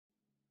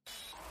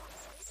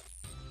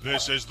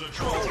This is the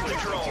Troll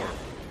Patrol,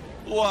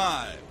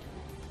 live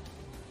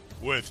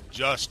with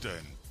Justin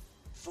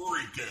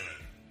Freakin'.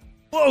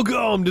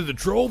 Welcome to the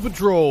Troll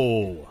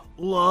Patrol,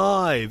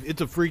 live.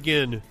 It's a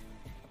freaking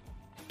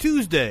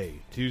Tuesday.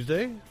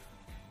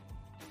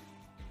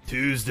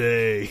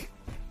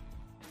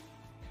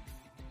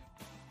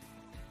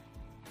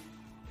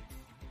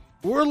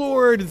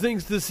 Warlord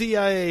thinks the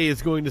CIA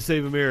is going to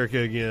save America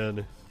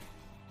again.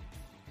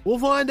 We'll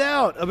find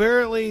out.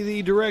 Apparently,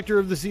 the director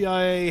of the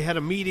CIA had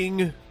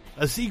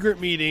a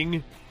secret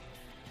meeting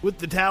with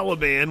the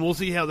Taliban. We'll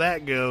see how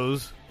that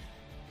goes.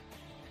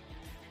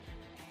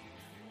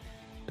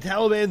 The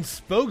Taliban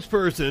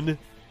spokesperson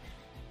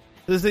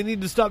says they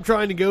need to stop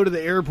trying to go to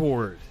the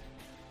airport.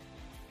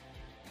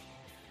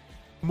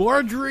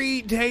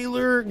 Marjorie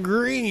Taylor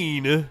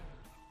Greene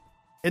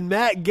and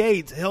Matt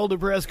Gaetz held a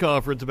press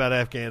conference about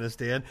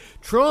Afghanistan.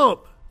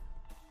 Trump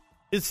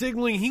is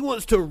signaling he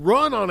wants to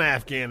run on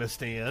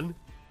Afghanistan,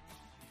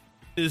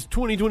 his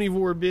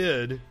 2024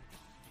 bid.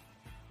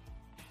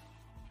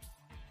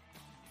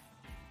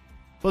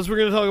 Plus, we're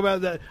going to talk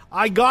about that.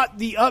 I got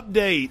the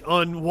update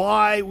on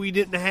why we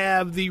didn't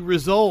have the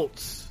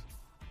results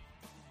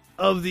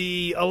of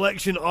the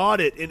election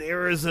audit in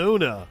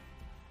Arizona.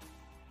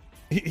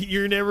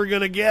 You're never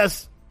going to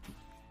guess,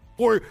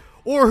 or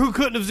who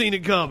couldn't have seen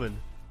it coming.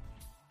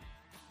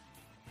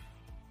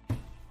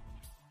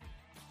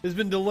 Has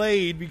been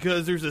delayed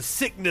because there's a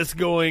sickness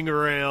going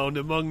around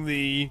among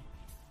the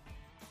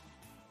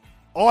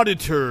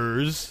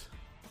auditors.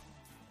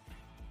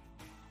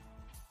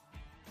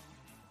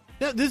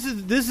 Now, this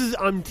is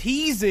I'm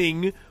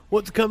teasing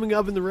what's coming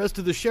up in the rest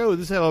of the show.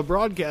 This is how a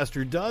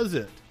broadcaster does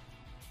it.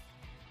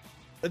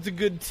 That's a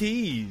good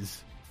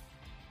tease.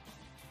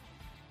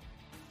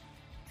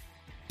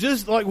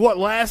 Just like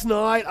last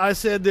night I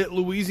said that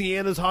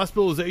Louisiana's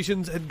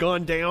hospitalizations had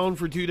gone down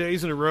for 2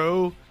 days in a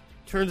row.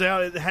 Turns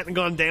out it hadn't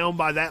gone down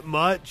by that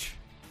much.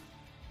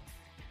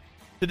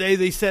 Today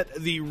they set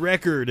the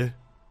record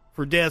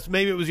for deaths.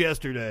 Maybe it was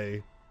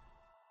yesterday.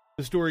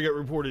 The story got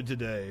reported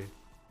today.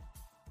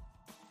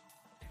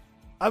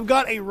 I've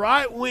got a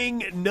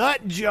right-wing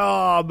nut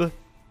job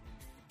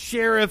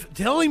sheriff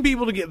telling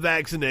people to get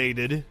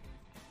vaccinated.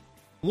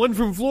 One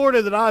from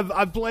Florida that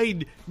I've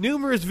played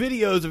numerous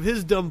videos of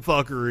his dumb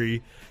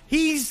fuckery.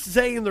 He's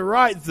saying the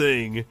right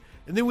thing.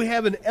 And then we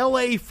have an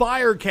LA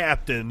fire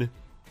captain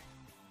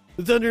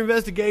that's under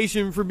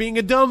investigation for being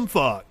a dumb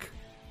fuck.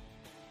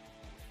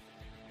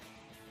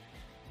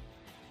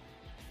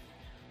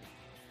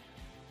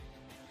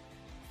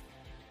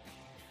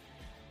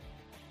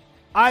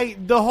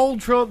 The whole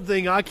Trump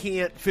thing, I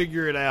can't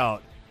figure it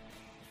out.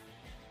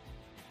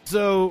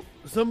 So,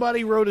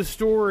 somebody wrote a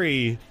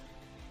story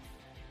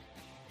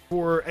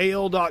for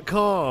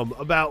AL.com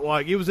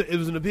about, it was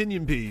an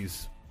opinion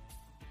piece.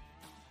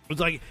 It was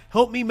like,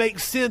 help me make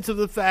sense of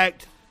the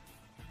fact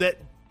that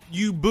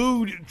you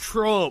booed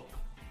Trump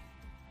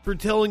for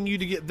telling you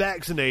to get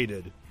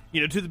vaccinated,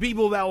 to the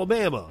people of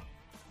Alabama.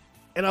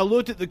 And I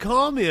looked at the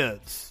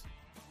comments,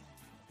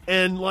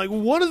 and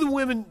one of the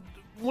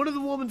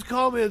woman's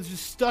comments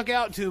just stuck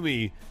out to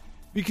me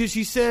because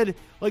she said,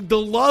 the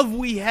love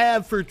we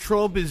have for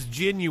Trump is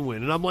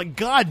genuine. And I'm like,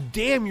 God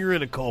damn, you're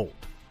in a cult.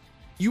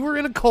 You were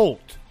in a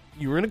cult.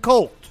 You were in a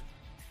cult.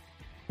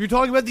 You're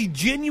talking about the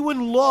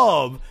genuine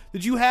love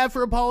that you have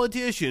for a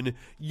politician.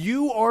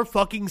 You are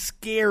fucking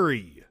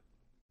scary.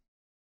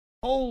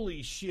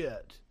 Holy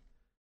shit.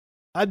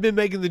 I'd been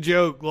making the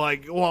joke,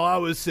 while I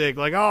was sick,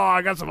 I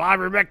got some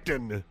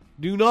ivermectin.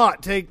 Do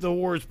not take the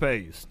horse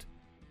paste.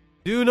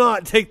 Do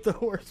not take the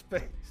horse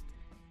paste.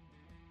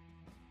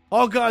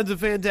 All kinds of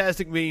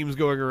fantastic memes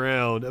going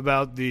around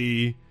about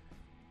the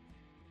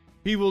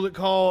people that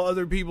call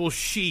other people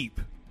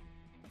sheep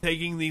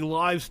taking the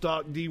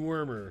livestock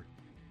dewormer.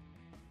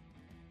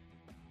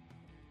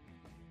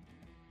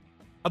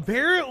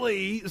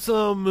 Apparently,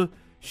 some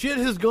shit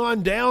has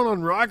gone down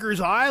on Rikers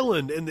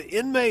Island, and the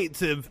inmates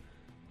have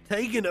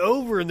taken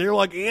over, and they're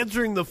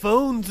answering the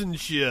phones and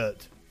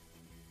shit.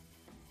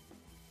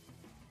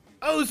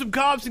 Oh, some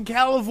cops in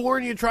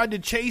California tried to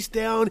chase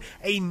down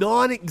a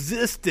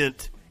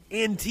non-existent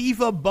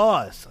Antifa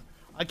bus.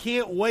 I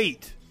can't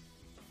wait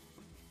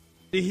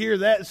to hear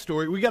that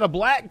story. We got a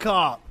black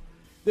cop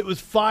that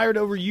was fired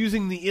over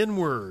using the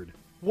N-word.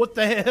 What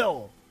the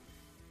hell?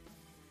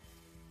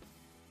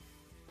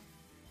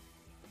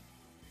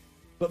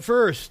 But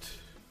first,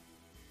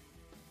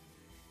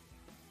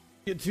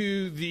 get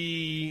to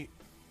the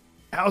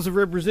House of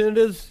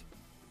Representatives,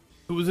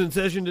 who was in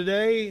session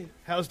today.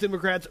 House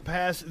Democrats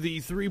passed the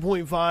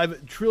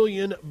 $3.5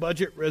 trillion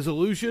budget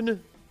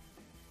resolution.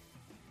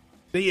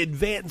 They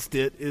advanced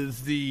it,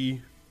 is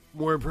the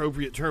more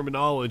appropriate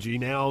terminology.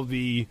 Now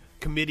the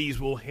committees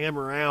will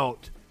hammer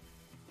out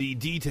the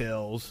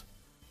details.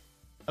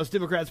 House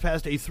Democrats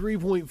passed a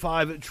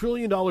 $3.5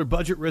 trillion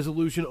budget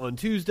resolution on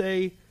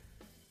Tuesday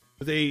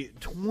with a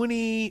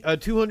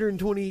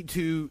 220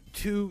 to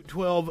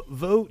 212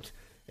 vote,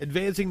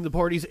 advancing the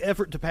party's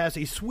effort to pass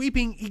a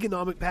sweeping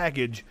economic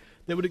package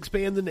that would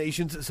expand the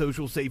nation's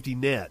social safety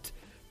net.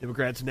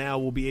 Democrats now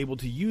will be able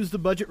to use the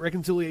budget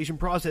reconciliation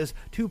process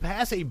to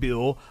pass a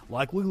bill,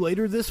 likely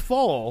later this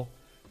fall,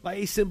 by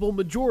a simple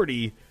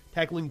majority,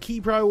 tackling key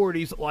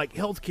priorities like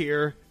health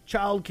care,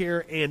 child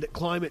care, and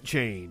climate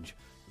change.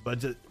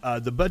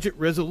 The budget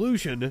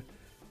resolution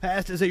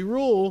passed as a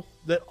rule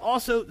that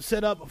also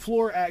set up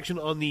floor action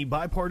on the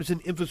bipartisan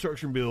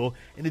infrastructure bill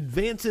and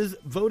advances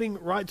voting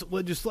rights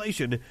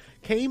legislation,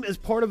 came as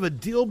part of a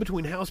deal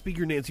between House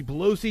Speaker Nancy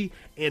Pelosi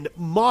and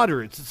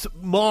moderates.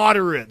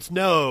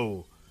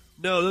 No,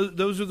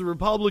 those are the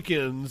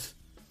Republicans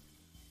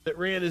that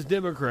ran as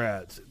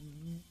Democrats.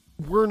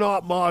 We're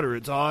not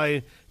moderates.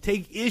 I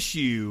take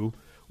issue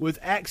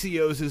with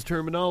Axios'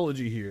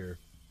 terminology here.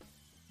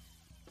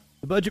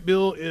 The budget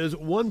bill is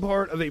one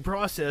part of a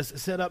process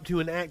set up to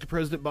enact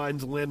President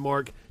Biden's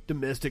landmark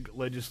domestic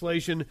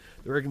legislation.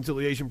 The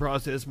reconciliation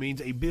process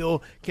means a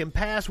bill can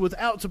pass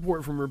without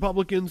support from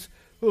Republicans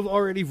who have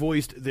already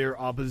voiced their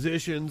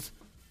oppositions.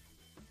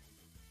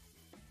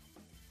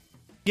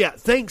 Yeah,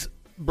 thanks,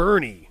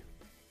 Bernie.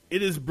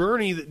 It is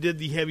Bernie that did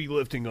the heavy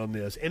lifting on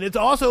this. And it's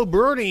also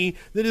Bernie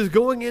that is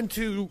going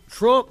into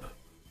Trump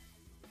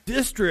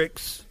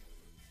districts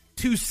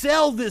to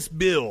sell this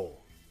bill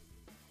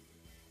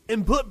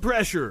and put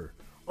pressure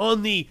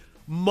on the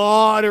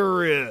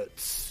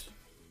moderates.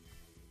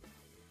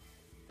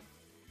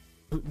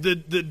 The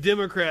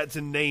Democrats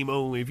in name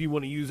only, if you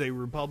want to use a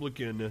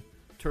Republican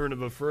turn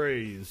of a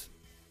phrase.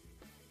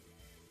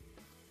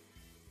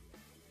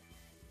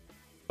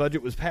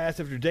 Budget was passed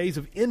after days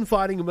of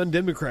infighting among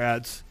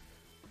Democrats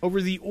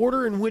over the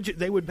order in which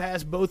they would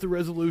pass both the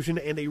resolution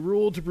and a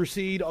rule to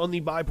proceed on the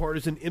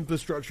bipartisan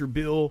infrastructure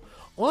bill.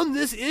 On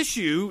this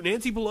issue,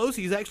 Nancy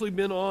Pelosi has actually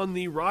been on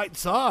the right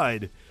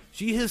side.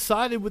 She has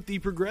sided with the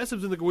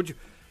progressives in the which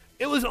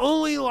it was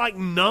only like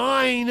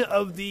 9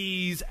 of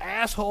these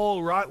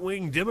asshole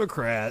right-wing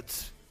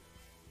Democrats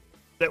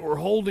that were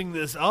holding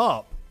this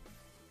up.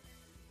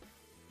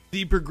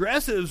 The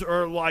progressives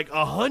are like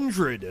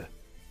 100.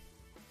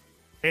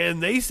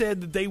 And they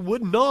said that they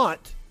would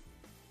not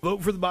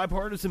vote for the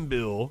bipartisan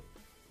bill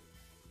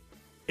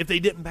if they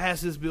didn't pass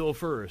this bill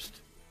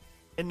first.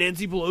 And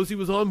Nancy Pelosi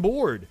was on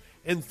board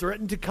and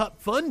threatened to cut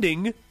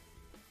funding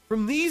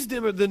from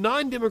the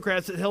 9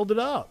 Democrats that held it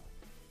up.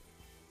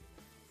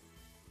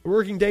 The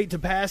working date to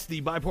pass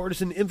the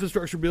bipartisan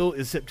infrastructure bill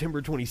is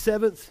September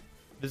 27th.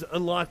 It is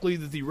unlikely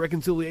that the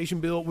reconciliation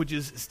bill, which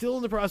is still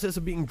in the process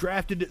of being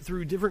drafted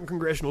through different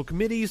congressional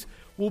committees,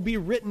 will be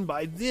written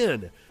by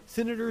then.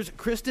 Senators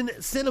Kristen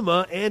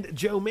Sinema and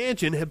Joe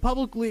Manchin have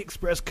publicly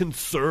expressed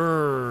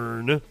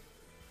concern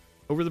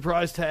over the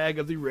price tag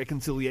of the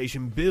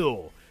reconciliation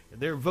bill,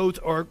 and their votes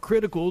are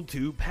critical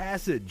to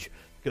passage.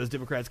 Because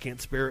Democrats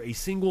can't spare a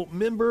single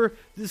member,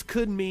 this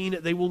could mean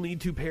they will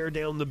need to pare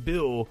down the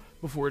bill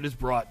before it is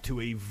brought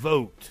to a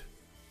vote.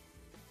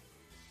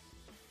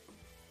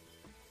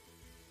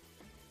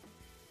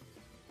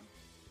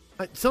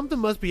 Something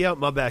must be out in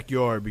my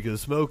backyard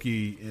because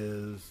Smokey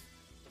is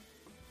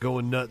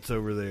going nuts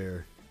over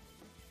there.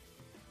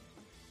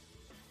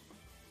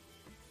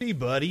 Hey,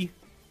 buddy.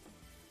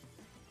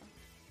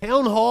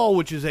 Town Hall,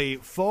 which is a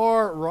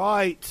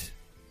far-right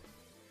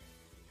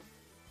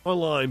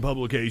online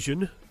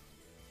publication,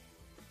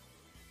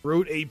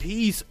 wrote a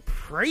piece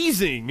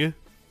praising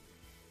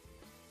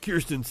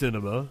Kyrsten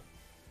Sinema.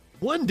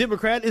 One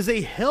Democrat is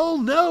a hell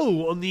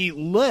no on the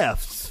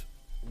left's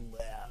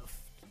left.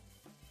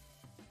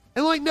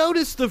 And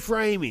notice the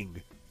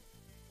framing.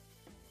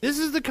 This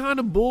is the kind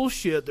of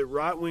bullshit that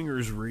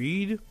right-wingers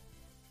read,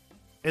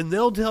 and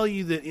they'll tell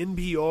you that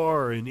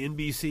NPR and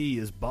NBC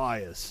is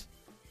biased.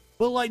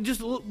 But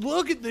just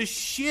look at the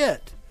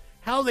shit.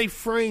 How they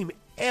frame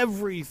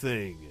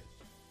everything.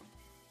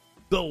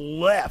 The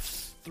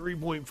left's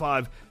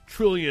 $3.5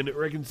 trillion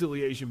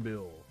reconciliation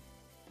bill.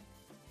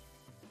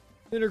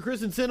 Senator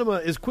Kyrsten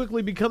Sinema is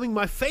quickly becoming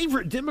my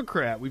favorite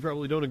Democrat. We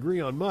probably don't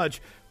agree on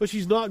much, but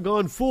she's not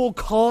gone full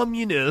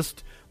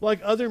communist like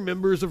other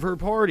members of her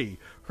party.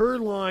 Her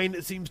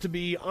line seems to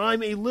be,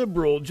 I'm a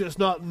liberal, just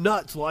not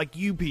nuts like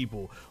you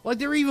people.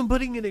 They're even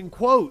putting it in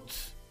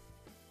quotes.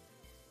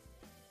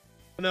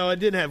 No, I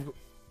didn't have...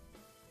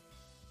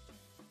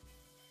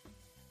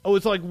 Oh,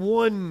 it's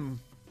one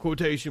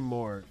quotation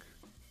mark.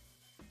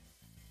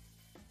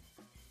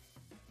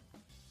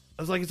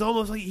 I was it's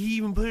almost like he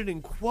even put it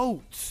in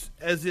quotes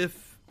as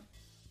if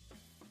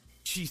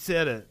she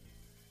said it.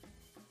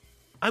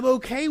 I'm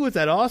okay with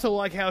that. I also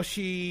like how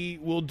she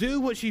will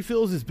do what she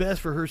feels is best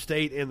for her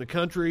state and the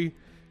country,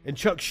 and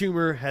Chuck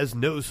Schumer has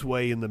no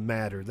sway in the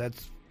matter.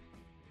 That's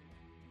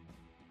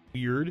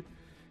weird.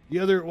 The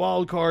other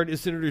wild card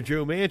is Senator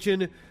Joe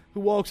Manchin, who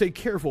walks a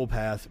careful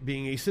path,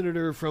 being a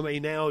senator from a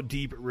now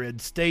deep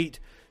red state.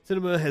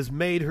 Sinema has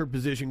made her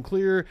position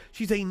clear.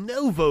 She's a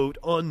no vote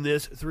on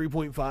this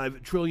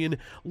 $3.5 trillion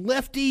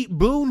lefty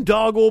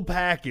boondoggle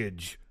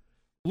package.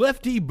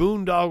 Lefty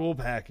boondoggle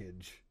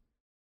package.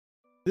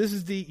 This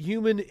is the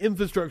human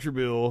infrastructure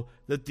bill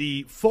that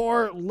the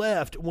far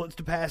left wants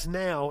to pass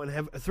now and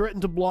have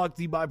threatened to block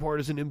the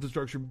bipartisan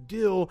infrastructure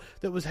deal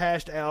that was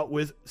hashed out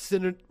with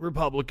Senate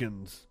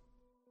Republicans.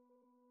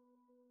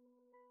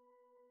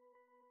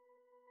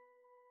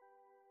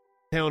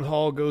 Town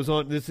hall goes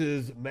on. This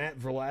is Matt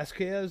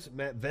Velasquez,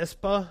 Matt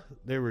Vespa.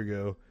 There we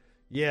go.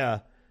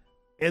 Yeah.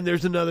 And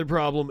there's another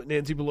problem.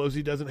 Nancy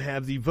Pelosi doesn't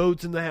have the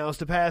votes in the House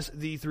to pass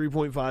the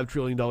 $3.5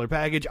 trillion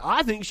package.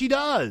 I think she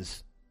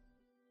does.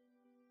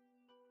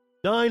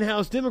 9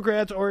 House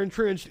Democrats are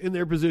entrenched in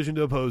their position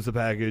to oppose the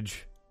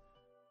package.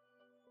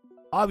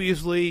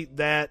 Obviously,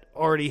 that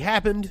already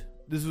happened.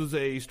 This was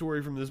a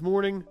story from this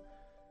morning.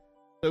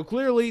 So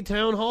clearly,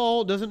 Town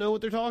Hall doesn't know what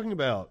they're talking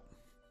about.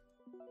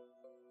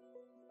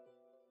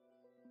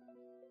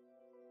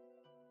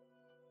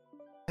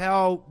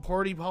 How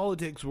party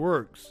politics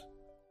works.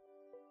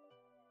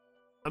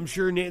 I'm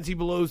sure Nancy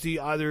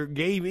Pelosi either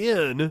gave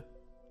in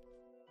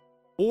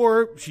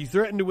or she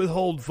threatened to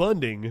withhold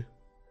funding.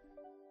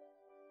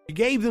 She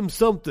gave them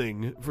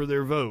something for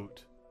their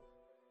vote.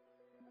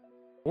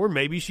 Or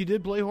maybe she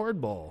did play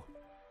hardball.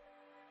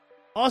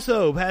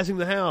 Also, passing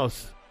the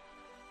House.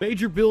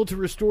 Major bill to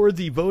restore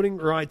the Voting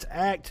Rights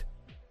Act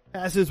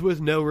passes with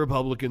no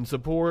Republican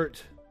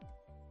support.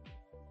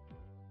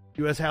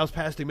 U.S. House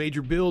passed a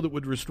major bill that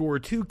would restore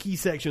 2 key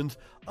sections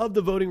of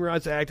the Voting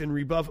Rights Act and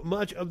rebuff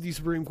much of the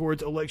Supreme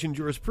Court's election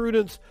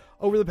jurisprudence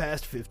over the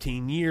past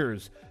 15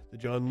 years. The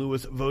John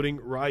Lewis Voting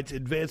Rights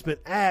Advancement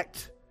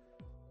Act,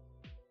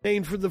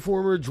 named for the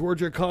former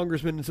Georgia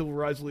congressman and civil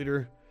rights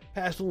leader,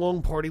 passed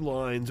along party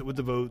lines with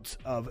the votes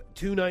of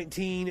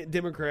 219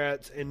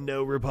 Democrats and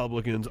no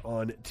Republicans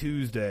on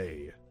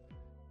Tuesday.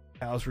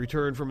 House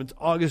returned from its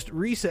August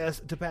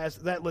recess to pass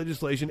that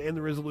legislation and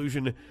the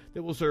resolution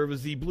that will serve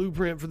as the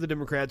blueprint for the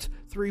Democrats'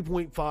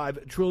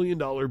 $3.5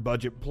 trillion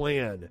budget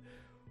plan,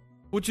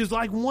 which is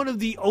like one of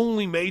the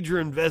only major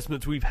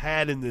investments we've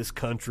had in this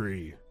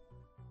country.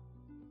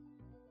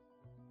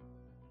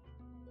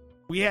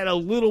 We had a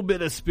little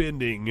bit of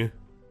spending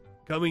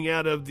coming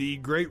out of the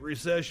Great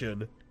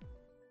Recession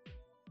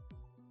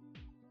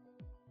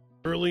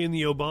early in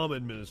the Obama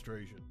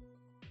administration.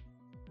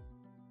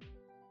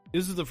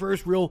 This is the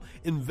first real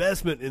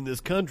investment in this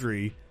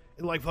country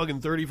in like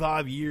fucking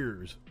 35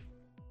 years.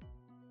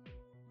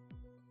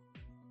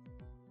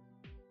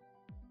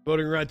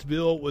 Voting rights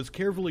bill was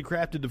carefully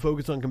crafted to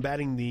focus on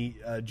combating the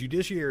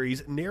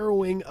judiciary's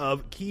narrowing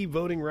of key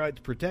voting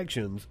rights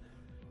protections,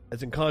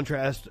 as in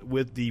contrast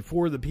with the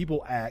For the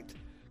People Act,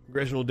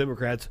 congressional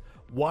Democrats'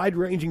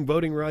 wide-ranging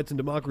voting rights and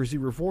democracy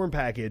reform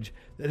package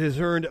that has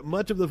earned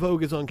much of the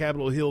focus on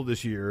Capitol Hill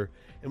this year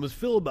and was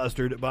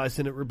filibustered by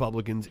Senate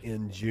Republicans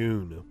in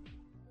June.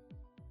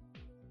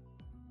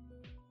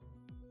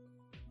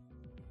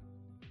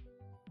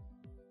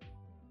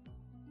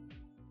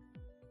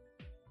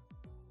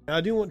 Now,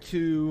 I do want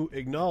to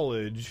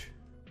acknowledge,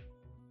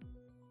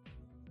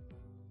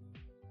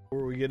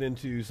 before we get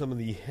into some of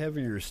the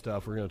heavier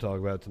stuff we're going to talk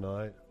about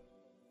tonight,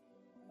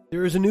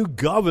 there is a new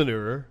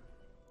governor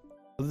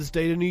of the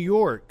state of New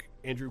York.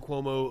 Andrew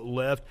Cuomo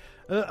left.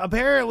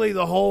 Apparently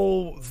the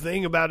whole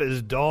thing about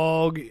his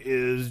dog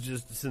is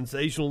just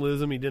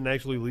sensationalism. He didn't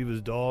actually leave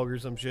his dog or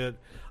some shit.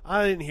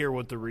 I didn't hear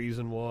what the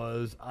reason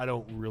was. I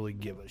don't really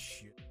give a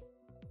shit.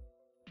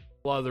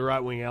 A lot of the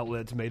right-wing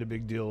outlets made a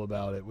big deal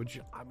about it, which,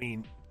 I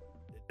mean,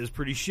 is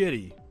pretty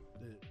shitty.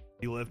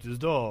 He left his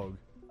dog.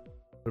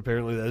 But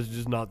apparently that's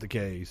just not the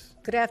case.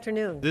 Good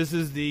afternoon. This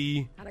is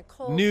the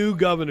new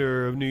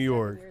governor of New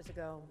York. Years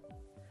ago,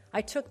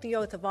 I took the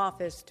oath of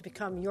office to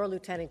become your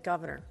lieutenant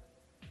governor.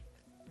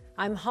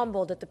 I'm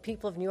humbled that the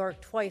people of New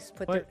York twice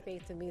put their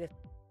faith in me.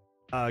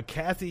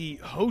 Kathy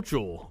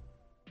Hochul.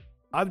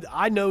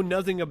 I know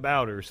nothing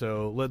about her,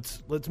 so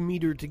let's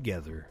meet her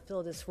together.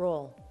 Fill this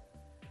role,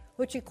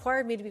 which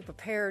required me to be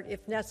prepared,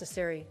 if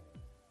necessary,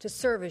 to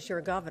serve as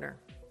your governor.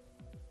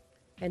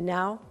 And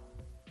now,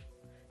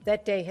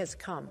 that day has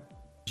come.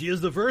 She is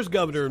the first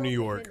governor of New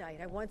York. Midnight,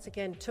 I once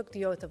again took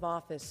the oath of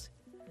office,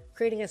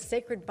 creating a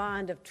sacred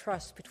bond of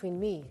trust between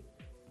me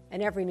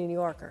and every New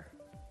Yorker.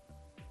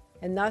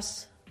 And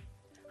thus,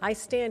 I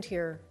stand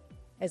here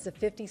as the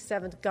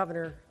 57th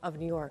governor of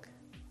New York.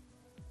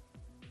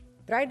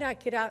 But I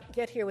did not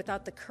get here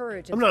without the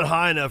courage. I'm not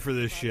high enough for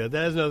this shit.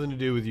 That has nothing to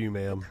do with you,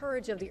 ma'am. The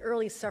courage of the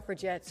early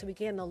suffragettes who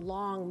began the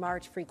long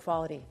march for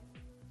equality,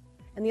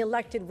 and the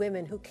elected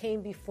women who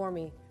came before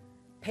me,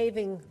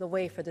 paving the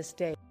way for this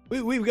day.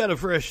 We've got a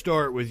fresh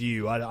start with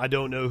you. I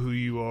don't know who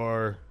you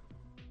are.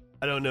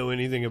 I don't know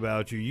anything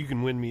about you. You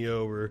can win me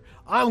over.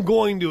 I'm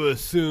going to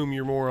assume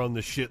you're more on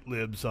the shit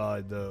lib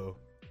side, though.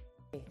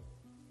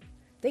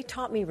 They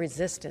taught me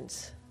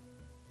resistance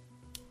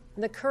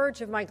and the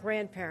courage of my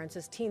grandparents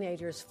as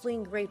teenagers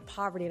fleeing great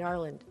poverty in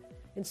Ireland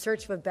in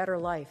search of a better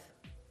life.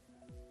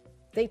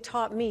 They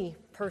taught me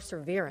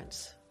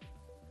perseverance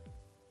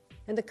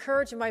and the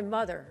courage of my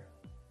mother,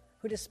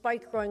 who,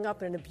 despite growing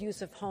up in an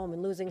abusive home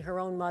and losing her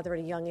own mother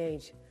at a young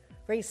age,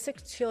 raised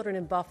 6 children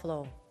in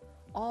Buffalo,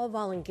 all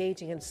while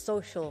engaging in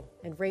social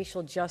and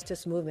racial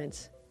justice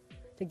movements.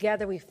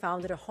 Together, we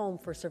founded a home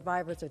for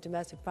survivors of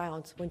domestic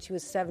violence when she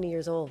was 70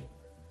 years old.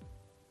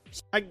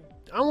 I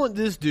want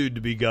this dude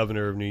to be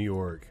governor of New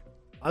York.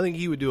 I think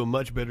he would do a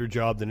much better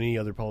job than any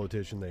other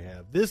politician they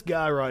have. This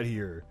guy right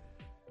here,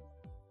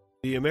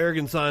 the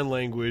American Sign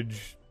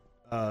Language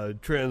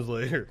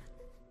translator.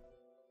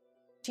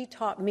 She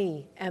taught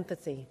me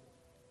empathy.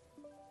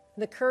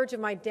 And the courage of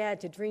my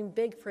dad to dream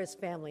big for his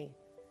family,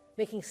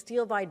 making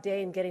steel by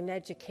day and getting an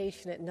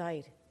education at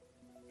night,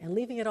 and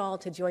leaving it all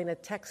to join a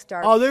tech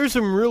startup. Oh, there's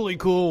some really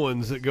cool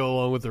ones that go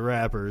along with the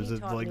rappers. He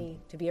It's taught like me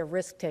to be a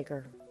risk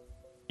taker.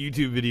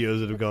 YouTube videos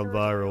that have gone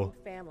viral.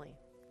 Family.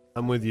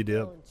 I'm with you,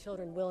 Dip. And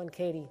children, Will and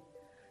Katie,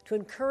 to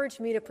encourage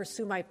me to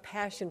pursue my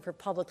passion for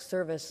public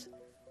service,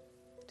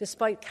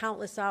 despite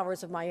countless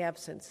hours of my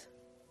absence.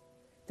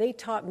 They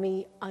taught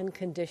me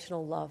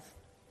unconditional love.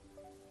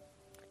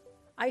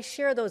 I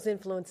share those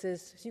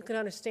influences so you can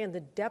understand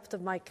the depth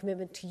of my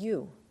commitment to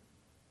you.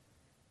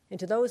 And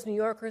to those New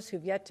Yorkers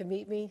who've yet to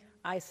meet me,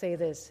 I say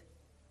this.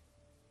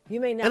 You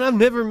may not. And I've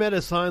never met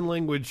a sign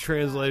language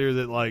translator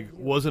that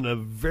wasn't a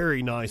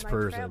very nice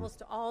person. Travels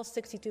to all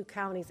 62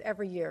 counties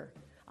every year.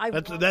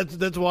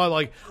 That's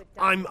why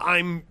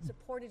I'm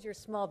supported your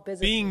small business,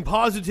 being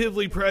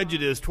positively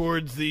prejudiced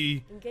towards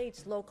the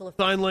engaged local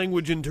sign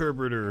language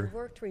interpreter,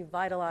 work to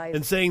revitalize,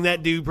 and saying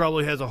that dude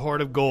probably has a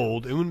heart of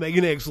gold and would make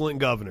an excellent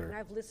governor. And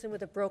I've listened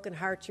with a broken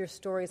heart to your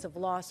stories of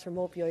loss from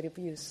opioid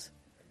abuse.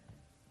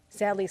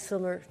 Sadly,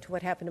 similar to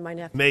what happened to my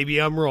nephew. Maybe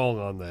I'm wrong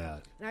on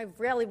that. And I've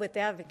rallied with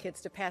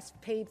advocates to pass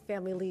paid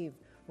family leave,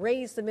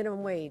 raise the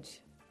minimum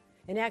wage,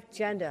 enact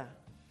gender,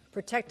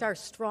 protect our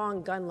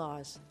strong gun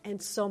laws,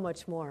 and so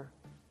much more.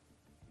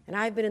 And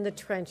I've been in the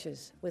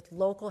trenches with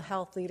local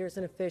health leaders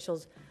and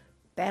officials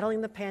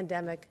battling the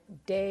pandemic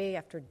day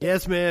after day.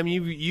 Yes, ma'am,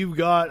 you've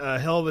got a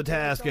hell of a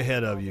task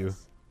ahead of you.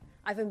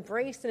 I've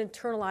embraced and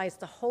internalized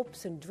the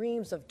hopes and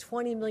dreams of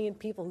 20 million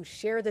people who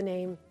share the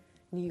name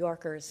New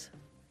Yorkers.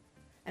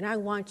 And I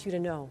want you to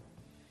know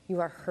you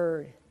are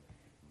heard.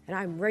 And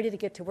I'm ready to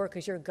get to work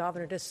as your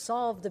governor to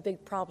solve the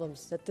big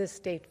problems that this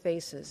state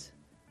faces.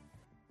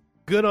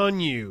 Good on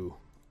you.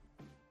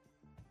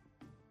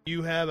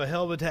 You have a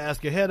hell of a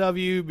task ahead of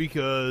you,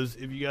 because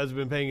if you guys have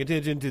been paying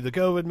attention to the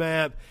COVID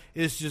map,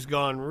 it's just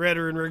gone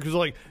redder and redder.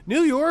 Because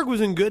New York was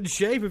in good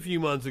shape a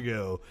few months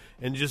ago,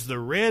 and just the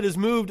red has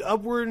moved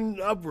upward and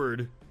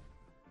upward.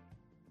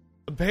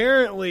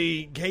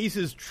 Apparently,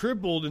 cases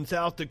tripled in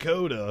South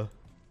Dakota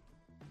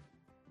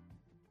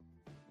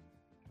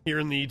here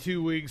in the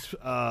 2 weeks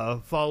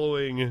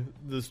following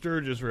the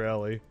Sturgis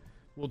rally.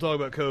 We'll talk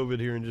about COVID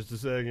here in just a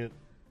second.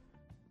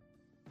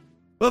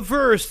 But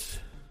first,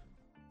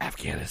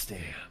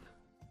 Afghanistan.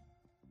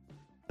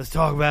 Let's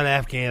talk about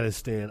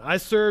Afghanistan. I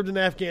served in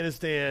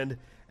Afghanistan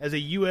as a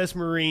U.S.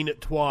 Marine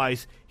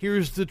twice.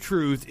 Here's the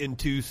truth in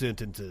 2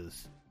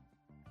 sentences.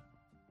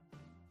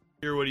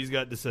 Hear what he's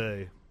got to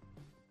say.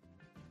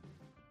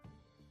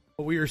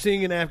 What we are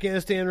seeing in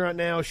Afghanistan right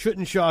now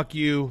shouldn't shock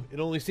you.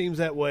 It only seems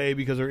that way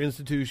because our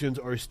institutions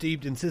are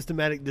steeped in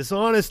systematic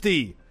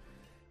dishonesty.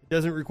 It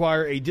doesn't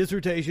require a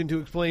dissertation to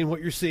explain what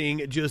you're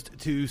seeing, just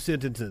 2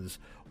 sentences.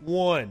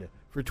 1,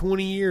 for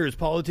 20 years,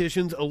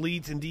 politicians,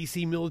 elites, and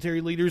D.C. military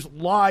leaders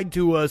lied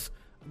to us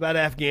about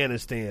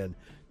Afghanistan.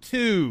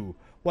 2,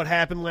 what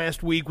happened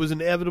last week was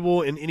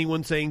inevitable, and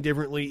anyone saying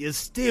differently is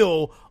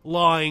still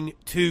lying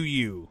to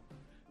you.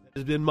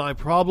 That has been my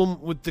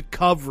problem with the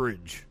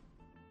coverage.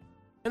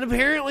 And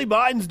apparently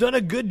Biden's done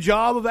a good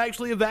job of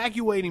actually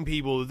evacuating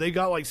people. They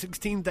got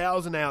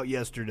 16,000 out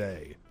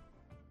yesterday.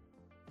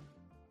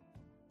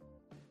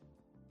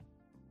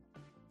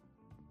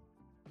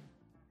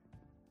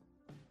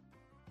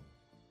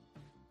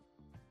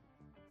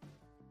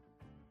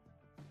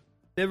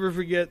 Never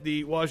forget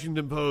the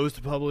Washington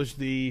Post published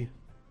the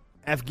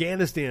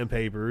Afghanistan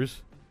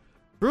papers,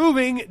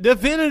 proving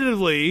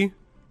definitively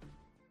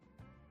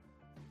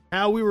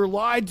how we were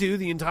lied to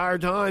the entire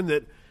time,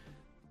 that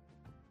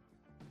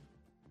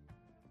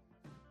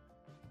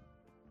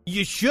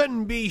you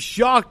shouldn't be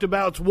shocked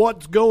about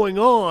what's going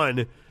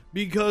on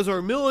because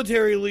our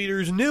military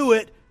leaders knew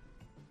it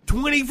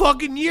 20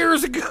 fucking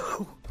years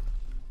ago.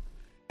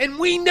 And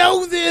we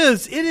know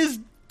this. It is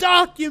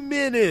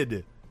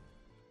documented.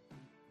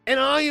 And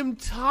I am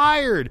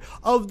tired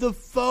of the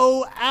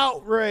faux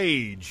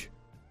outrage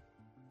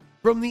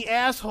from the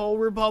asshole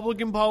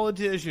Republican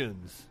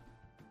politicians.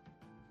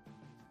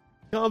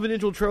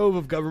 Confidential trove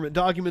of government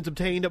documents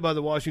obtained by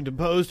the Washington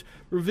Post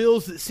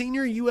reveals that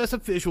senior U.S.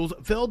 officials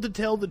failed to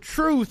tell the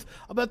truth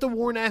about the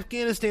war in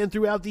Afghanistan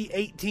throughout the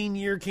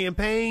 18-year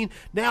campaign.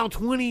 Now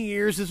 20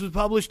 years. This was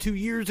published 2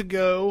 years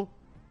ago.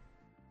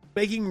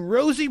 Making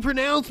rosy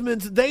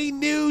pronouncements they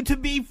knew to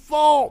be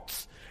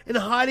false, and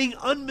hiding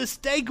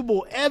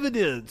unmistakable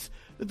evidence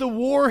that the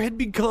war had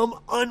become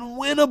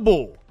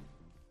unwinnable.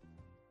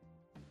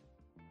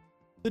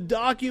 The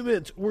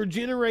documents were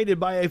generated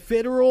by a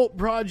federal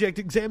project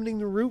examining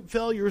the root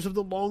failures of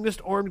the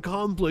longest armed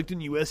conflict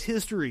in U.S.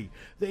 history.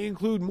 They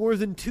include more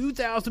than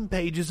 2,000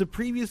 pages of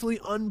previously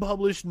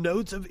unpublished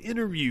notes of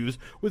interviews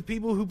with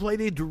people who played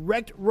a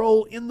direct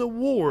role in the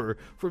war,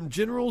 from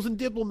generals and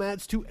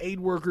diplomats to aid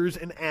workers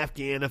and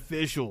Afghan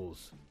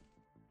officials.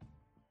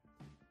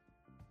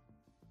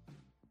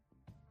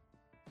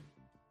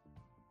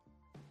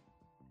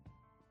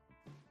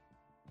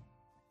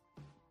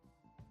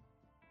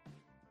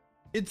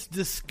 It's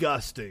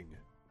disgusting.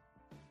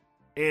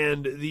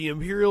 and the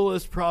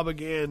imperialist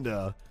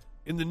propaganda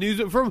in the news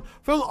from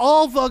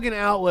all fucking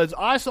outlets.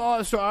 I saw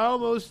it, so I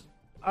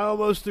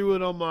almost threw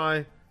it on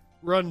my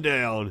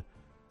rundown.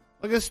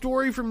 Like a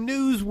story from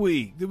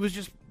Newsweek that was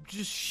just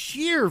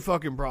sheer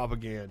fucking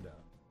propaganda.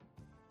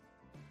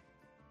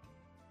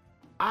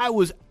 I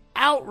was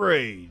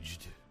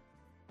outraged.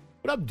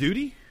 What up,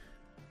 Duty?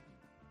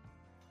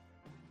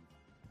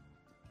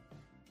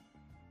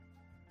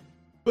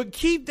 But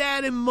keep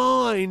that in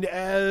mind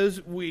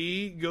as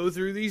we go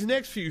through these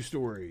next few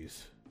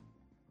stories.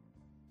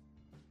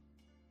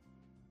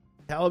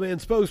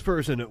 Taliban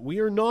spokesperson, we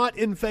are not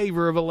in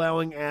favor of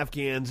allowing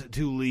Afghans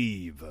to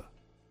leave.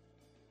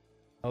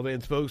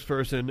 Taliban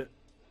spokesperson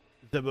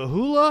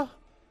Zabihullah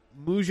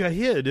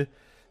Mujahid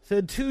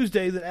said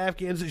Tuesday that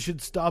Afghans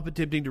should stop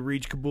attempting to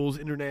reach Kabul's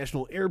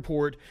international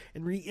airport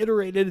and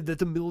reiterated that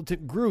the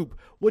militant group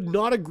would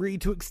not agree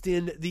to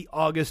extend the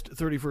August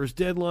 31st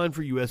deadline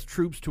for U.S.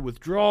 troops to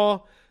withdraw.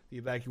 The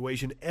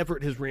evacuation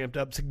effort has ramped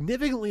up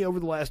significantly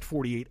over the last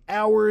 48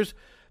 hours,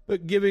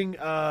 but giving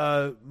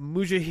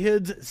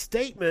Mujahid's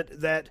statement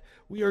that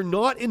we are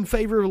not in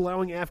favor of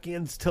allowing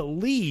Afghans to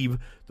leave,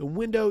 the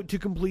window to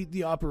complete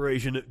the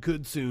operation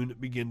could soon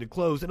begin to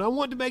close. And I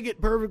want to make it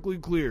perfectly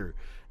clear.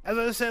 As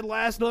I said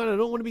last night, I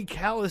don't want to be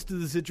callous to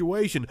the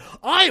situation.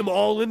 I am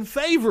all in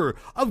favor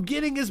of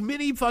getting as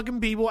many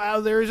fucking people out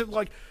of there as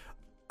like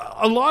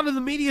a lot of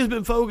the media has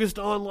been focused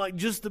on like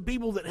just the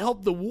people that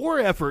helped the war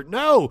effort.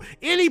 No,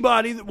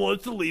 anybody that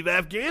wants to leave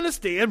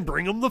Afghanistan,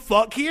 bring them the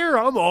fuck here.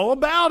 I'm all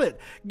about it.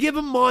 Give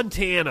them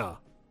Montana.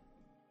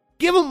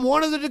 Give them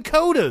one of the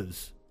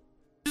Dakotas.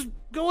 Just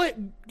go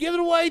ahead, give it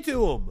away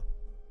to them.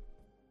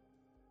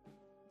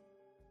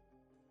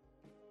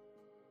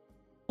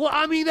 Well,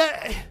 I mean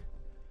that.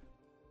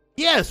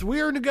 Yes, we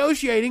are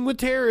negotiating with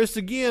terrorists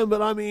again,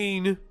 but I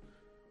mean,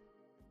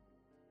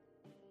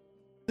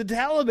 the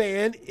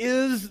Taliban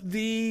is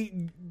the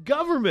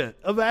government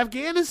of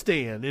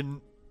Afghanistan. And,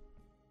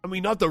 I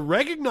mean, not the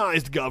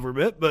recognized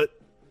government, but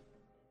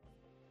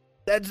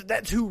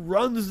that's who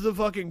runs the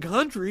fucking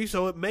country,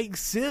 so it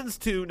makes sense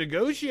to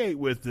negotiate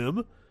with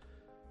them.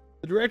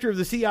 The director of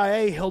the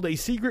CIA held a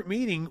secret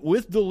meeting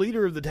with the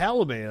leader of the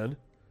Taliban.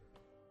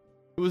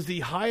 It was the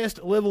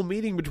highest level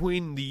meeting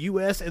between the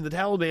U.S. and the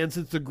Taliban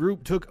since the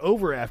group took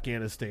over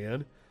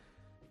Afghanistan.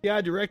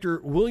 CIA Director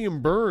William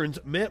Burns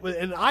met with,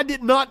 and I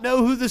did not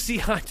know who the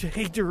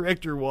CIA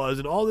Director was,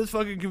 and all this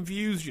fucking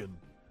confusion.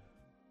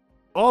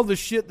 All the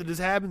shit that has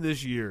happened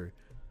this year.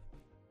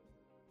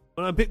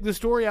 When I picked the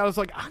story, I was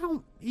like, I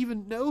don't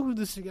even know who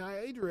the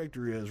CIA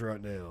Director is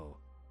right now.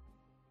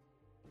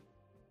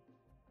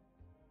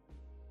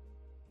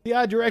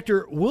 CIA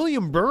Director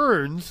William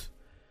Burns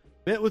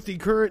met with the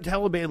current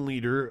Taliban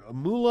leader,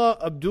 Mullah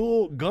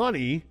Abdul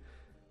Ghani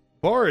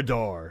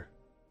Baradar.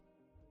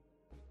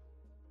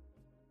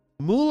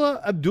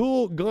 Mullah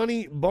Abdul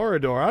Ghani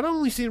Baradar. I'd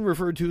only seen him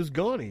referred to as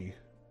Ghani.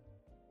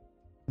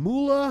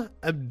 Mullah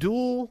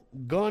Abdul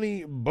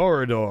Ghani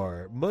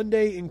Baradar.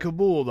 Monday in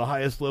Kabul, the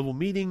highest level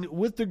meeting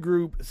with the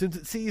group since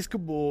it seized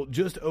Kabul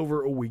just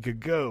over a week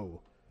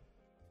ago.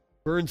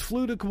 Burns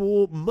flew to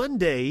Kabul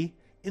Monday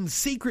in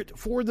secret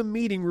for the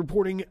meeting,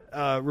 reported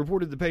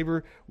the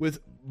paper, with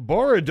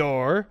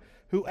Baradar,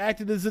 who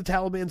acted as the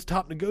Taliban's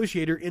top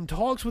negotiator in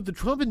talks with the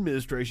Trump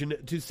administration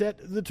to set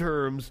the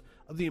terms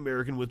of the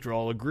American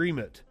withdrawal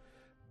agreement.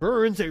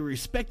 Burns, a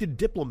respected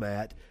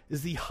diplomat,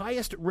 is the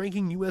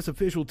highest-ranking U.S.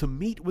 official to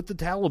meet with the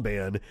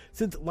Taliban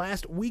since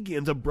last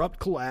weekend's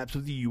abrupt collapse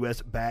of the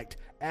U.S.-backed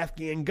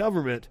Afghan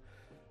government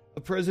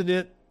of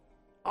President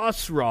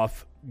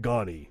Ashraf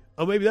Ghani.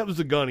 Oh, maybe that was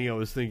the Ghani I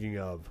was thinking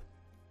of.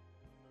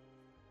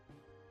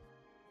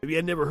 Maybe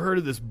I'd never heard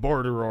of this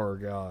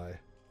Baradar guy.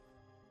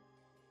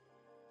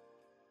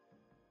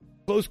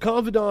 Close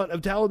confidant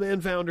of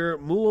Taliban founder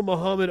Mullah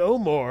Muhammad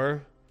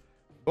Omar,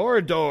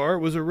 Baradar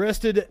was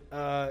arrested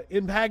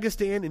in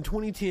Pakistan in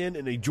 2010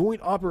 in a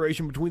joint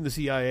operation between the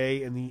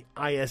CIA and the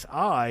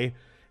ISI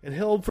and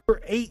held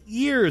for 8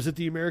 years at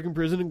the American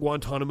prison in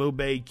Guantanamo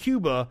Bay,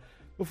 Cuba,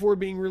 before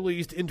being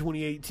released in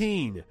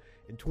 2018.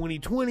 In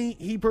 2020,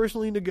 he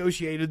personally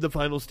negotiated the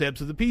final steps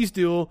of the peace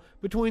deal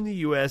between the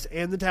U.S.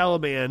 and the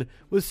Taliban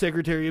with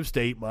Secretary of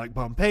State Mike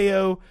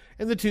Pompeo,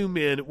 and the two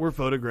men were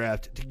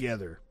photographed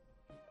together.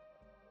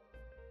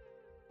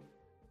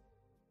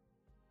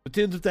 With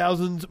tens of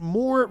thousands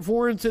more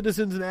foreign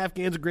citizens and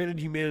Afghans granted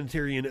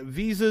humanitarian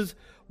visas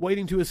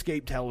waiting to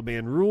escape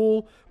Taliban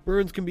rule,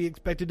 Burns can be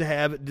expected to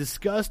have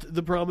discussed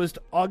the promised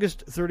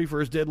August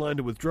 31st deadline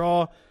to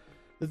withdraw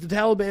that the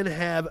Taliban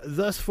have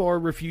thus far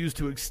refused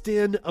to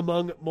extend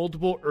among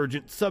multiple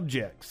urgent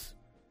subjects.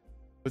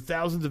 With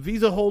thousands of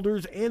visa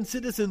holders and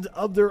citizens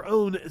of their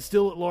own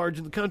still at large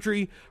in the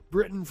country,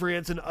 Britain,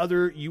 France, and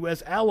other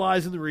U.S.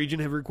 allies in the region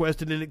have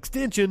requested an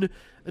extension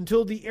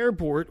until the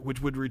airport,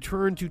 which would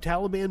return to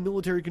Taliban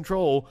military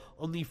control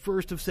on the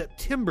 1st of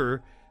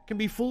September, can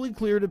be fully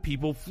cleared of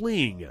people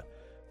fleeing.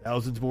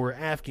 Thousands more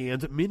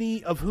Afghans,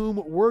 many of whom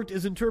worked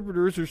as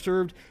interpreters or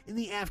served in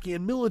the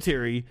Afghan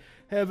military,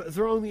 have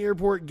thronged the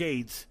airport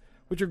gates,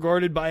 which are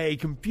guarded by a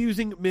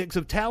confusing mix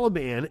of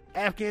Taliban,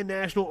 Afghan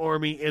National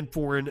Army, and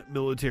foreign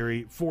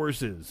military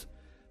forces.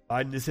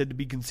 Biden is said to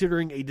be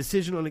considering a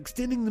decision on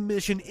extending the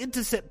mission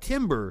into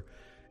September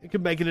and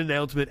could make an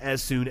announcement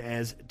as soon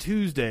as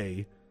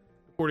Tuesday,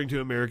 according to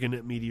American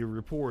media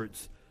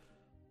reports.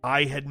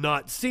 I had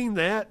not seen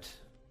that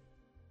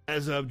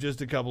as of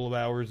just a couple of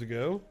hours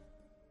ago.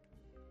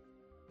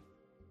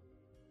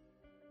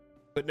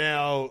 But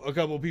now a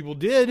couple of people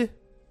did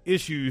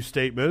issue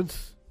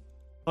statements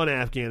on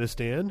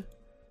Afghanistan.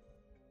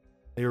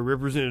 They are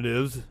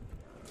Representatives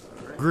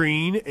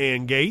Green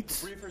and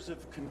Gates. Briefers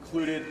have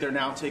concluded they're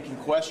now taking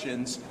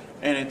questions,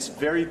 and it's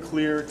very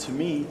clear to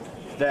me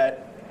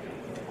that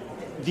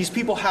these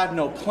people had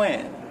no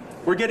plan.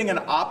 We're getting an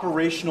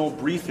operational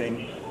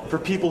briefing for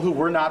people who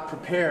were not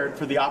prepared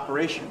for the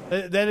operation.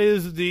 That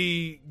is,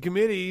 the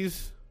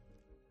committees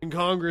in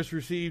Congress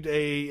received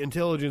a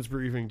intelligence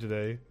briefing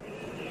today.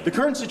 The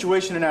current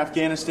situation in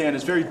Afghanistan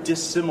is very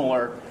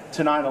dissimilar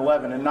to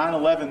 9/11. In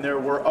 9/11, there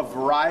were a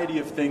variety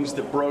of things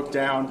that broke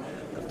down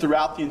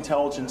throughout the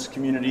intelligence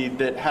community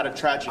that had a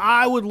tragic...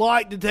 I would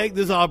like to take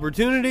this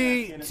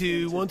opportunity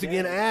to once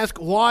again ask,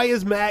 why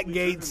is Matt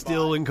Gaetz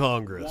still in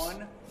Congress?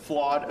 One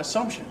flawed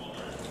assumption,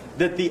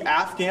 that the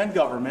Afghan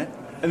government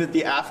and that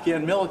the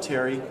Afghan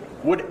military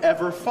would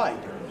ever fight.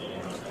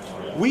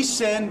 We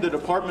send the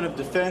Department of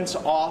Defense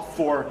off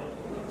for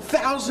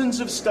thousands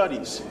of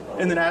studies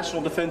in the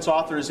National Defense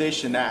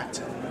Authorization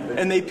Act,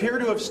 and they appear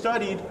to have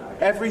studied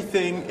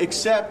everything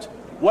except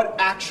what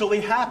actually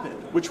happened,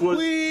 which was...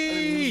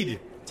 Weed!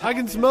 I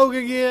can smoke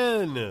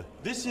again!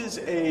 This is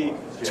a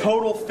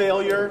total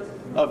failure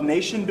of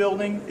nation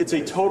building. It's a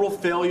total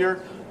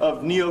failure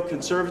of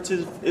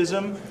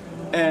neoconservatism,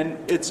 and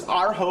it's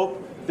our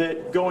hope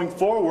that going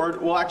forward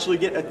we'll actually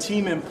get a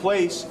team in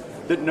place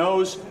that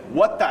knows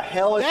what the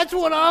hell is... That's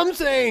what I'm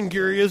saying,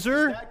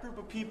 Curiouser. That group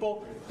of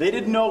people, they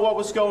didn't know what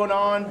was going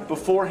on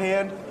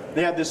beforehand.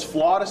 They had this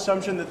flawed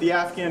assumption that the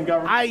Afghan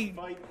government would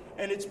fight,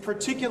 and it's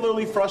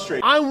particularly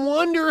frustrating. I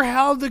wonder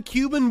how the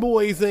Cuban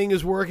boy thing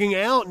is working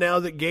out now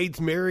that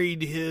Gates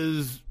married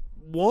his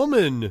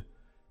woman.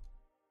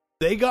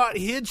 They got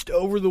hitched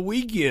over the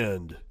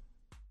weekend.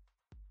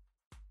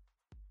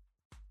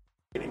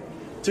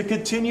 To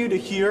continue to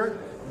hear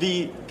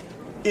the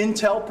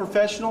intel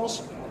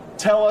professionals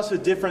tell us a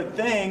different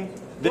thing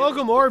than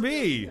Welcome,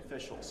 RB.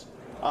 officials.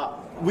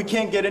 We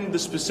can't get into the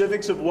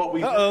specifics of what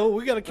we...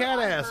 We got a cat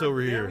ass over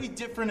here. Very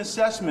different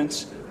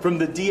assessments from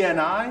the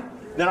DNI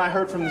than I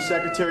heard from the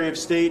Secretary of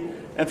State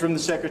and from the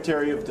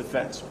Secretary of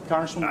Defense.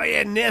 Congresswoman? Oh,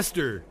 yeah,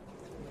 Nestor.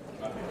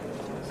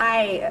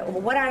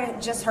 What I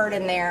just heard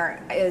in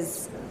there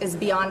is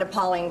beyond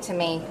appalling to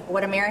me.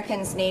 What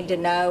Americans need to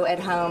know at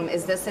home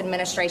is this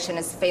administration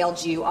has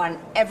failed you on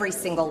every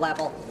single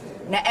level.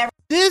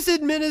 This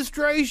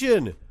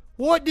administration!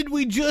 What did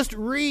we just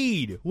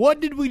read? What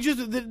did we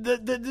just...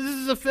 This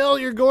is a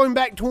failure going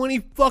back 20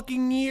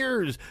 fucking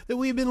years. That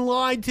we've been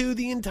lied to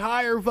the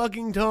entire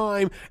fucking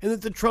time. And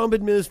that the Trump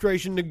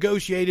administration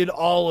negotiated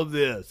all of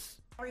this.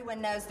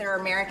 Everyone knows there are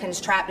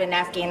Americans trapped in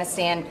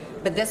Afghanistan,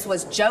 but this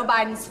was Joe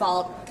Biden's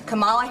fault,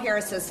 Kamala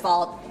Harris's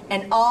fault,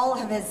 and all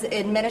of his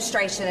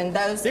administration and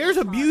those... There's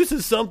abuse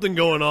of something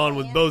going on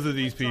with both of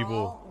these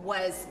people.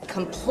 Was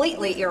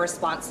completely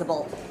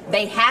irresponsible.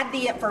 They had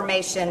the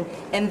information,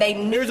 and they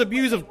knew... There's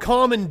abuse of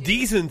common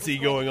decency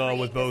going on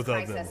with both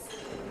of them.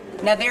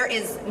 Now, there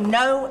is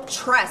no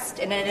trust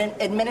in an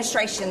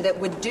administration that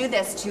would do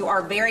this to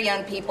our very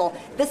young people.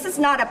 This is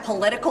not a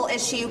political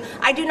issue.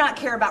 I do not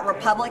care about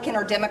Republican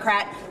or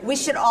Democrat. We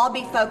should all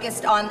be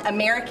focused on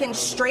Americans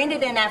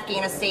stranded in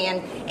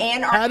Afghanistan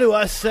and our... How do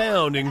I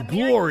sound in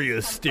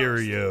glorious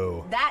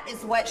stereo? That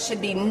is what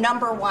should be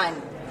number one.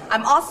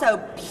 I'm also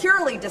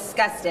purely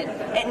disgusted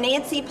at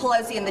Nancy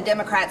Pelosi and the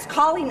Democrats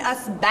calling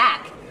us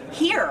back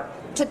here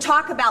to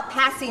talk about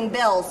passing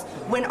bills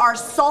when our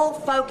sole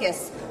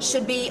focus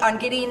should be on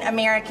getting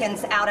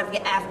Americans out of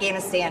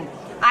Afghanistan.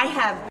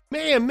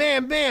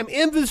 Ma'am,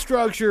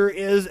 infrastructure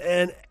is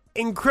an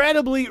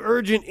incredibly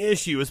urgent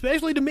issue,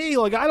 especially to me.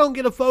 Like, I don't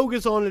get a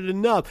focus on it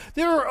enough.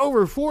 There are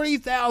over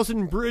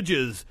 40,000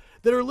 bridges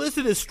that are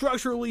listed as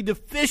structurally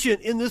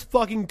deficient in this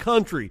fucking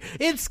country.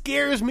 It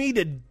scares me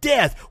to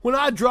death when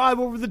I drive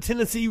over the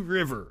Tennessee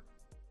River.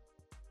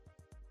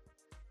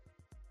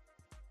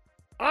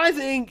 I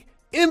think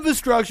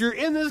infrastructure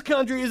in this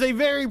country is a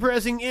very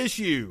pressing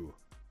issue.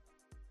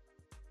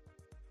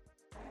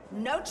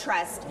 No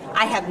trust.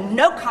 I have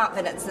no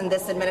confidence in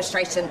this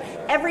administration.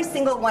 Every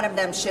single one of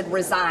them should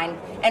resign.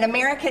 And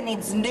America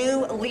needs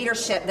new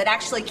leadership that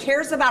actually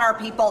cares about our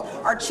people,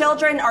 our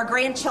children, our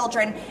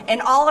grandchildren,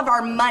 and all of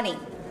our money.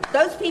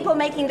 Those people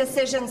making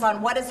decisions on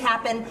what has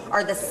happened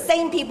are the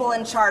same people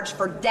in charge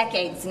for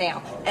decades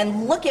now.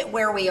 And look at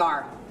where we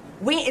are.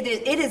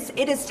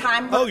 It is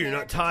time. Oh, you're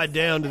not tied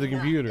down to the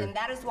computer. And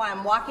that is why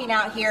I'm walking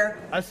out here.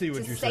 I see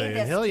what you're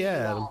saying. Hell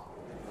yeah, Adam.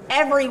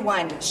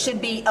 Everyone should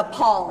be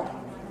appalled.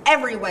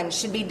 Everyone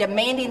should be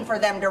demanding for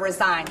them to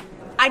resign.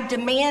 I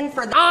demand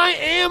for I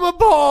am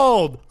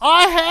appalled.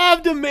 I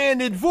have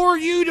demanded for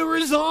you to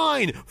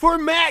resign, for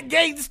Matt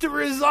Gaetz to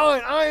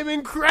resign. I am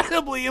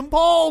incredibly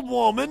appalled,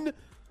 woman.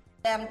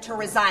 them to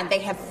resign. They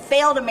have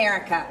failed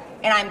America,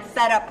 and I'm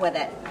fed up with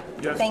it.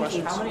 Yes, Thank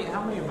you.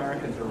 How many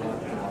Americans are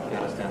left in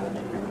Afghanistan that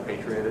need to be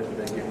repatriated? Did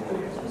they give you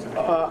the specific?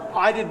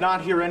 I did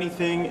not hear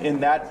anything in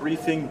that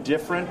briefing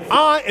different.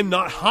 I am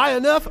not high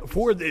enough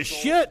for this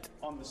shit.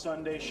 On the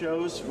Sunday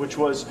shows, which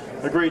was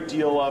a great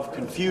deal of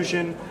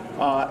confusion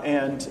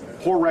and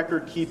poor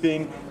record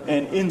keeping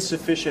and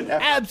insufficient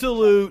effort.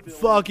 Absolute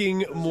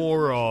fucking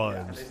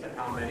morons. They said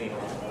how many,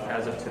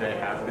 as of today,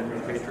 have been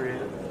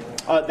repatriated?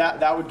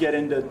 That would get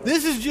into.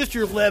 This is just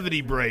your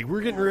levity break.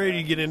 We're getting ready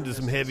to get into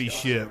some heavy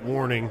shit.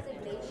 Warning.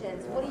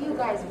 What do you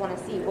guys want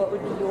to see? What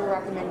would be your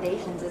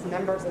recommendations as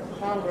members of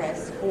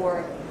Congress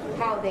for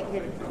how they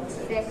could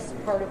fix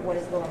part of what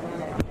is going on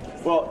now?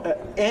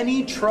 Well,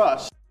 any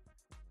trust.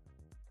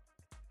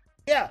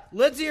 Yeah,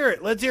 let's hear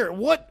it. Let's hear it.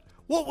 What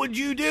would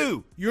you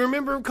do? You're a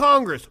member of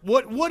Congress.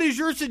 What is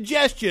your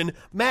suggestion,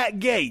 Matt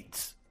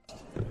Gaetz?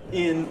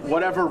 In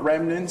whatever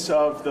remnants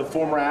of the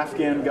former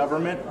Afghan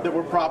government that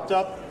were propped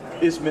up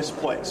is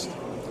misplaced.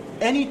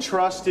 Any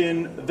trust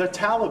in the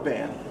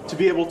Taliban to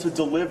be able to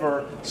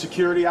deliver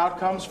security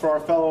outcomes for our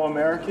fellow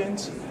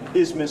Americans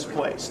is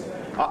misplaced.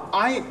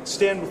 I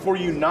stand before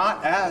you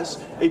not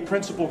as a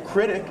principal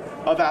critic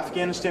of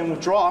Afghanistan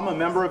withdrawal. I'm a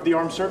member of the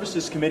Armed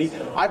Services Committee.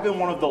 I've been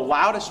one of the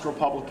loudest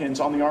Republicans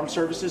on the Armed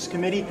Services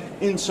Committee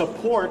in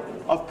support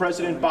of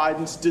President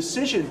Biden's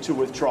decision to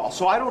withdraw.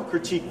 So I don't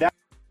critique that.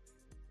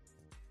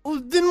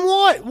 Well, then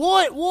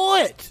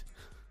what?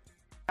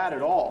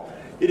 At all.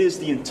 It is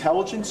the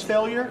intelligence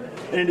failure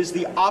and it is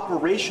the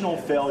operational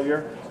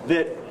failure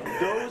that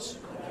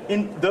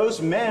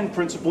those men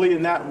principally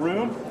in that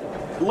room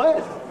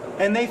led,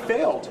 and they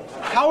failed.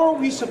 How are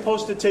we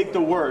supposed to take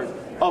the word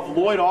of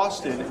Lloyd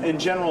Austin and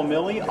General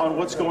Milley on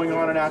what's going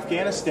on in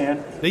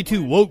Afghanistan? They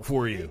too woke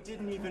for you. They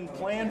didn't even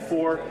plan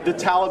for the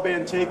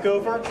Taliban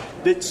takeover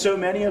that so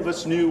many of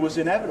us knew was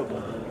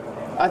inevitable.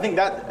 I think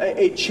that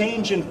a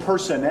change in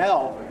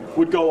personnel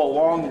would go a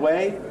long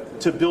way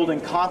to building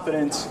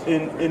confidence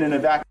in an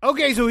evacuation.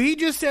 Okay, so he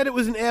just said it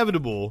was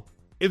inevitable.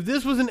 If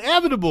this was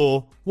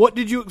inevitable, what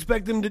did you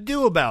expect them to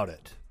do about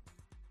it?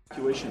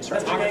 Search. Is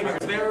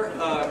there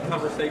a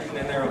conversation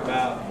in there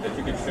about that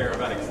you could share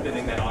about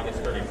extending that August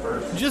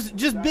 31st?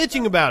 Just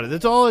bitching about it.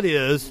 That's all it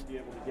is.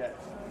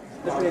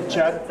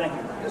 Chad? Thank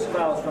you. This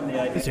files from the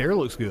His hair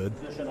looks good.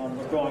 position on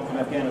withdrawing from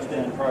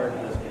Afghanistan prior to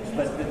this case,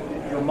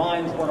 but your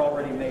minds weren't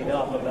already made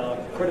up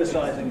about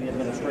criticizing the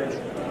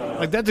administration.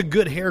 Like, that's a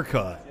good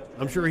haircut.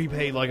 I'm sure he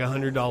paid like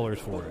 $100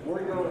 for it.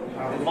 Were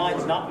your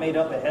minds not made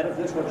up ahead of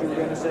this, what you were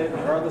going to say,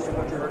 regardless of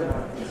what you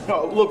heard?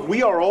 No, look,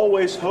 we are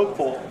always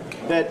hopeful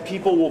that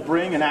people will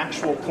bring an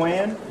actual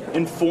plan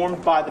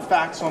informed by the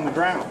facts on the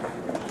ground.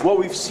 What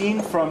we've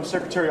seen from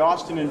Secretary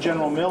Austin and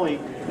General Milley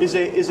is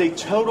a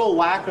total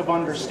lack of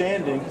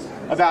understanding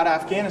about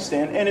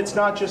Afghanistan, and it's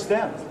not just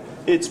them.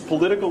 It's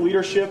political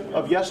leadership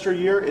of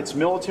yesteryear. It's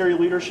military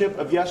leadership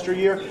of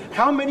yesteryear.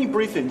 How many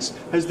briefings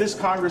has this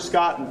Congress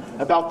gotten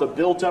about the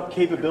built-up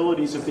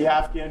capabilities of the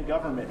Afghan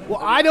government? Well,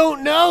 I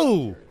don't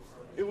know.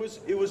 It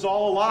was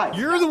all a lie.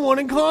 You're the one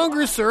in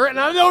Congress, sir, and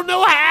I don't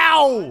know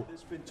how.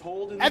 It's been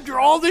told in this After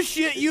all the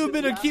shit you have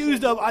been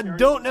accused of, I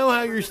don't know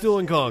how you're still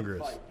in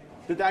Congress.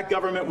 that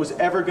government was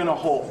ever going to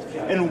hold.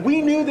 And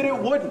we knew that it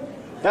wouldn't.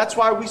 That's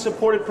why we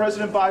supported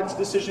President Biden's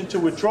decision to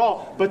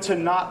withdraw, but to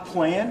not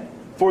plan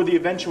for the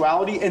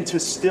eventuality and to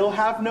still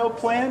have no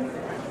plan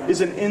is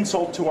an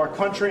insult to our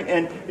country,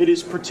 and it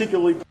is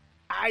particularly...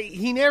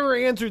 He never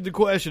answered the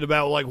question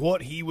about, like,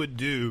 what he would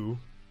do.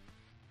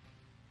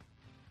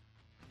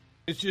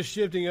 It's just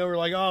shifting over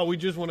like, oh, we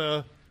just want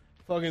to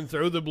fucking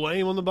throw the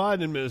blame on the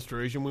Biden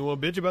administration. We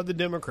want to bitch about the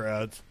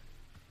Democrats.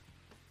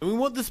 And we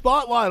want the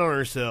spotlight on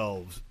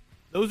ourselves.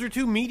 Those are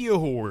two media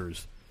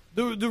whores.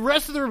 The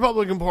rest of the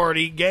Republican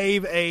Party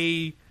gave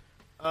a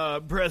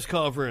press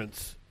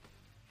conference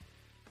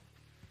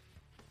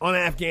on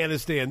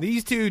Afghanistan.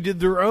 These two did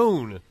their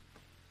own.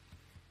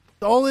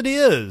 That's all it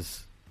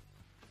is.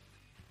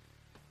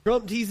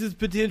 Trump teases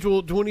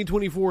potential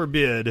 2024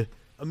 bid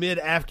amid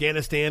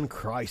Afghanistan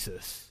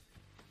crisis.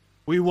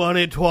 We won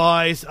it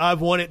twice.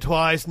 I've won it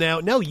twice now.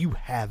 No, you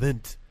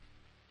haven't.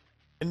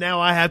 And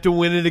now I have to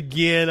win it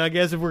again. I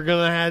guess if we're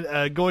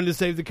going to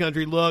save the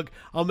country, look,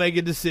 I'll make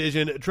a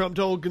decision. Trump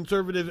told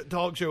conservative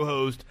talk show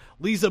host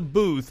Lisa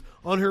Booth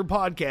on her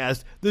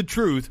podcast, The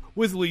Truth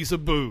with Lisa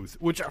Booth,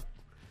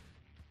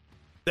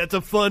 that's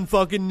a fun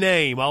fucking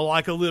name. I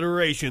like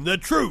alliteration. The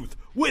Truth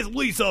with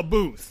Lisa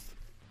Booth.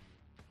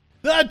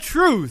 The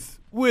Truth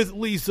with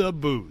Lisa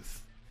Booth.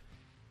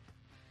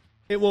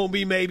 It won't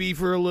be maybe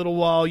for a little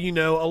while. You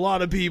know, a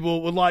lot of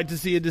people would like to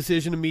see a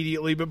decision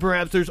immediately, but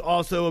perhaps there's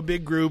also a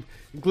big group,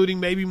 including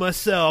maybe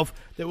myself,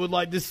 that would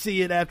like to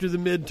see it after the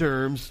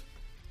midterms.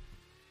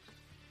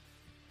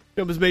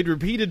 Trump has made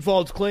repeated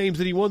false claims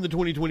that he won the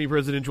 2020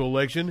 presidential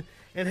election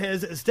and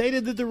has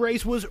stated that the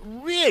race was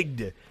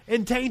rigged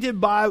and tainted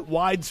by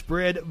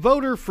widespread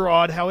voter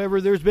fraud.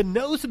 However, there's been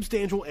no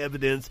substantial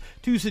evidence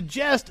to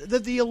suggest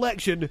that the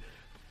election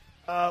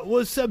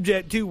was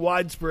subject to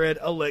widespread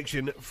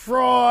election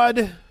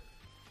fraud.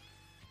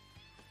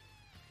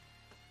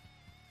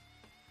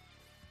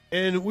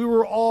 And we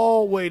were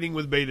all waiting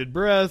with bated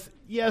breath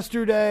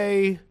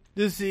yesterday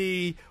to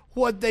see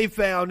what they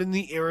found in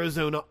the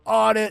Arizona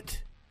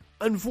audit.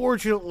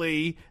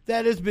 Unfortunately,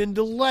 that has been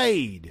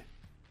delayed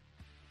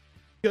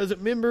because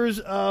members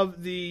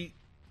of the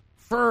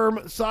firm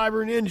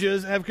Cyber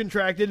Ninjas have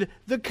contracted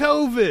the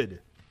COVID.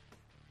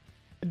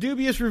 A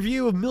dubious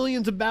review of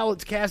millions of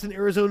ballots cast in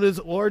Arizona's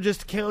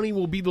largest county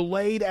will be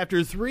delayed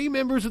after 3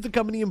 members of the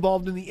company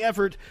involved in the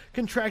effort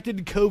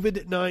contracted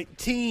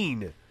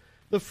COVID-19.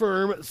 The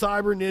firm,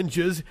 Cyber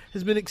Ninjas,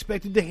 has been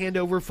expected to hand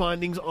over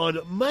findings on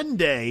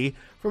Monday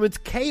from its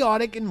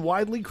chaotic and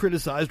widely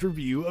criticized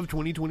review of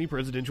 2020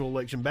 presidential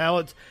election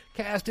ballots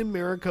cast in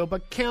Maricopa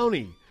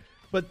County.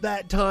 But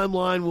that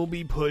timeline will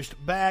be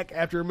pushed back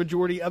after a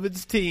majority of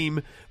its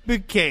team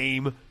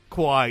became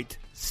quite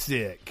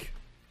sick.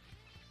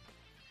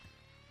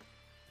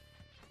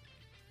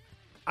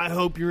 I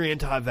hope you're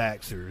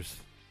anti-vaxxers.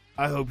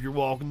 I hope you're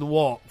walking the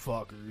walk,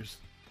 fuckers.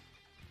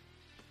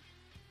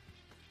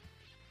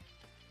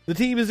 The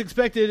team is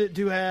expected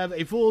to have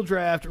a full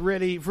draft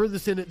ready for the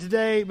Senate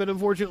today, but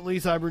unfortunately,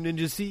 Cyber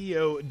Ninja's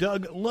CEO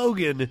Doug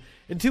Logan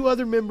and 2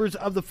 other members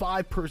of the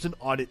 5-person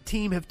audit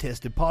team have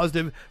tested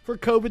positive for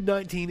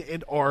COVID-19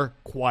 and are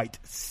quite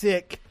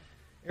sick.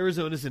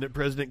 Arizona Senate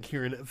President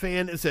Karen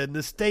Fann said in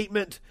a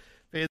statement,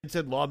 Fann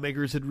said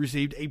lawmakers had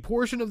received a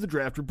portion of the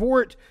draft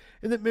report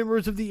and that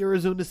members of the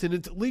Arizona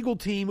Senate's legal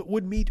team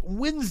would meet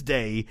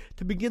Wednesday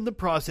to begin the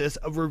process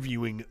of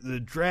reviewing the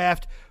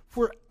draft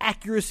for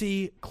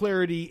accuracy,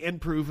 clarity, and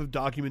proof of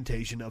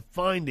documentation of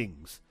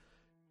findings.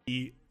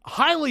 The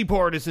highly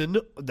partisan,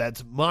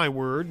 that's my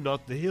word,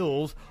 not the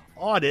Hill's,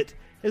 audit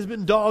has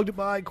been dogged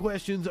by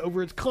questions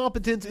over its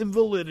competence and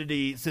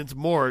validity since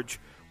March,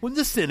 when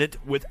the Senate,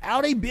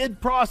 without a bid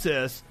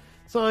process,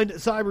 signed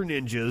Cyber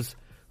Ninjas,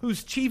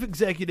 whose chief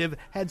executive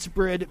had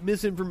spread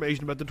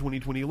misinformation about the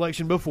 2020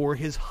 election before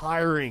his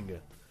hiring.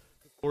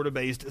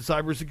 Florida-based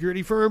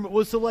cybersecurity firm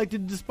was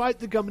selected despite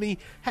the company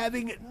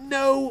having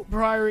no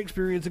prior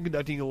experience in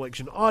conducting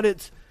election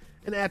audits,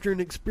 and after an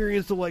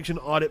experienced election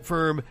audit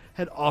firm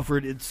had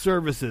offered its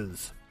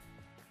services.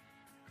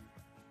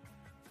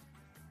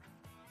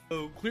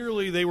 So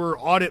clearly they were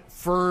audit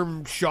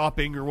firm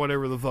shopping or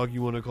whatever the fuck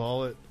you want to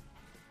call it.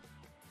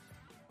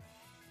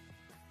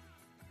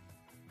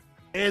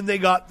 And they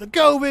got the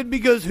COVID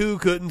because who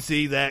couldn't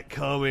see that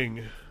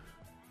coming?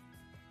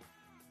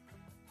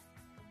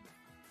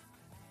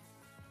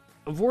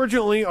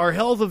 Unfortunately, our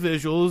health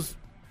officials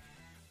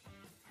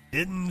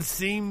didn't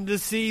seem to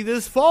see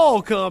this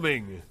fall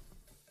coming.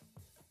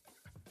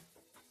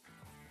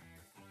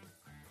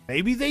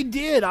 Maybe they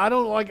did. I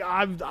don't like.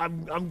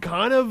 I'm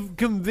kind of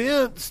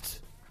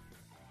convinced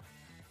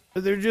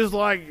that they're just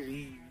like,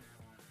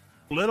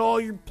 let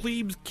all your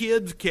plebes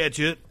kids catch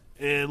it,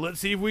 and let's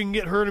see if we can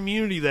get herd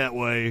immunity that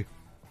way.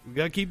 We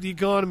got to keep the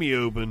economy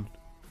open.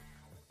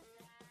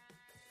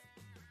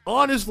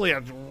 Honestly,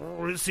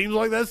 it seems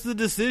like that's the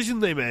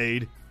decision they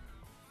made.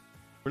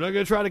 We're not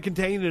going to try to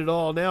contain it at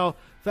all. Now,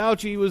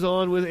 Fauci was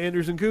on with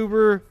Anderson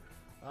Cooper,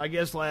 I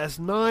guess last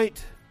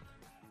night,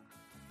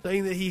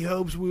 saying that he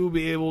hopes we will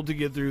be able to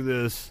get through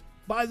this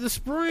by the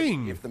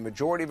spring. If the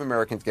majority of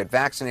Americans get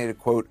vaccinated,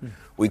 quote,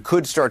 we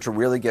could start to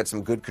really get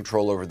some good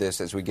control over this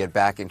as we get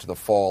back into the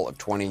fall of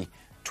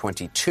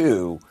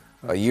 2022,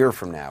 a year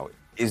from now.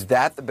 Is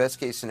that the best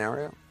case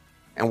scenario?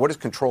 And what does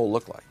control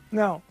look like?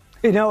 No.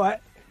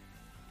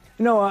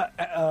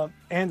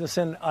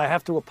 Anderson, I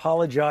have to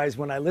apologize.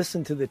 When I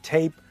listened to the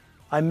tape,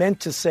 I meant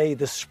to say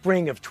the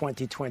spring of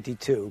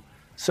 2022,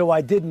 so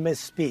I did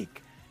misspeak.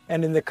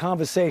 And in the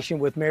conversation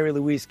with Mary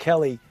Louise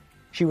Kelly,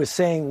 she was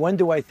saying, when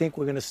do I think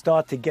we're going to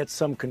start to get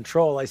some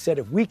control? I said,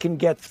 if we can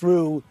get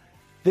through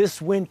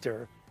this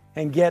winter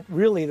and get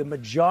really the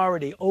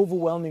majority,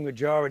 overwhelming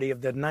majority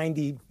of the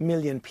 90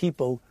 million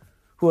people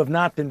who have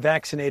not been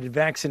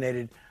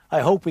vaccinated, I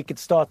hope we could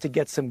start to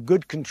get some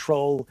good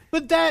control.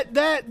 But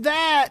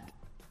that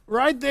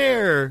right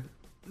there,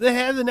 the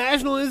head of the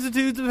National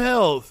Institutes of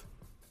Health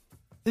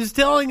is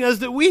telling us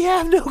that we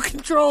have no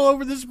control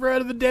over the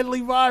spread of a deadly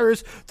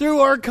virus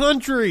through our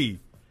country.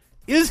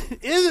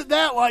 Isn't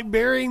that like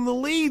burying the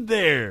lead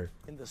there?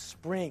 In the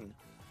spring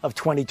of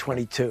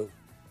 2022,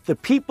 the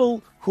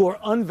people who are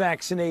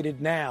unvaccinated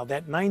now,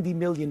 that 90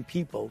 million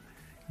people,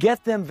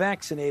 get them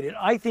vaccinated.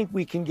 I think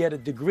we can get a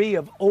degree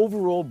of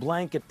overall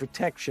blanket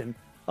protection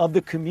of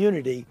the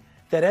community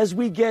that as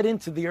we get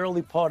into the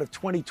early part of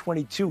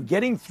 2022,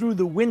 getting through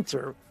the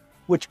winter,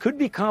 which could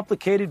be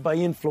complicated by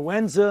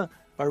influenza,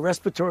 by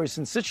respiratory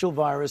syncytial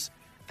virus,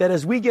 that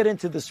as we get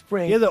into the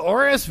spring... Yeah, the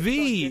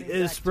RSV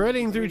is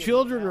spreading through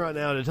children right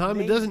now at a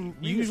time it doesn't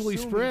usually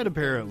spread,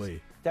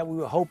 apparently. That we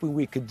were hoping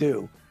we could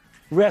do.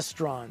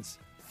 Restaurants,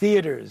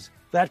 theaters,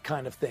 that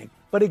kind of thing.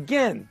 But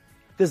again,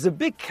 there's a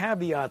big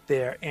caveat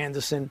there,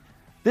 Anderson.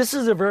 This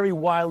is a very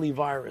wily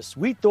virus.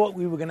 We thought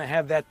we were going to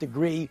have that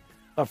degree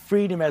of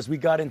freedom as we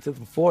got into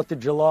the 4th of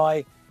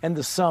July and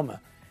the summer.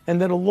 And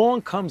then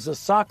along comes a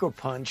sucker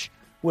punch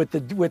with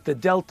the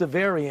Delta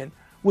variant,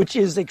 which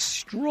is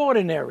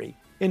extraordinary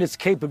in its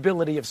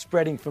capability of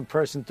spreading from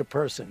person to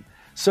person.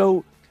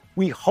 So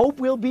we hope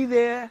we'll be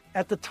there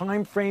at the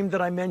time frame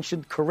that I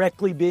mentioned,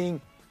 correctly being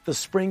the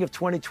spring of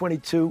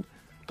 2022.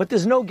 But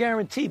there's no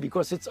guarantee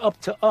because it's up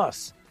to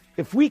us.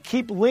 If we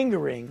keep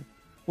lingering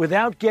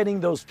without getting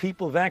those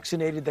people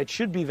vaccinated that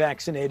should be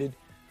vaccinated,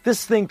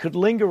 this thing could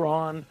linger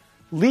on,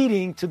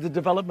 leading to the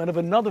development of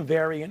another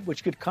variant,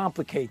 which could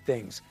complicate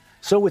things.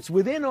 So it's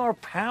within our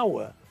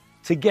power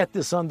to get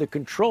this under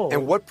control.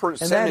 And what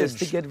percentage? And that is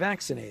to get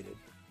vaccinated.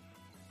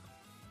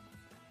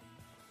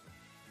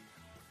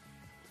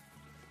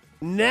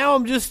 Now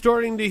I'm just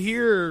starting to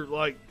hear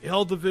like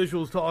health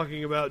officials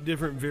talking about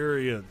different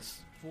variants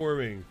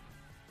forming,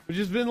 which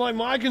has been like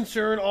my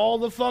concern all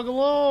the fuck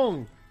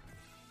along.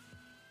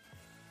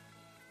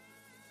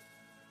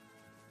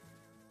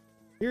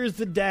 Here's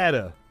the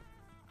data.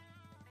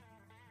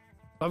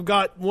 I've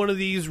got one of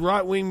these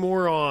right-wing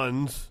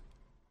morons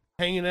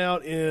hanging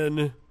out in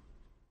the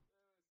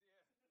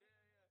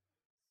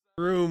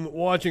room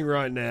watching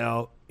right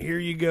now. Here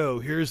you go.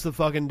 Here's the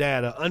fucking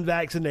data.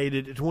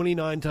 Unvaccinated,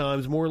 29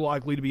 times more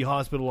likely to be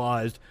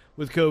hospitalized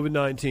with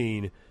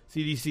COVID-19.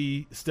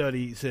 CDC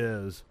study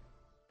says.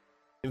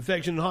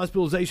 Infection and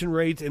hospitalization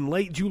rates in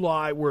late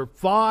July were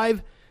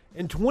 5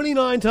 and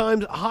 29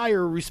 times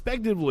higher,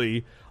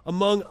 respectively,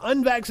 among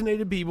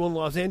unvaccinated people in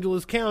Los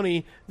Angeles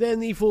County than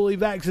the fully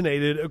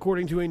vaccinated,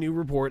 according to a new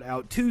report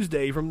out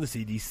Tuesday from the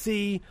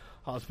CDC.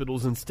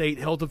 Hospitals and state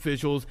health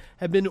officials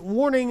have been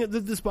warning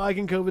that the spike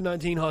in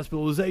COVID-19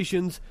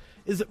 hospitalizations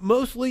is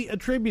mostly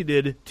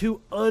attributed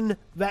to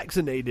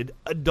unvaccinated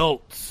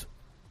adults.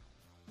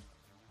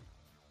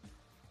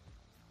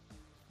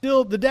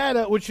 Still, the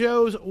data, which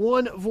shows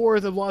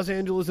 1/4 of Los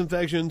Angeles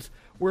infections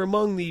were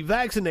among the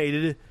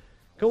vaccinated,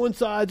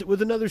 coincides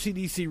with another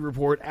CDC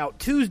report out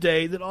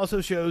Tuesday that also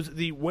shows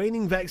the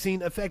waning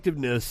vaccine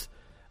effectiveness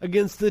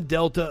against the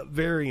Delta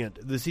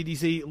variant. The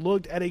CDC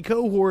looked at a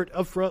cohort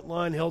of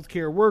frontline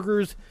healthcare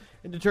workers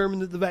and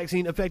determined that the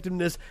vaccine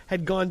effectiveness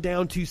had gone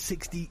down to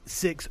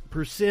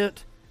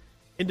 66%,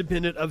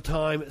 independent of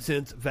time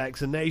since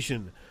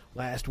vaccination.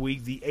 Last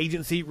week, the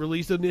agency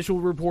released initial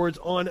reports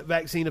on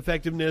vaccine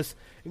effectiveness,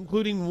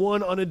 including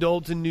one on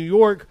adults in New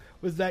York,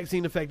 with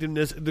vaccine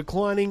effectiveness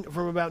declining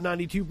from about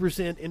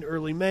 92% in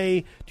early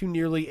May to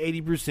nearly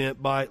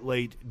 80% by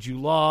late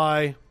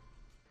July.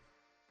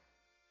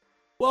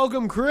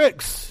 Welcome,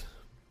 Cricks.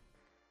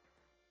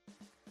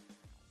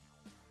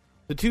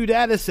 The two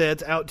data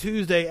sets out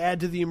Tuesday add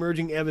to the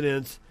emerging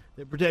evidence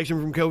that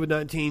protection from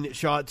COVID-19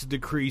 shots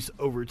decrease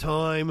over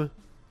time.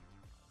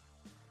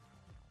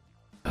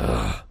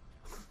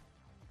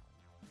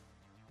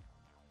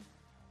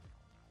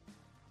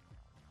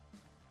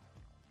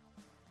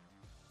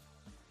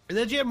 And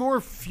that's yet more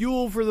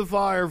fuel for the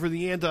fire for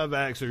the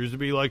anti-vaxxers to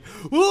be like,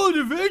 oh,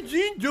 the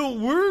vaccine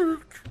don't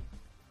work.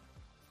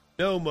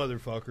 No,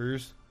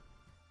 motherfuckers.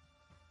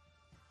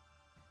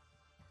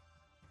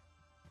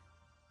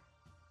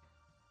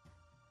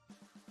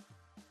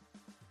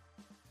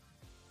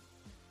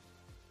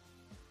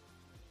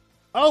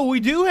 Oh,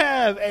 we do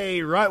have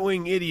a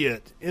right-wing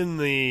idiot in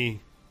the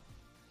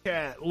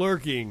chat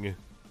lurking.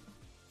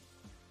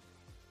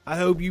 I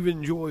hope you've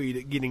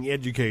enjoyed getting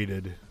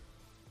educated.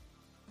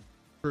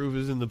 Proof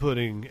is in the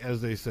pudding,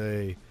 as they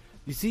say.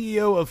 The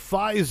CEO of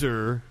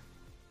Pfizer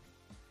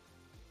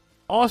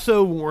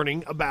also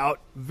warning about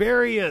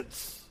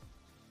variants.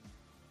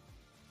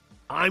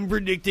 I'm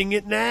predicting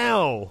it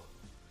now.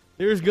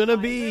 There's going to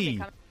be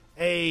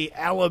a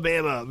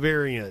Alabama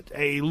variant,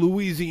 a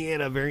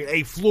Louisiana variant,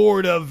 a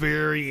Florida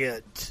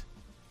variant.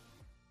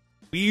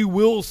 We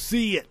will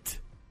see it.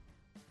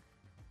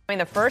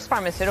 The first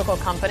pharmaceutical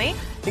company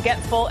to get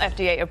full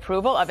FDA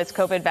approval of its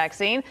COVID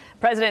vaccine.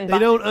 President Biden, they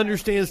don't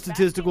understand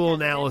statistical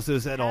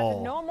analysis at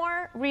all. No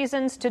more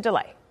reasons to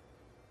delay.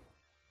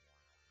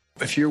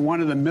 If you're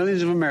one of the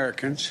millions of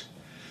Americans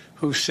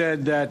who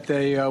said that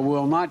they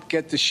will not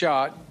get the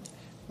shot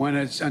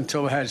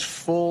until it has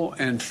full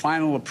and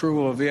final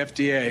approval of the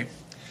FDA,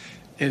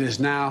 it is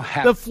now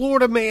happening. The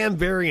Florida man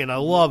variant, I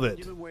love it.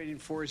 You've been waiting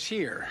for is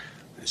here.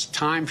 It's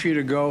time for you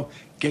to go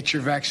get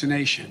your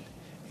vaccination.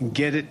 And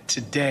get it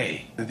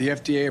today. The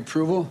FDA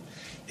approval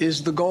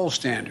is the gold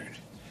standard.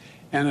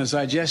 And as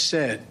I just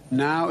said,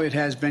 now it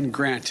has been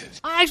granted.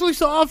 I actually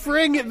saw a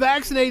friend get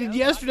vaccinated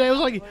yesterday. I was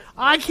like,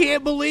 I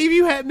can't believe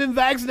you hadn't been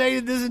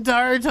vaccinated this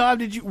entire time.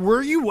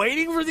 Were you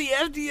waiting for the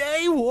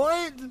FDA?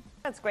 What?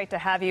 It's great to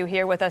have you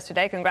here with us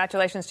today.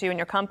 Congratulations to you and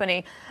your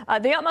company.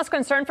 The utmost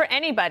concern for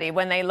anybody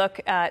when they look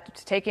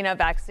at taking a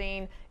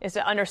vaccine is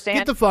to understand.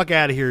 Get the fuck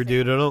out of here,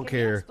 dude. I don't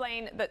care.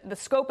 Explain the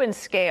scope and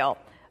scale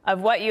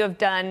of what you have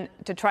done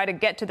to try to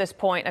get to this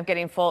point of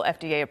getting full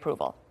FDA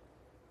approval.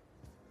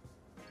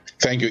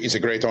 Thank you. It's a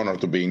great honor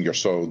to be in your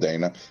show,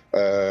 Dana.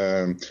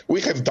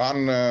 We have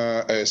done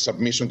a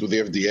submission to the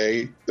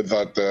FDA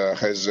that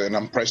has an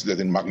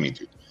unprecedented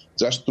magnitude.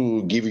 Just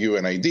to give you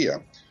an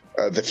idea,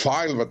 the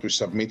file that we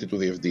submitted to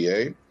the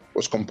FDA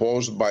was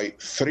composed by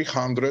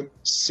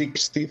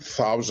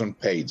 360,000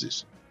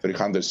 pages.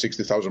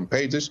 360,000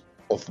 pages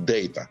of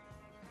data.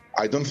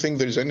 I don't think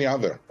there is any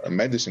other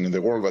medicine in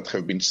the world that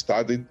have been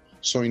studied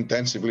so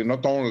intensively,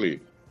 not only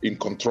in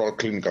controlled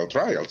clinical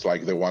trials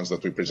like the ones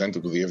that we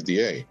presented to the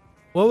FDA.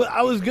 Well,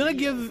 I was going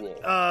to give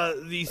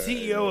the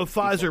CEO of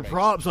Pfizer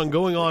props on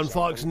going on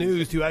Fox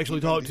News to actually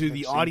talk to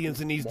the audience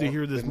that needs to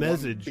hear this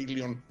message.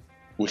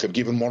 We have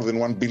given more than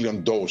 1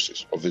 billion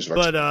doses of this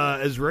vaccine. But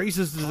as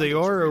racist as they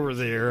are over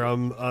there, I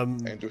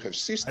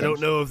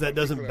don't know if that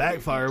doesn't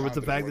backfire with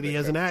the fact that he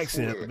has an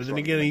accent. But then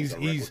again,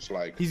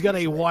 he's got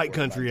a white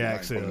country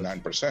accent.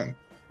 9%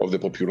 of the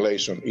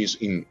population is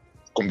in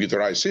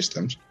computerized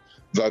systems.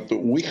 That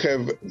we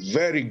have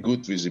very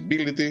good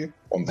visibility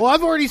on. Well,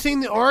 I've already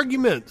seen the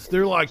arguments.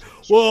 They're like,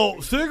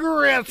 well,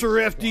 cigarettes are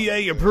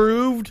FDA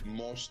approved.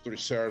 Most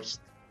researched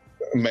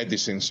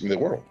medicines in the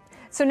world.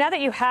 So now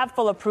that you have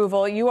full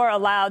approval, you are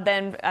allowed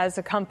then as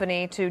a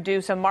company to do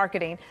some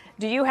marketing.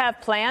 Do you have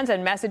plans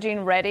and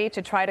messaging ready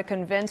to try to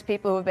convince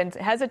people who have been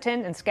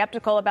hesitant and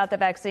skeptical about the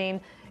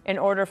vaccine in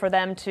order for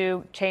them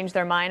to change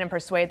their mind and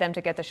persuade them to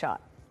get the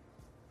shot?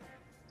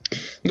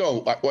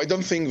 No, I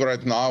don't think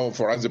right now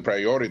for us the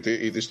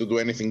priority it is to do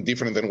anything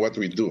different than what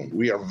we do.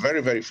 We are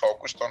very, very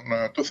focused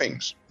on two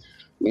things.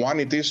 One,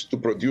 it is to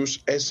produce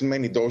as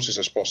many doses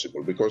as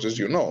possible because, as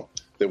you know,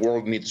 the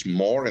world needs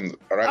more. And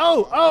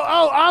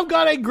I've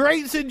got a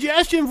great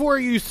suggestion for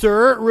you,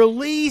 sir.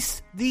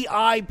 Release the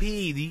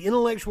IP, the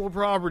intellectual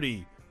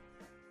property.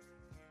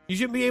 You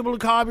shouldn't be able to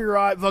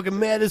copyright fucking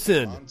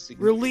medicine.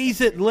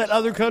 Release it and let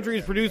other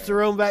countries produce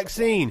their own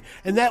vaccine.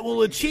 And that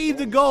will achieve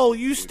the goal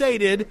you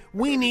stated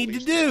we need to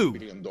do. 1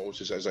 billion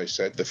doses, as I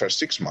said, the first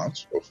 6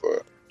 months of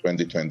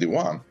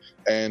 2021.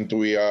 And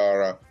we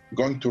are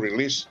going to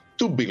release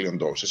 2 billion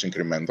doses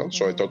incremental,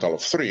 so a total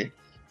of 3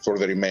 for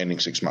the remaining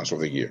 6 months of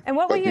the year. And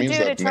what will you do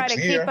to try to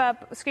keep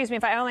up? Excuse me,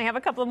 if I only have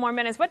a couple of more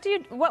minutes. What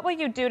will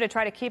you do to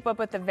try to keep up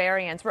with the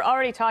variants? We're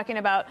already talking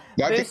about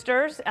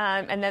boosters,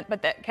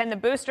 can the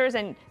boosters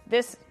and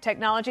this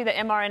technology, the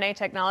mRNA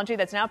technology,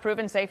 that's now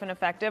proven safe and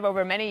effective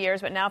over many years,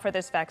 but now for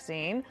this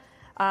vaccine,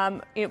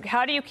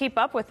 how do you keep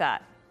up with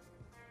that?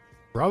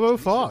 Bravo,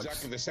 Fox.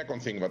 Exactly the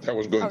second thing that I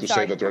was going to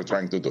say that we're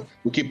trying to do.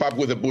 We keep up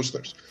with the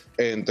boosters.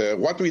 And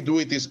what we do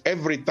it is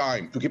every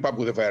time to keep up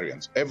with the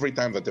variants. Every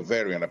time that a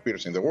variant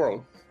appears in the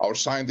world, our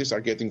scientists are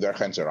getting their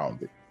hands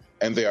around it.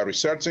 And they are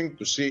researching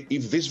to see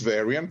if this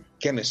variant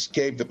can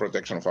escape the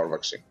protection of our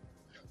vaccine.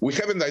 We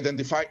haven't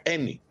identified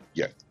any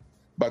yet.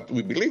 But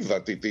we believe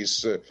that it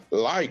is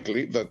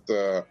likely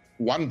that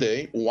one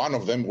day one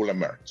of them will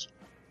emerge.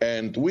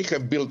 And we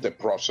have built a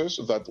process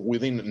that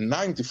within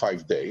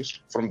 95 days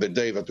from the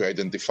day that we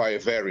identify a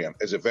variant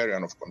as a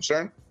variant of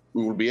concern,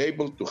 we will be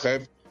able to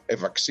have a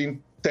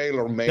vaccine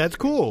tailor-made. That's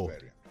cool.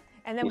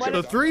 And then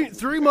so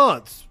 3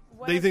 months,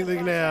 they think they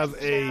can have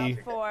a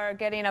for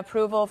getting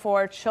approval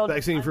for children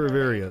vaccine for a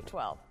variant.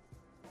 12.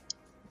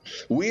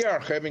 We are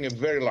having a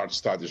very large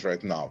studies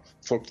right now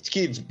for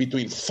kids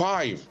between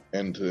 5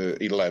 and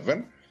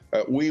 11.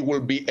 We will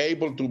be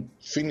able to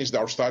finish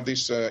our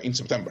studies in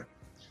September.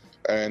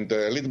 And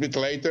a little bit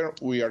later,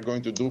 we are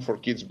going to do for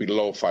kids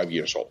below 5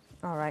 years old.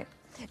 All right.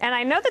 And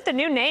I know that the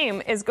new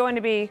name is going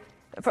to be,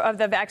 of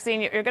the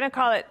vaccine, you're going to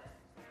call it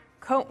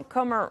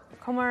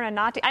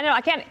Comirnaty. I know,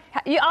 I can't,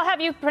 I'll have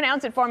you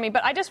pronounce it for me,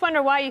 but I just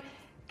wonder why,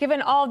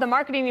 given all the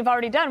marketing you've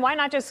already done, why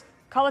not just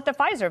call it the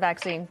Pfizer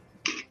vaccine?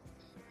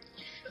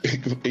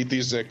 It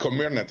is a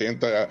Comirnaty,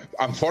 and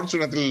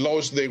unfortunately,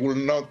 laws, they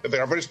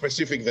are very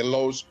specific, the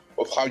laws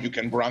of how you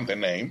can brand a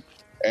name.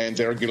 And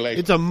the regulation.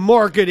 It's a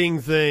marketing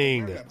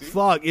thing.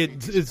 Fuck,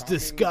 it's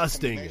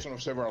disgusting.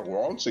 Of several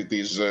words. It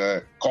is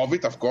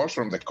COVID, of course,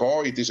 from the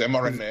CO. It is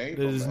mRNA. It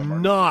is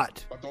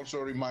not. But also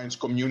reminds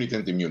community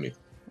and immunity.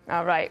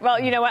 All right. Well,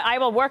 you know what? I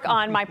will work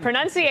on my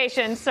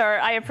pronunciation, sir.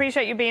 I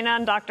appreciate you being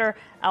on, Dr.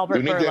 Albert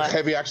You need Bourla. a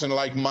heavy accent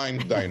like mine,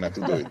 Dinah, to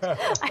do it.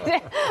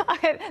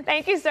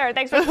 Thank you, sir.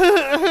 Thanks for...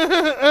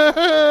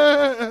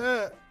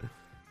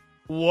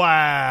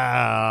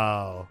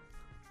 Wow.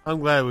 I'm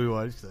glad we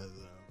watched that.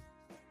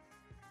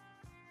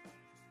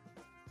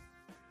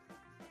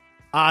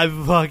 I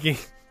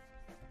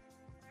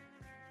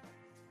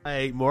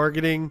hate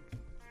marketing.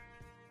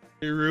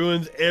 It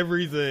ruins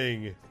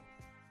everything.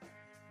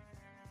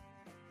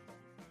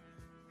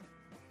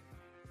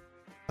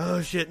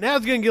 Oh shit, now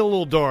it's gonna get a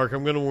little dark.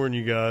 I'm gonna warn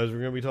you guys. We're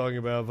gonna be talking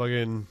about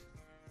fucking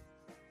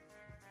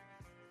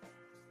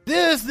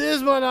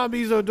This might not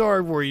be so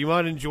dark for you. You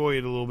might enjoy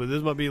it a little bit.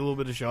 This might be a little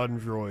bit of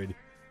Schadenfreude.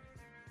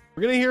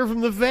 We're gonna hear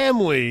from the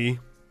family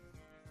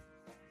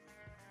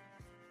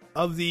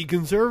of the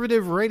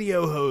conservative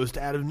radio host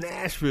out of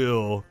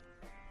Nashville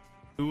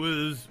who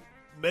was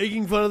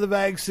making fun of the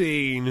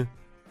vaccine.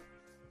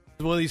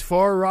 It's one of these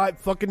far-right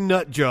fucking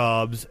nut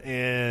jobs,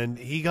 and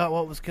he got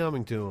what was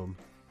coming to him.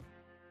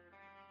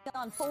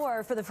 On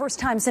 4 for the first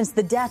time since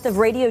the death of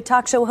radio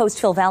talk show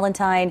host Phil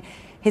Valentine.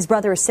 His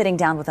brother is sitting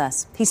down with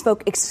us. He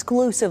spoke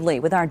exclusively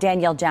with our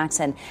Danielle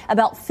Jackson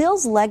about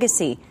Phil's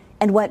legacy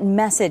and what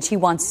message he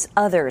wants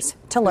others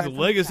to learn. His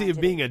legacy of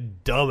being a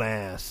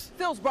dumbass.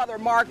 Phil's brother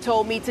Mark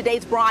told me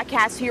today's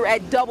broadcast here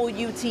at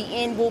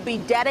WTN will be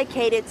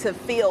dedicated to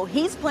Phil.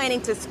 He's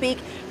planning to speak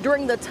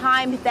during the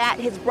time that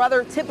his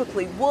brother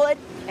typically would,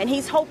 and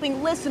he's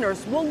hoping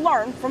listeners will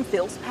learn from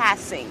Phil's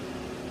passing.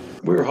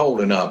 We're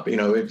holding up. You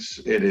know, it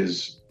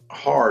is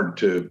hard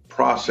to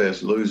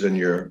process losing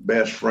your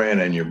best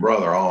friend and your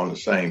brother all on the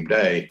same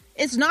day.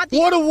 It's not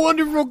what a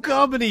wonderful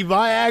company,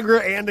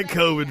 Viagra and a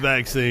COVID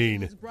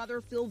vaccine. His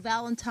brother Phil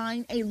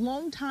Valentine, a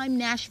longtime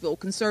Nashville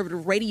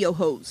conservative radio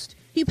host.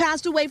 He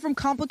passed away from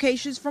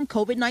complications from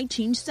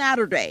COVID-19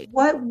 Saturday.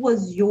 What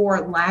was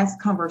your last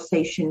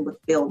conversation with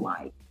Phil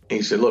like?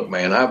 He said, look,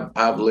 man,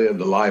 I've lived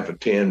the life of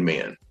 10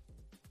 men.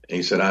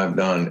 He said, I've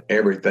done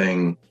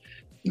everything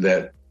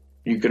that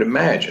you could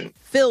imagine.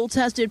 Phil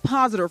tested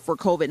positive for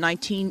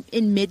COVID-19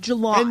 in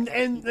mid-July.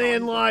 And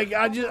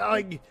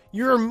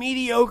you're a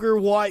mediocre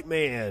white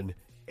man,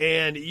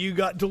 and you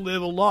got to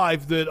live a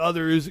life that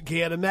others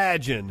can't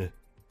imagine.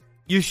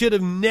 You should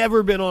have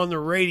never been on the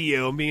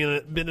radio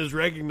and been as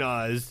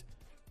recognized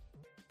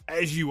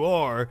as you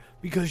are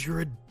because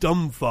you're a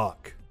dumb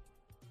fuck.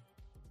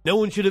 No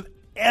one should have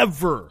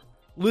ever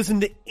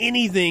listened to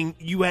anything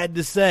you had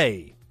to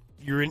say.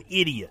 You're an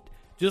idiot.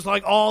 Just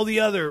like all the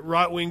other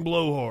right-wing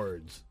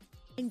blowhards.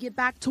 And get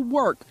back to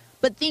work,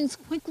 but things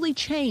quickly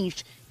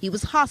changed. He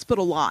was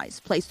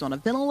hospitalized, placed on a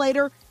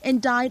ventilator,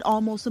 and died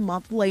almost a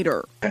month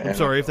later. I'm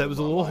sorry if that was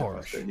a little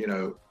harsh. You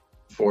know,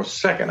 for a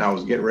second, I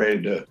was getting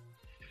ready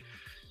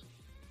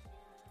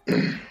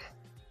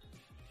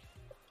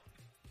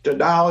to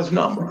dial his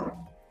number,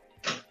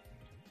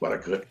 but I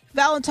couldn't.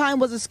 Valentine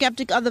was a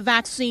skeptic of the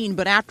vaccine,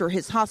 but after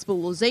his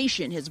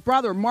hospitalization, his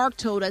brother Mark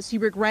told us he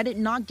regretted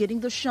not getting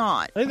the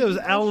shot. I think that was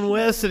Alan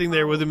West sitting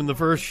there with him in the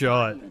first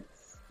shot.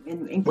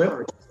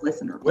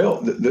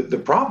 Well,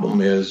 the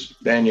problem is,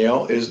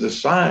 Danielle, is the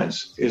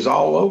science is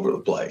all over the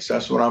place.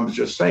 That's what I'm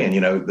just saying.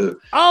 You know,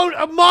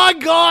 oh my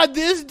God,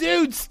 this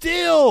dude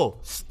still,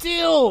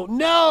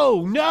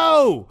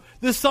 no.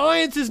 The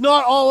science is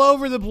not all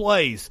over the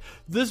place.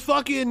 This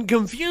fucking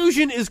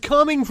confusion is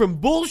coming from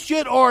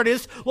bullshit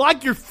artists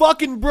like your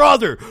fucking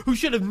brother, who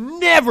should have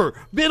never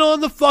been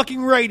on the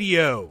fucking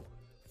radio.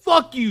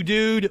 Fuck you,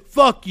 dude.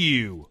 Fuck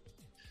you.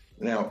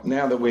 Now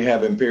that we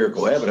have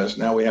empirical evidence,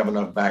 now we have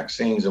enough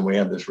vaccines and we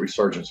have this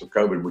resurgence of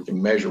COVID, we can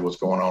measure what's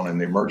going on in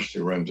the emergency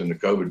rooms and the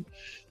COVID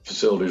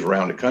facilities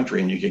around the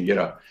country, and you can get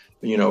a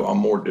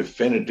more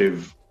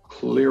definitive,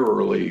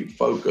 clearly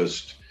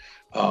focused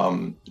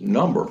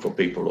number for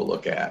people to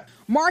look at.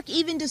 Mark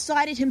even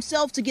decided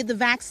himself to get the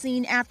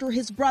vaccine after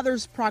his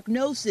brother's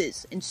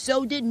prognosis, and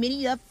so did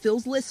many of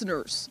Phil's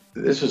listeners.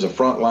 This is a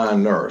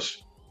frontline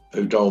nurse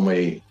who told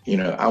me,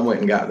 I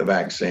went and got the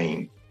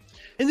vaccine.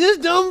 And this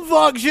dumb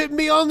fuck shouldn't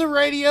be on the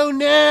radio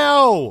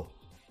now.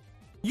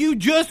 You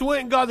just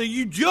went and got it.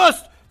 You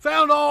just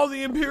found all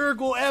the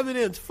empirical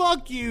evidence.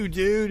 Fuck you,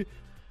 dude.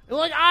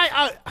 And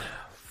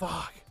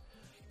fuck.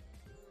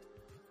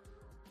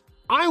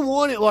 I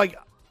want it,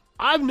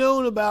 I've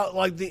known about,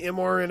 the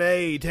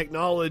mRNA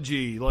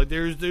technology.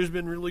 There's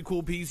been really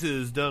cool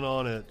pieces done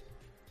on it.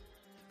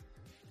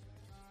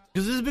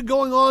 Because this has been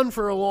going on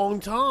for a long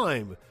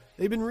time.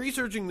 They've been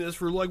researching this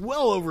for,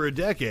 well over a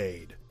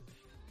decade.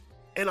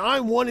 And I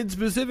wanted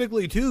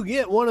specifically to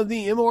get one of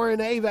the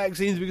mRNA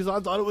vaccines because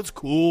I thought it was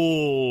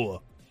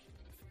cool.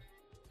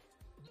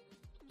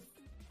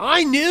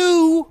 I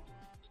knew.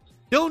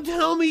 Don't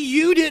tell me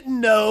you didn't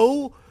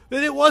know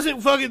that it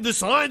wasn't the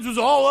science was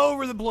all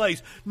over the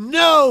place.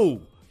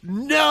 No.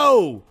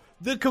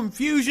 The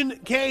confusion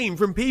came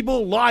from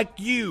people like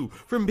you,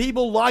 from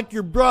people like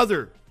your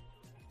brother.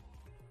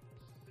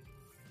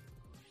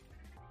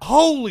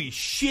 Holy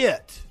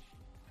shit.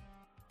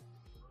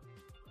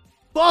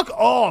 Fuck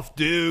off,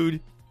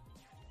 dude.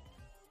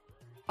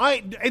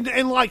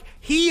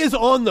 He is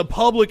on the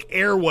public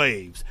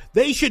airwaves.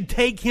 They should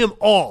take him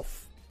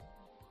off.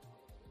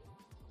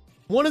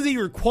 One of the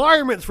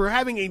requirements for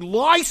having a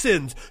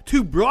license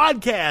to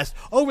broadcast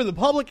over the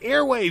public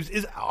airwaves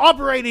is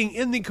operating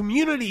in the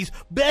community's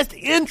best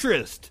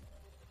interest.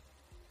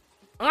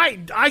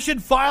 I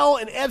should file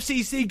an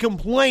FCC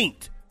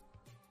complaint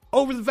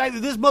over the fact that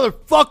this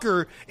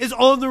motherfucker is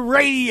on the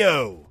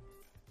radio.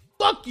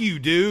 Fuck you,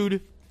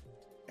 dude.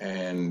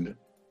 And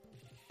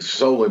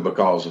solely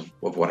because of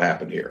what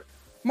happened here.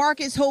 Mark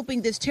is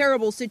hoping this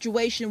terrible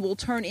situation will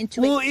turn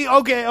into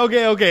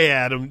okay,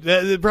 Adam.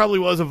 That probably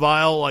was a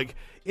vial.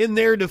 In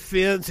their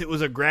defense, it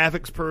was a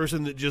graphics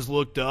person that just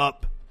looked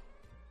up,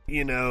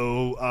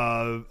 needle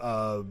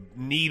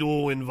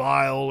and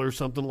vial or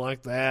something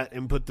like that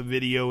and put the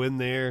video in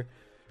there.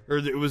 Or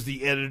it was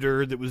the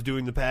editor that was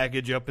doing the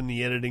package up in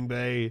the editing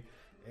bay.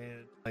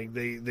 And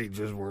they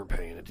just weren't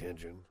paying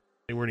attention.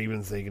 They weren't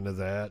even thinking of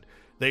that.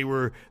 They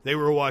were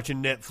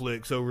watching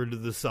Netflix over to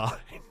the side.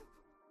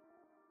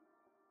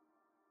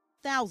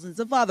 Thousands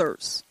of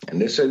others.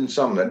 And this isn't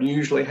something that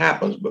usually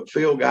happens, but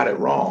Phil got it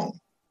wrong.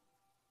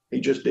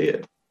 He just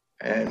did.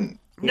 And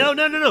No.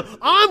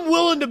 I'm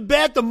willing to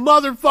bet the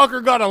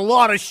motherfucker got a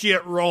lot of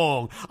shit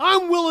wrong.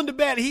 I'm willing to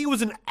bet he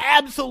was an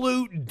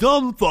absolute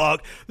dumb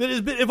fuck that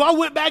has been, if I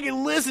went back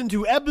and listened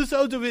to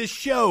episodes of his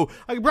show,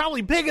 I could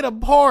probably pick it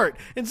apart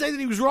and say that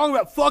he was wrong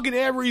about fucking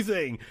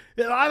everything.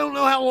 And I don't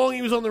know how long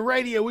he was on the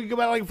radio. We could go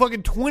back like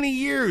fucking 20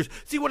 years,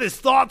 see what his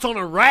thoughts on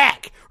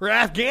Iraq or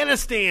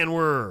Afghanistan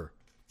were.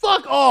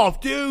 Fuck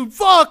off, dude.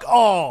 Fuck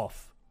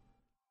off.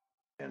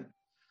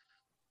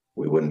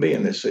 We wouldn't be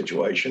in this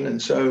situation.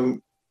 And so,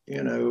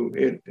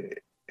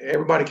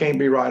 everybody can't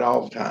be right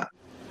all the time.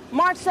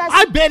 March says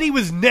I bet he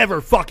was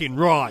never fucking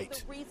right.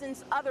 The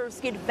reasons others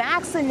get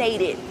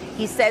vaccinated.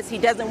 He says he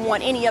doesn't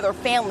want any other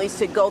families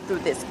to go through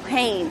this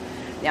pain.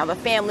 Now the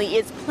family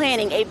is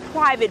planning a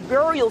private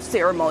burial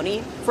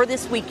ceremony for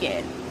this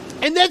weekend.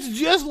 And that's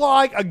just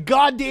like a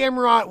goddamn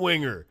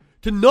right-winger,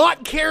 to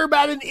not care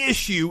about an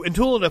issue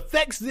until it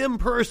affects them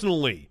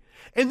personally,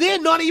 and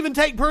then not even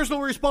take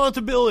personal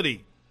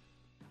responsibility.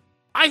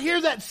 I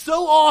hear that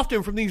so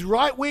often from these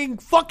right-wing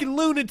fucking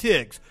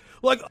lunatics.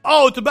 Like,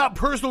 oh, it's about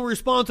personal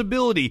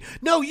responsibility.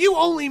 No, you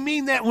only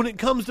mean that when it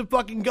comes to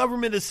fucking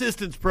government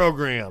assistance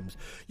programs.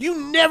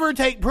 You never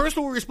take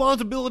personal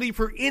responsibility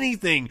for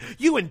anything.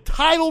 You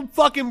entitled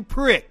fucking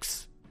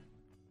pricks.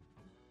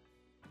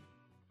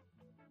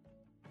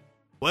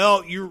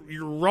 Well, you're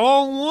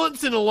wrong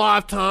once in a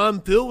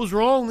lifetime. Phil was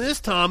wrong this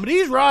time, but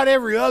he's right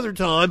every other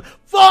time.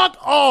 Fuck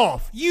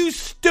off, you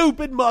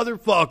stupid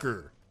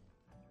motherfucker.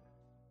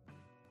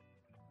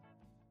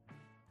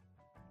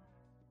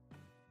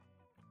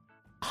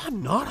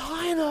 I'm not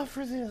high enough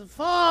for this.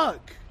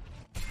 Fuck.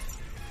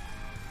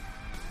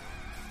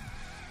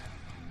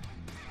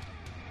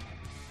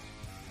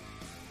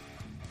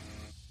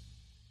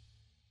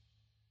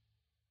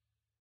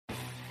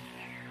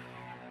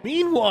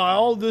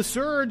 Meanwhile, the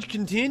surge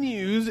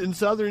continues in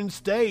southern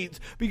states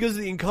because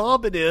of the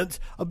incompetence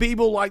of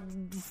people like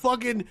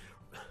fucking...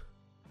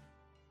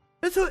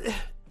 That's what...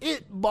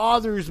 It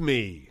bothers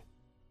me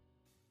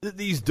that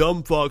these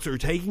dumb fucks are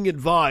taking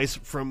advice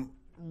from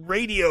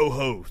radio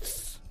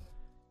hosts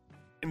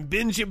and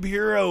Ben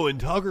Shapiro and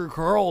Tucker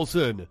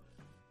Carlson.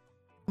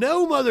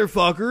 No,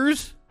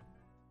 motherfuckers.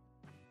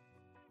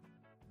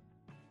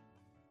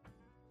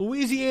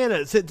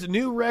 Louisiana sets a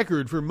new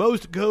record for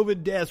most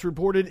COVID deaths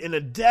reported in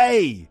a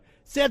day.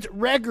 Sets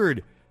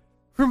record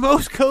for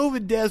most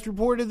COVID deaths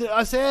reported, that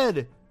I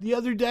said the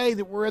other day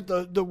that we're at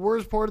the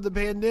worst part of the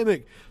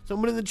pandemic.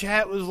 Someone in the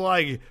chat was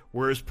like,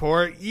 worst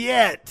part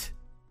yet.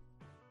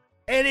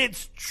 And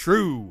it's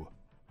true.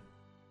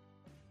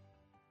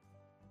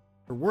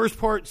 The worst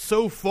part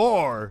so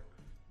far.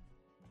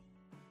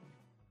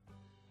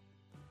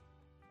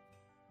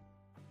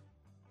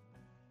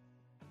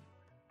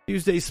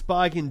 Tuesday's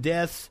spike in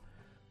deaths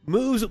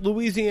moves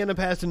Louisiana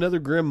past another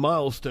grim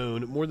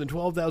milestone. More than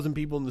 12,000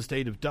 people in the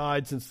state have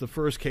died since the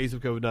first case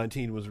of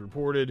COVID-19 was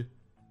reported.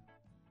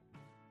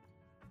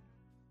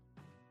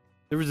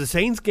 There was a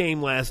Saints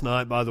game last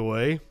night, by the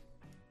way.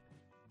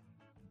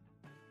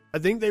 I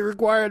think they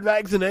required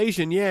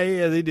vaccination.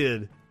 Yeah, they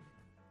did.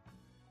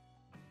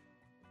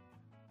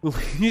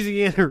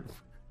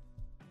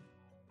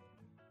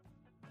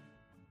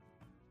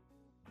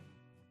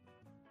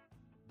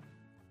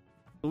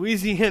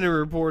 Louisiana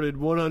reported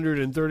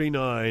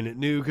 139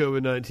 new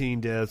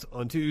COVID-19 deaths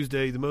on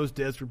Tuesday, the most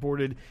deaths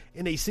reported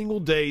in a single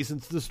day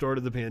since the start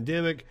of the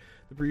pandemic.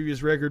 The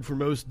previous record for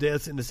most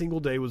deaths in a single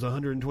day was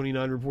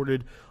 129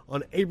 reported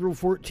on April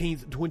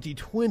 14th,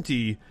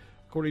 2020,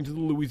 according to the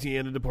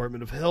Louisiana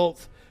Department of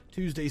Health.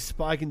 Tuesday's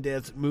spike in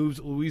deaths moves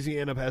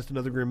Louisiana past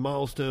another grim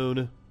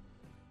milestone.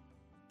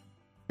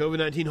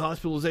 COVID-19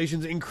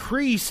 hospitalizations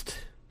increased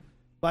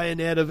by a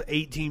net of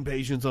 18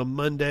 patients on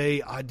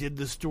Monday. I did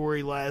the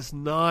story last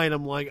night.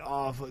 I'm like,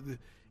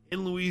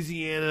 in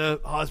Louisiana,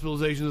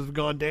 hospitalizations have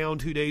gone down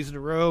 2 days in a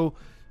row.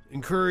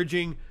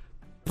 Encouraging.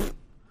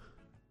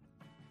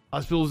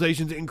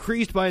 Hospitalizations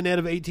increased by a net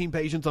of 18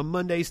 patients on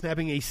Monday,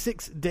 snapping a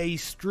 6-day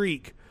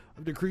streak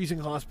of decreasing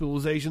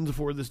hospitalizations.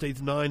 For the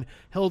state's 9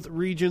 health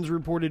regions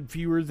reported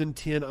fewer than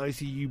 10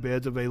 ICU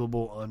beds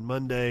available on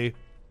Monday.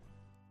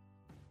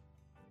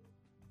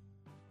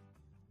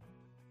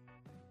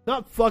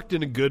 Not fucked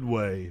in a good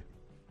way.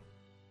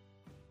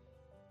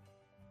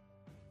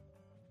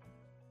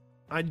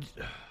 And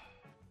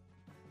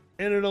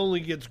it only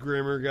gets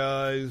grimmer,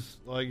 guys.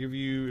 Like, if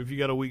you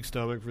got a weak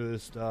stomach for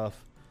this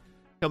stuff,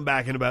 come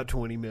back in about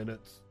 20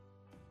 minutes.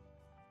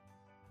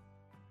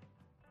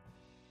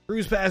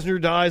 Cruise passenger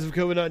dies of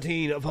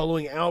COVID-19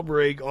 following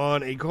outbreak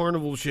on a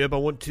Carnival ship. I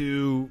want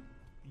to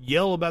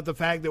yell about the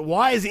fact that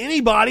why is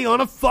anybody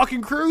on a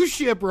fucking cruise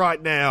ship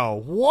right now?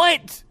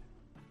 What?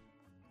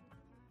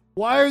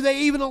 Why are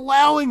they even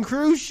allowing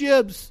cruise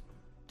ships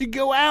to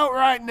go out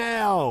right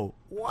now?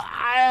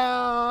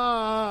 Wow.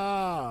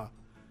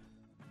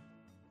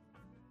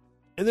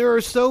 And there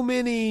are so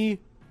many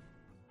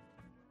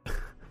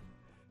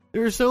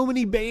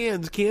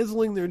bands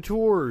canceling their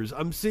tours.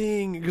 I'm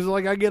seeing, because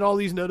I get all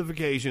these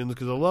notifications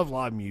because I love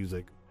live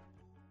music.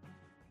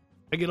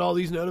 I get all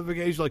these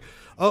notifications like,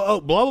 blah,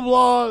 blah,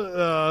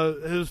 blah,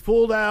 has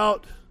pulled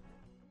out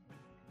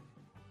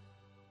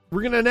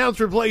We're going to announce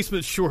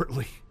replacements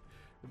shortly.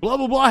 Blah,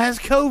 blah, blah has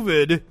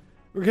COVID.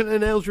 We're going to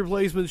announce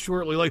replacements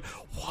shortly. Like,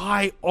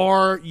 why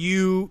are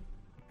you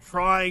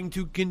trying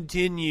to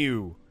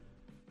continue?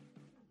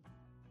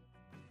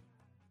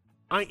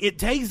 It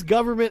takes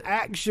government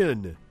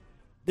action.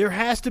 There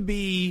has to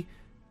be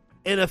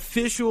an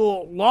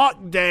official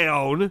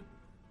lockdown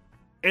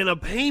and a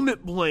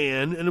payment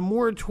plan and a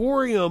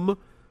moratorium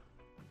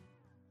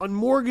on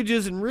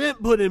mortgages and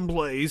rent put in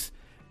place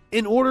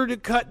in order to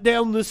cut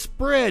down the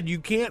spread. You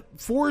can't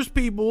force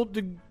people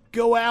to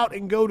go out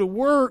and go to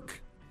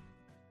work.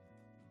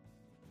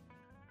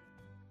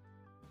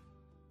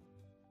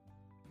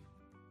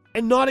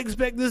 And not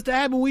expect this to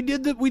happen. We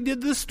did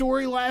this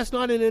story last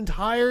night. An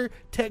entire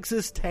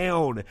Texas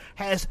town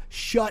has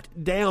shut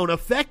down.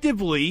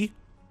 Effectively,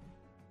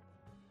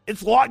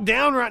 it's locked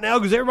down right now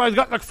because everybody's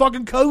got like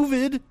fucking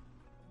COVID.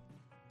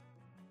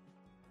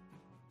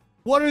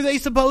 What are they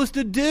supposed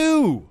to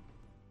do?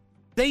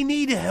 They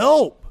need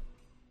help.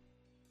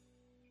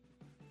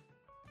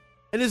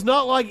 And it's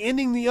not like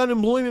ending the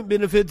unemployment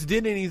benefits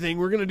did anything.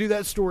 We're going to do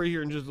that story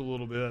here in just a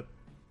little bit.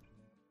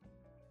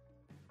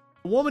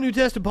 A woman who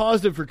tested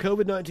positive for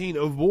COVID-19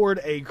 aboard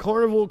a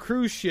Carnival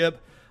cruise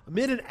ship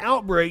amid an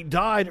outbreak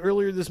died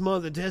earlier this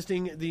month,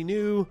 attesting the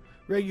new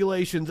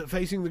regulations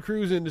facing the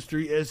cruise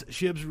industry as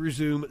ships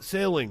resume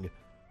sailing.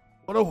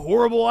 What a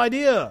horrible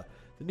idea!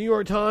 The New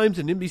York Times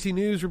and NBC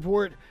News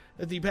report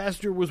that the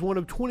passenger was one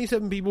of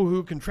 27 people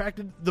who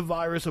contracted the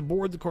virus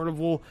aboard the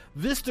Carnival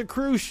Vista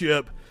cruise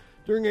ship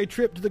during a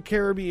trip to the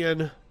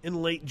Caribbean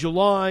in late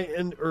July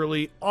and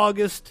early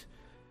August.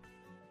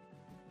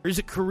 Or is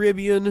it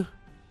Caribbean?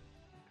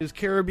 Is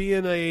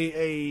Caribbean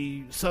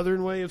a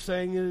southern way of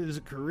saying it? Is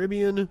it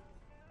Caribbean?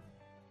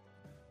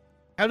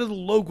 How do the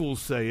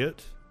locals say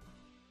it?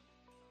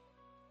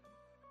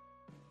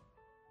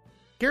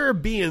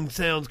 Caribbean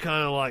sounds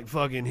kind of like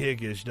fucking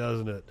hickish,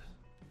 doesn't it?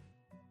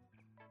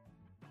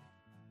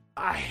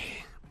 I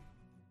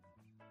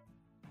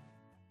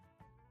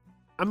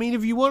mean,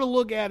 if you want to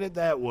look at it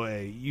that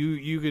way,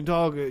 you can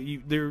talk.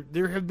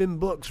 There have been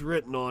books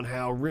written on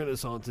how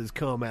Renaissance has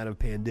come out of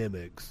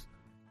pandemics.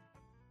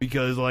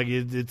 Because like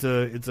it's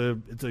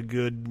a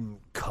good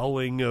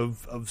culling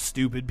of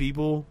stupid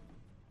people.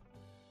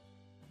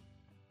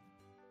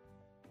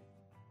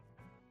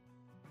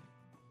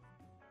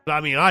 But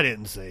I mean, I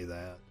didn't say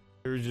that.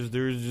 There's just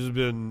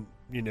been,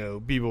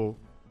 people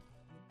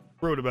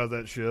wrote about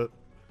that shit.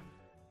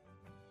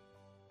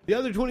 The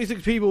other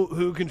 26 people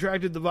who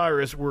contracted the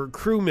virus were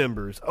crew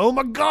members. Oh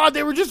my god,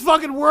 they were just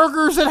fucking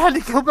workers that had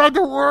to go back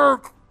to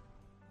work.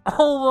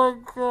 Oh my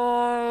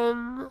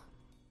god.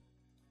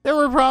 There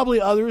were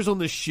probably others on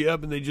the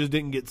ship and they just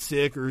didn't get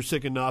sick or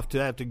sick enough to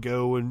have to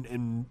go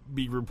and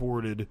be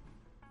reported.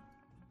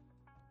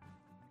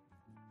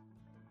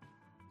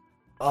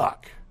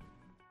 Fuck.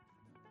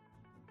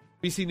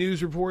 BBC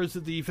News reports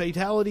that the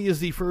fatality is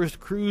the first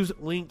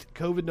cruise-linked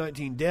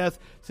COVID-19 death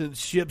since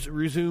ships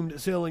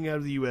resumed sailing out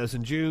of the U.S.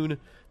 in June.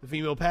 The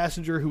female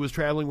passenger, who was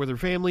traveling with her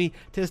family,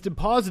 tested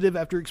positive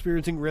after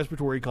experiencing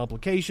respiratory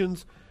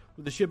complications.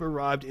 When the ship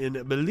arrived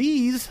in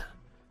Belize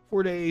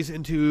 4 days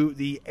into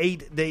the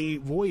 8-day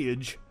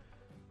voyage,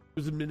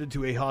 was admitted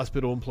to a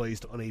hospital and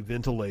placed on a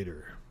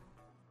ventilator.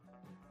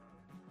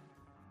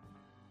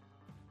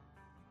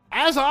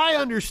 As I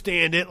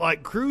understand it,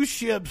 like, cruise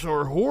ships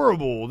are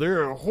horrible.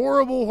 They're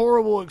horrible,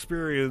 horrible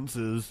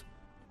experiences.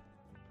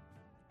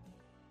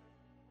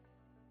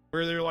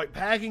 Where they're, like,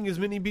 packing as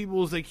many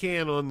people as they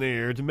can on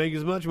there to make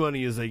as much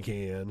money as they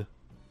can.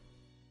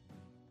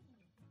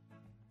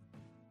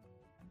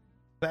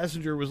 The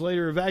passenger was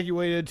later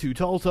evacuated to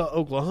Tulsa,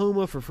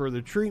 Oklahoma for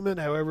further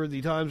treatment. However,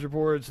 the Times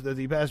reports that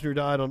the passenger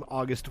died on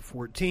August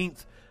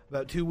 14th,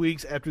 about 2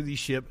 weeks after the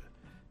ship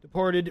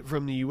departed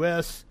from the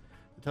U.S.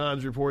 The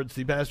Times reports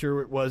the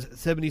passenger was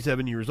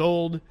 77 years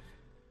old.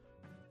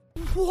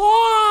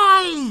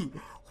 Why?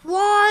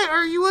 Why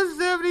are you a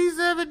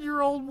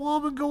 77-year-old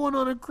woman going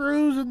on a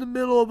cruise in the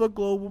middle of a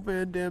global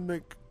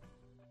pandemic?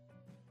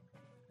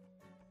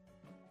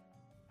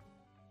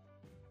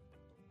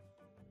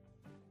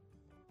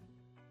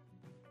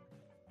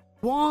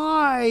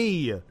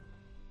 Why?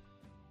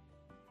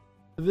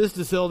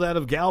 Vista sailed out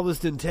of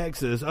Galveston,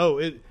 Texas. Oh,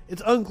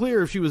 it's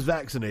unclear if she was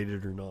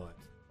vaccinated or not.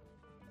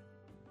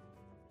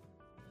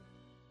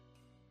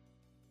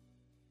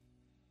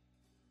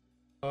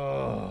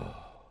 Oh.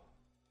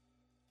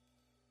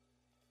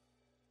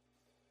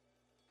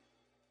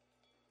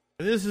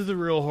 This is the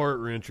real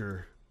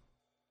heart-wrencher.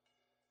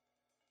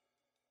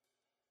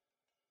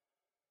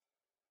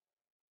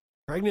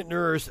 Pregnant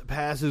nurse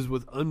passes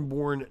with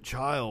unborn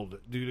child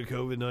due to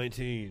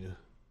COVID-19.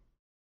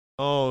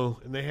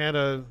 Oh, and they had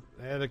a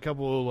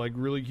couple of like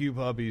really cute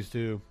puppies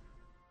too.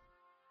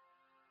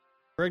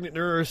 Pregnant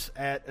nurse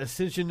at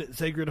Ascension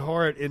Sacred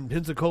Heart in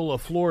Pensacola,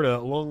 Florida,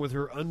 along with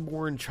her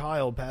unborn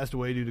child, passed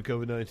away due to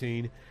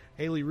COVID-19.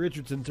 Haley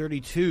Richardson,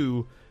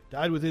 32,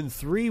 died within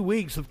 3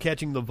 weeks of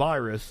catching the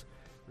virus.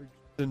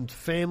 And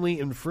family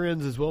and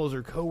friends, as well as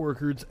her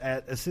co-workers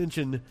at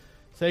Ascension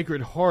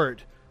Sacred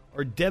Heart,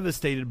 are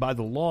devastated by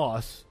the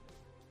loss.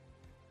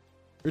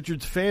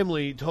 Richard's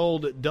family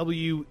told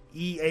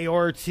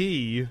WEART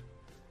he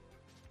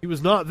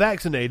was not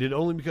vaccinated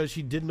only because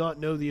she did not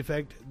know the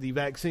effect the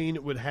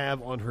vaccine would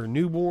have on her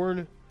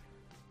newborn.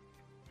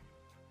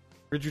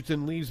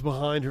 Richardson leaves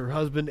behind her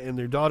husband and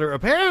their daughter.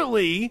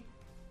 Apparently,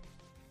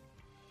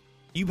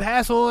 you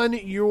pass on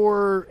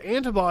your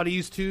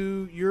antibodies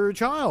to your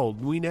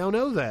child. We now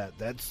know that.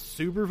 That's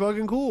super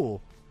fucking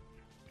cool.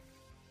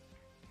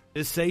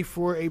 It's safe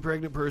for a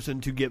pregnant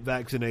person to get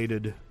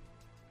vaccinated.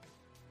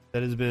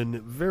 That has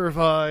been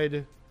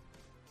verified.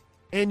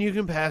 And you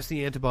can pass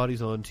the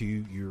antibodies on to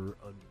your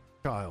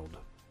child.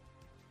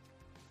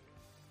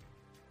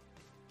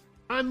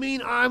 I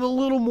mean, I'm a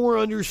little more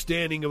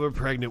understanding of a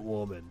pregnant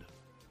woman.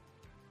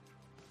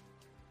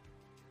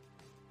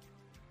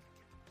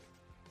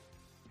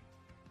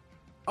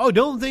 Oh,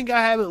 don't think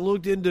I haven't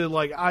looked into,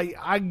 like,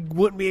 I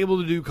wouldn't be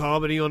able to do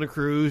comedy on a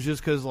cruise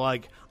just because,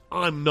 like,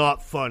 I'm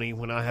not funny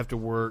when I have to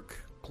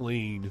work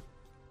clean.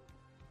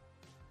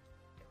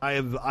 I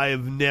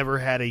have never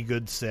had a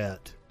good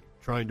set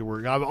trying to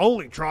work. I've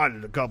only tried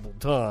it a couple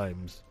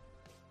times.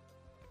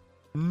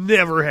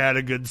 Never had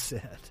a good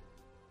set.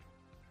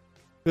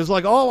 It's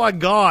like all I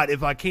got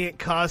if I can't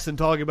cuss and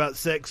talk about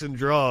sex and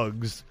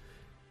drugs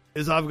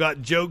is I've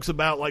got jokes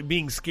about like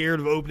being scared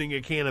of opening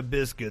a can of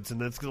biscuits,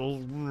 and that's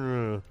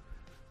gonna.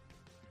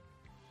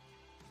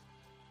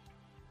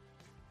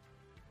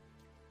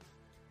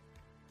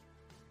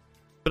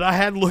 But I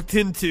had looked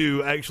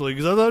into, actually,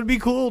 because I thought it'd be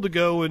cool to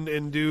go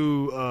and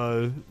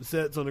do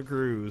sets on a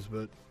cruise,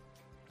 but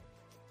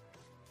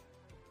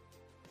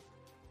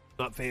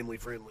not family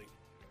friendly.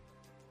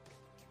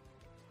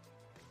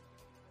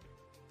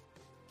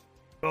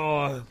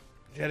 Oh,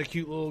 she had a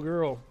cute little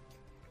girl.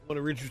 One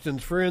of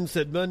Richardson's friends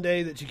said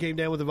Monday that she came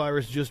down with the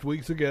virus just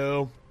weeks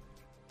ago.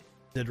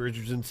 Said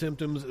Richardson's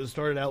symptoms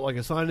started out like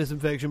a sinus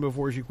infection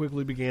before she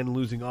quickly began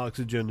losing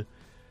oxygen.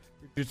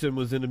 Richardson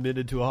was then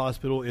admitted to a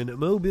hospital in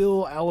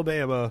Mobile,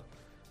 Alabama,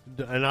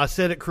 and I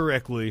said it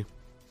correctly.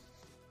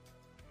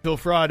 Till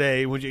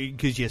Friday,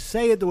 because you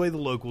say it the way the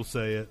locals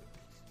say it.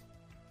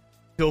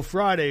 Till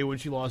Friday when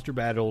she lost her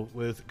battle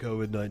with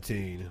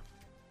COVID-19.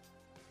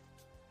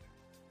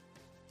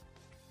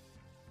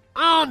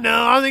 I don't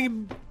know. I think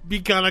it'd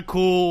be kind of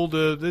cool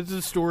to. It's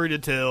a story to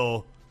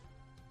tell.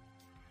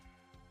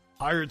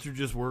 Pirates are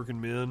just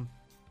working men.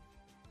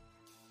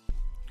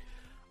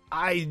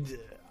 I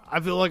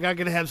feel like I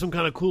could have some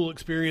kind of cool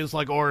experience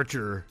like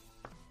Archer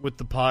with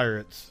the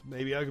pirates.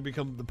 Maybe I could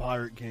become the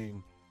Pirate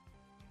King.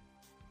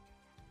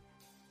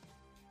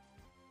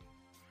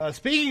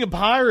 Speaking of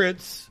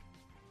pirates,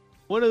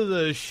 one of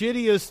the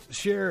shittiest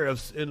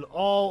sheriffs in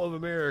all of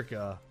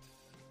America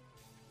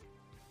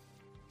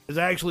is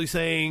actually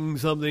saying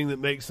something that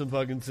makes some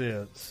fucking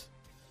sense.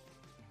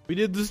 We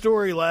did the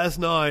story last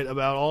night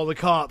about all the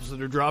cops that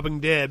are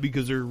dropping dead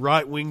because they're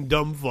right-wing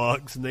dumb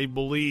fucks and they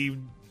believe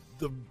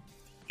the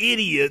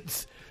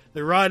idiots.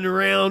 They're riding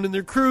around in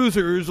their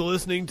cruisers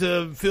listening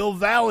to Phil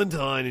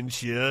Valentine and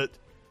shit.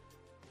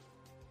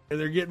 And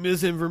they're getting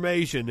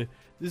misinformation.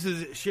 This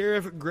is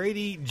Sheriff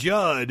Grady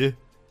Judd.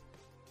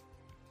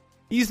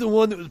 He's the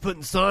one that was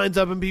putting signs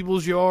up in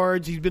people's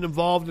yards. He's been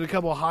involved in a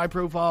couple of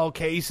high-profile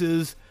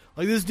cases.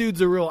 Like, this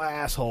dude's a real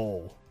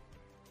asshole.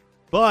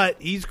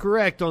 But he's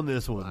correct on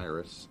this one. The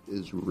virus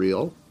is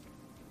real,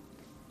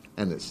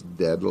 and it's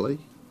deadly.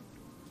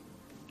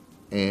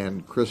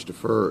 And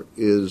Christopher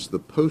is the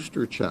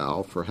poster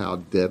child for how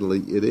deadly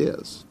it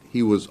is.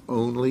 He was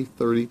only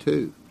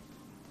 32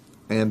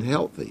 and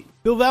healthy.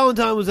 Bill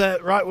Valentine was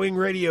that right-wing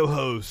radio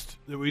host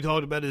that we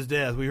talked about his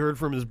death. We heard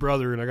from his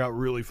brother, and I got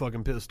really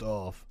fucking pissed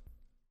off.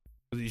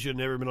 Because he should have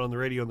never been on the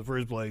radio in the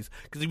first place,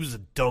 because he was a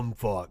dumb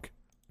fuck.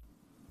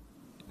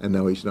 And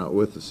now he's not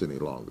with us any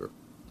longer.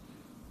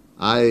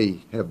 I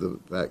have the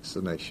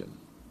vaccination.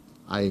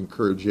 I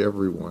encourage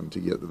everyone to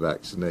get the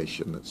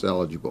vaccination that's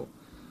eligible.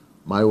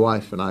 My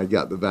wife and I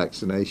got the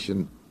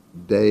vaccination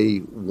day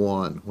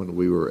one when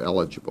we were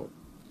eligible.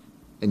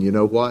 And you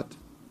know what?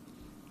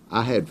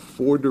 I had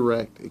 4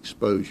 direct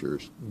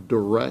exposures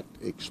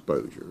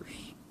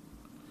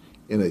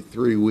in a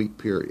 3-week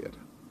period.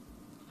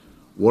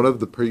 One of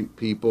the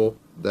people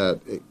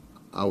that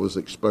I was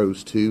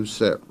exposed to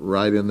sat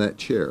right in that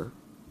chair.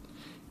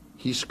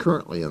 He's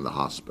currently in the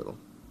hospital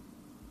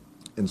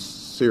in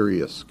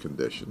serious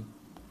condition.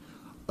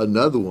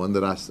 Another one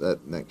that I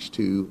sat next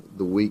to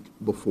the week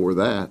before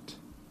that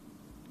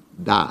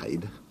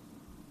died.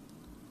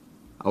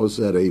 I was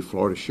at a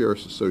Florida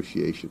Sheriff's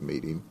Association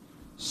meeting,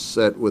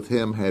 sat with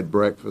him, had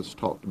breakfast,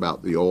 talked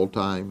about the old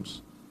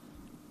times,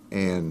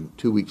 and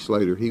 2 weeks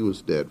later he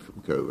was dead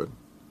from COVID.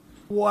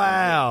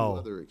 Wow.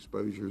 Other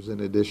exposures in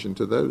addition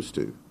to those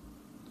 2.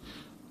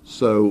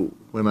 So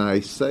when I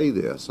say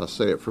this, I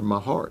say it from my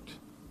heart.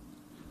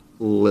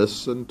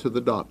 Listen to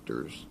the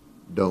doctors.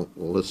 Don't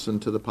listen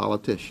to the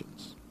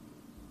politicians.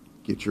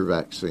 Get your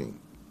vaccine.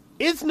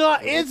 It's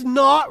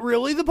not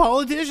really the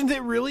politicians.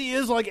 It really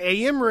is like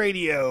AM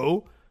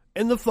radio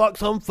and the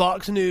fucks on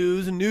Fox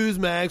News and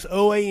Newsmax,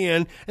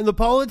 OAN, and the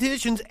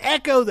politicians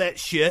echo that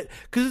shit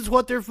because it's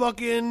what they're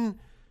fucking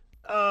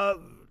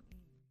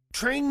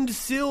trained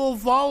SEAL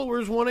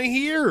followers want to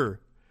hear.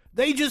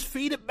 They just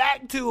feed it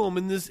back to them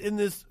in this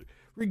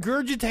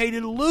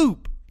regurgitated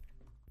loop.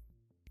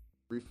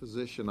 Every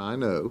physician I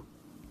know,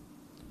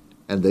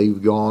 and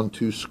they've gone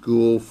to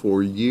school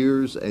for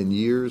years and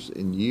years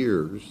and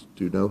years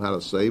to know how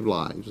to save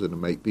lives and to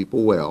make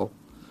people well,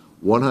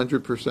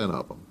 100%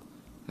 of them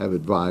have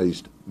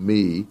advised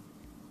me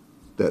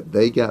that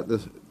they got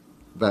the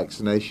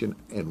vaccination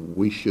and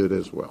we should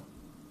as well.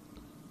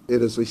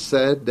 It is a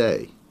sad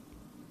day.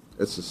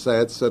 It's a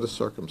sad set of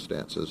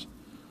circumstances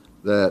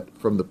that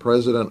from the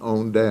president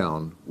on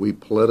down, we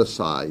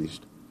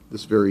politicized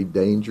this very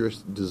dangerous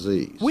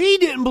disease. We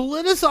didn't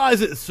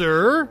politicize it,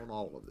 sir. On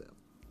all of them.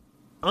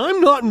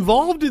 I'm not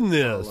involved in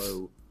this.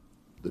 Follow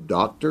the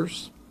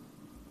doctors,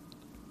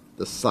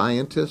 the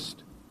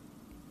scientists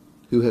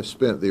who have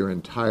spent their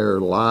entire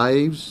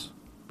lives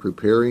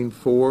preparing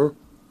for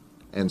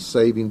and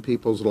saving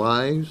people's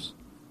lives,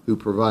 who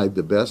provide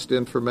the best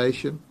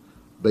information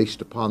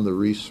based upon the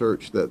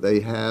research that they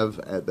have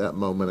at that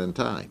moment in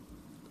time.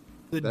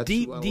 The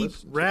deep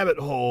rabbit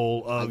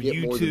hole of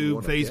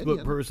YouTube,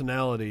 Facebook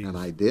personalities. And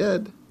I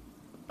did.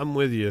 I'm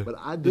with you. But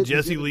I the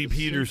Jesse Lee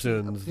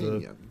Petersons,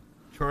 the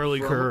Charlie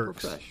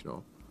Kirks. A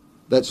professional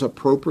that's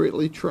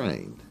appropriately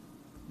trained,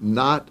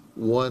 not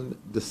one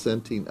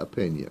dissenting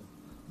opinion.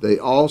 They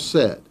all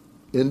said,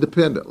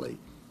 independently,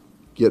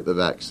 get the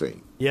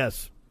vaccine.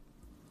 Yes.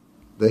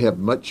 They have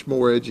much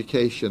more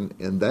education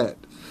in that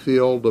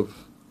field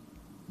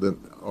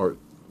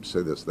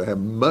they have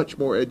much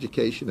more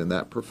education in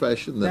that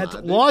profession than That's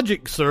I do.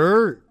 Logic,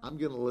 sir. I'm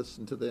going to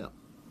listen to them.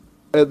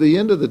 At the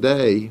end of the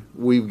day,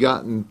 we've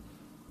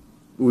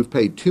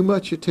paid too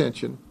much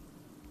attention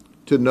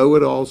to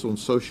know-it-alls on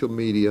social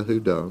media who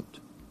don't,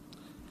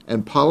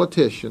 and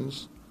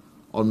politicians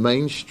on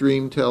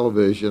mainstream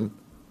television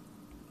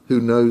who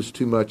knows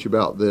too much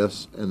about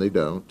this and they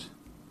don't.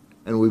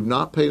 And we've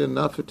not paid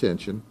enough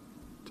attention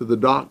to the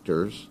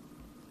doctors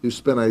who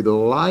spent a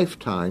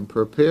lifetime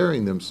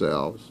preparing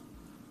themselves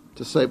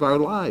to save our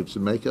lives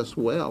and make us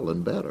well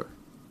and better.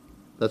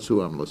 That's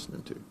who I'm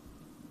listening to.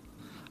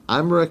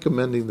 I'm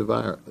recommending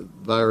the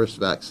virus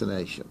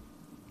vaccination,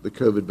 the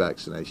COVID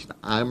vaccination.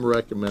 I'm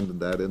recommending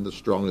that in the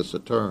strongest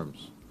of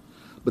terms.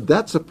 But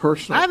that's a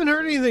personal... I haven't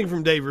heard anything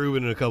from Dave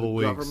Rubin in a couple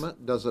weeks. The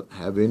government doesn't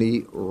have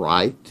any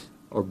right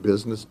or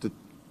business to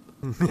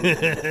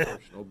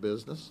personal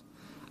business.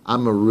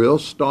 I'm a real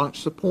staunch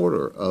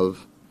supporter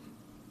of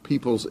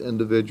people's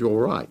individual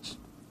rights.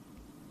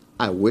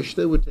 I wish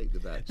they would take the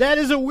vaccine. That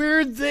is a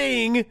weird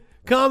thing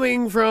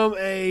coming from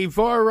a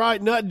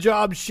far-right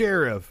nut-job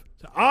sheriff.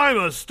 I'm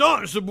a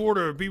staunch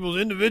supporter of people's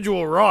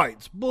individual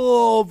rights.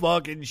 Bull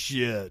fucking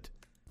shit.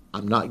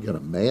 I'm not going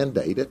to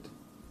mandate it.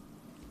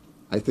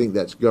 I think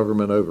that's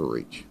government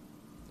overreach.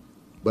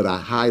 But I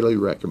highly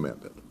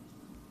recommend it.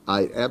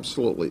 I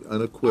absolutely,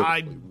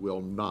 unequivocally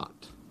will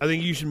not. I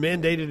think you should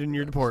mandate it in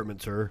your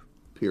department, sir.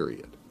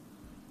 Period.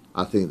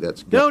 I think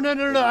that's No.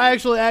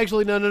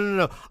 Actually,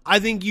 no. I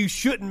think you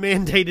shouldn't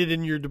mandate it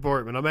in your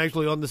department. I'm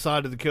actually on the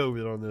side of the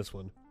COVID on this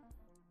one.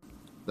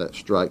 That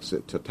strikes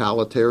at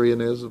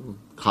totalitarianism,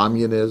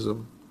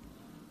 communism.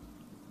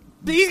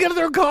 He's got to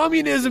throw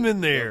communism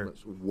in there.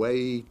 It's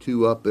way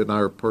too up in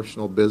our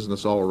personal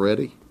business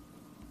already,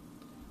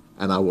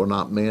 and I will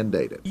not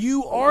mandate it.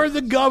 You are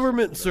the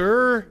government,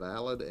 sir.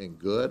 Valid and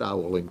good. I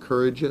will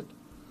encourage it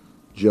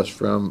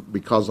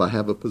because I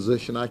have a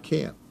position I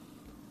can't.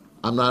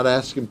 I'm not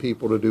asking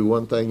people to do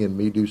one thing and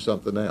me do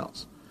something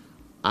else.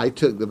 I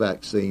took the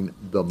vaccine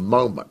the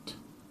moment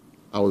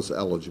I was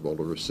eligible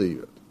to receive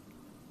it.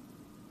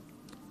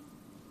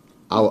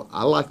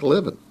 I like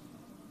living,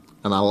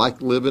 and I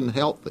like living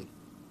healthy.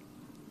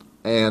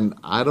 And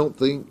I don't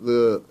think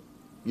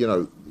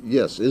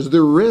yes, is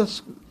there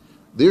risk?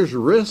 There's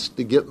risk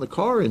to get in the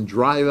car and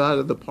drive out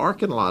of the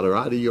parking lot or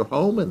out of your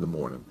home in the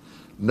morning.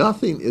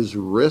 Nothing is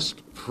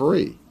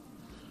risk-free.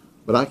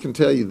 But I can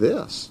tell you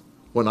this.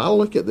 When I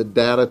look at the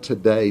data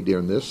today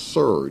during this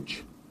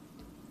surge,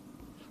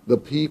 the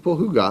people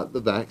who got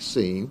the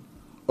vaccine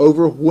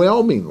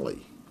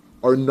overwhelmingly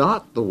are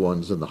not the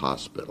ones in the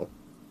hospital.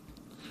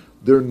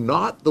 They're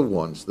not the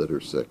ones that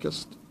are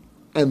sickest,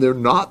 and they're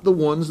not the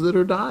ones that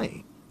are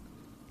dying.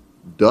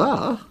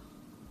 Duh.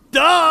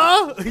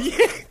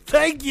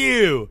 Thank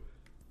you.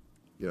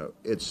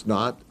 It's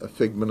not a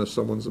figment of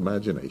someone's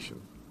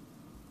imagination.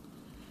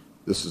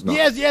 This is not.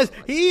 Yes.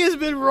 He has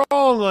been wrong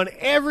on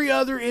every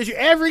other issue.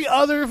 Every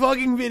other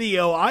fucking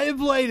video I have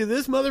played of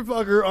this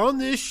motherfucker on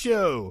this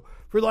show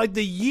for like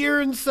the year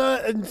and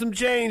some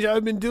change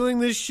I've been doing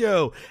this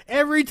show.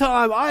 Every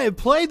time I have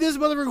played this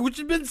motherfucker, which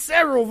has been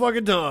several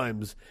fucking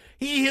times,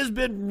 he has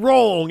been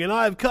wrong and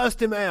I have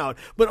cussed him out.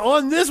 But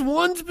on this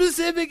one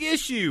specific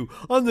issue,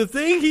 on the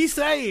thing he's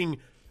saying,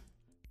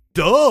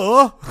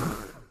 duh.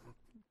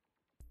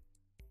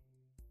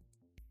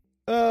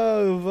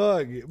 Oh,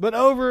 fuck. But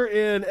over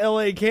in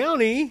L.A.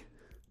 County,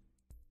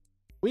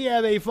 we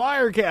have a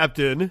fire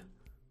captain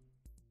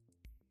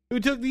who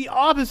took the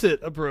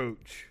opposite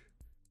approach.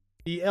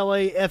 The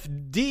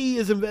LAFD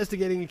is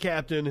investigating a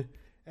captain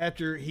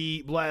after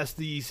he blasts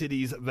the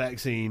city's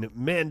vaccine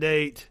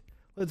mandate.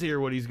 Let's hear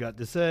what he's got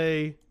to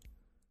say.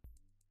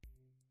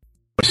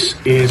 This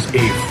is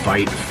a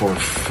fight for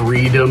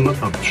freedom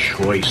of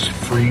choice,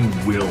 free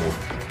will.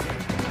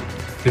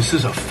 This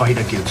is a fight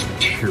against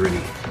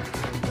tyranny.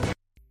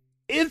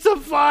 It's a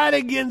fight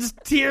against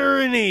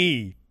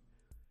tyranny.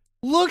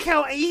 Look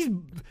how the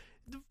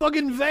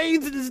fucking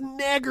veins in his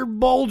neck are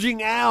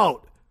bulging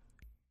out.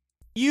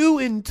 You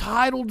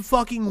entitled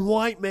fucking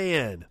white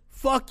man.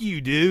 Fuck you,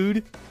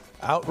 dude.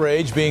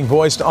 Outrage being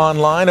voiced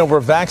online over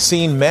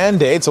vaccine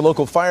mandates. A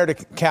local fire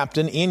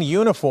captain in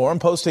uniform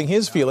posting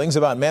his feelings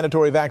about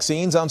mandatory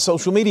vaccines on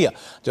social media,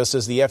 just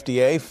as the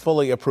FDA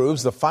fully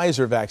approves the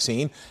Pfizer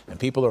vaccine and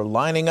people are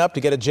lining up to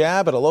get a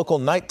jab at a local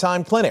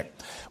nighttime clinic.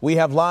 We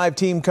have live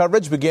team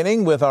coverage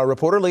beginning with our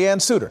reporter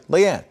Leanne Suter.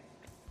 Leanne.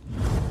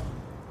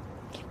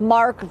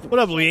 Mark, what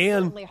up,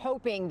 Leanne? Certainly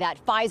hoping that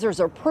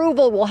Pfizer's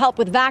approval will help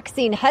with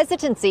vaccine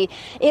hesitancy.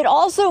 It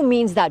also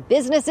means that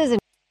businesses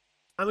and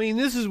I mean,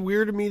 this is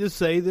weird to me to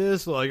say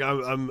this. Like,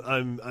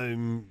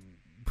 I'm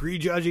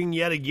prejudging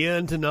yet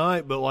again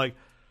tonight, but like,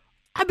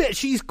 I bet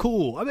she's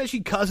cool. I bet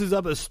she cusses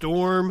up a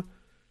storm.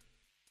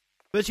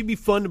 I bet she'd be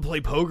fun to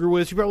play poker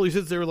with. She probably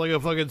sits there with like a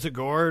fucking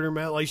cigar in her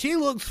mouth. Like, she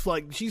looks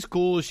like she's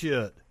cool as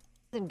shit.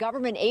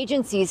 government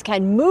agencies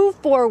can move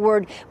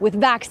forward with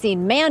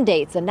vaccine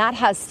mandates, and that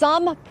has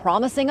some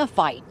promising a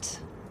fight.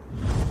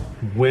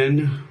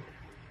 When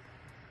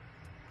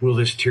will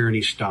this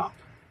tyranny stop?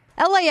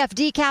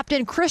 LAFD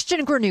Captain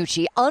Christian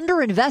Granucci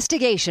under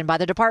investigation by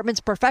the department's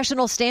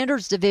Professional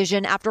Standards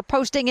Division after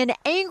posting an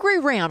angry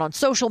rant on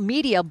social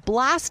media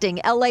blasting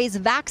LA's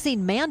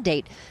vaccine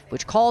mandate,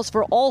 which calls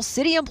for all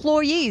city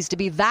employees to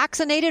be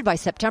vaccinated by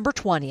September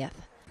 20th.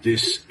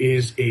 This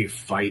is a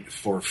fight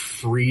for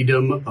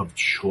freedom of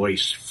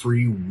choice,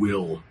 free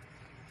will.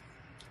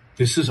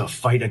 This is a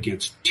fight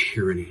against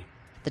tyranny.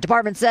 The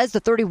department says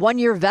the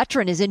 31-year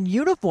veteran is in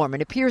uniform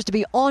and appears to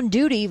be on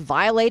duty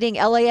violating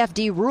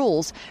LAFD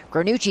rules.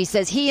 Granucci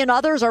says he and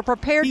others are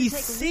prepared to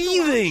take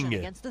legal action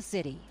against the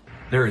city.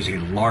 There is a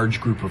large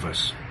group of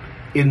us,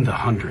 in the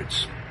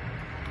hundreds,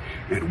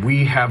 and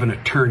we have an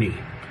attorney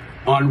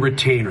on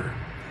retainer,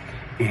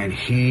 and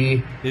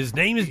his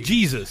name is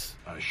Jesus.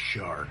 A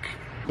shark.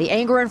 The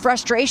anger and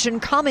frustration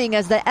coming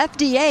as the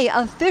FDA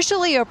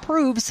officially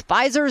approves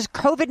Pfizer's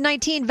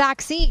COVID-19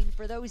 vaccine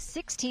for those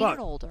 16 and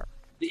older.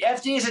 The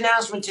FDA's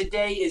announcement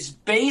today is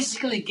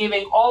basically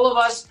giving all of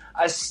us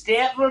a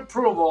stamp of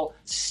approval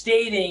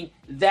stating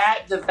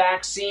that the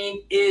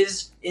vaccine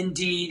is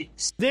indeed.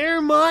 There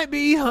might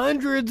be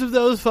hundreds of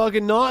those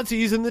fucking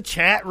Nazis in the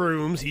chat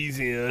rooms he's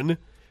in,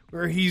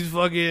 where he's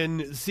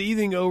fucking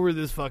seething over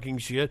this fucking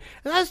shit.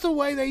 And that's the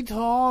way they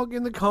talk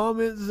in the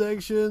comment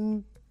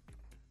section.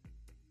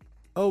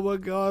 Oh my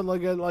god,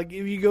 like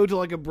if you go to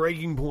like a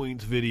Breaking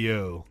Points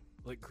video,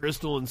 like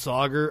Crystal and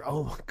Sagar,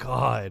 oh my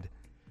god.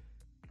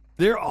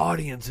 Their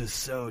audience is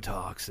so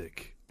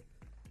toxic.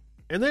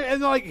 And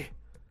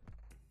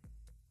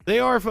they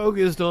are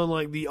focused on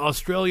like the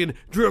Australian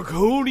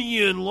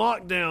draconian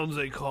lockdowns,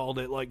 they called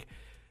it. Like,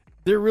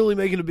 they're really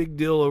making a big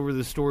deal over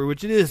this story,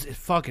 which it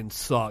fucking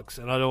sucks.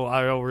 And I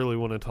don't really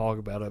want to talk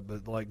about it,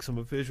 but like some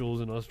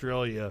officials in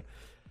Australia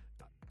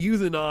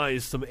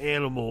euthanized some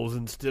animals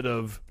instead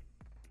of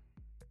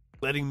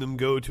letting them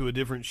go to a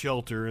different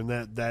shelter, and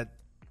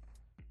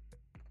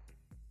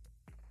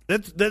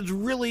That's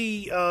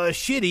really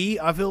shitty.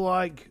 I feel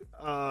like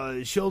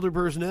shelter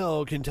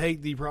personnel can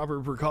take the proper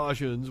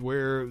precautions,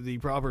 wear the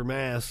proper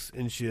masks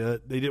and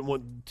shit. They didn't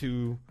want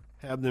to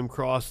have them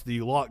cross the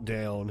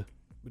lockdown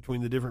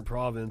between the different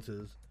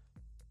provinces.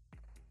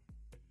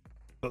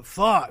 But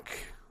fuck.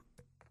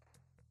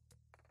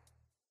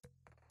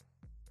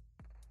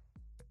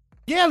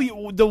 Yeah,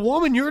 the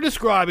woman you're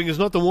describing is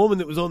not the woman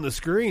that was on the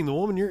screen. The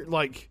woman you're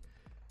like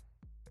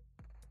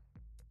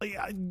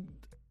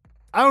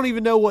I don't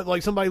even know what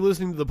like somebody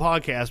listening to the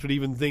podcast would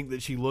even think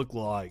that she looked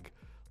like.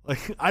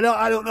 Like I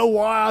don't know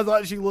why I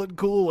thought she looked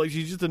cool. Like,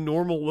 she's just a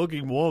normal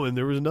looking woman.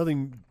 There was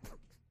nothing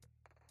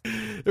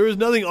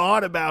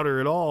odd about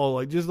her at all.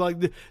 Like just like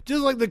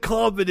the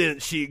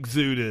confidence she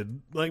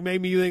exuded. Like,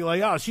 made me think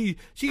like, oh, she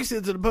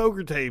sits at a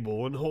poker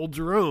table and holds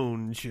her own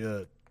and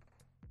shit.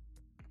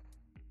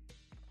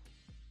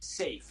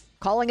 Safe.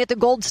 Calling it the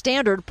gold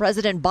standard,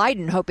 President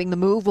Biden hoping the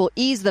move will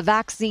ease the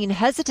vaccine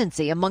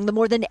hesitancy among the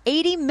more than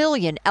 80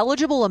 million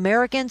eligible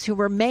Americans who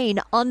remain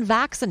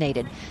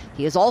unvaccinated.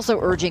 He is also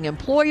urging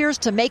employers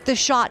to make the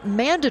shot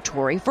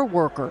mandatory for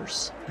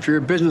workers. If you're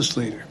a business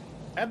leader,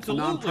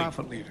 absolutely, a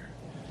nonprofit leader,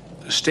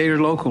 a state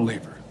or local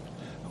leader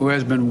who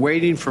has been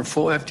waiting for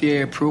full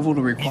FDA approval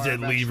to require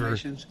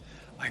vaccinations,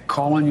 I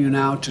call on you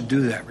now to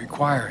do that.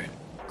 Require it.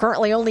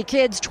 Currently, only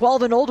kids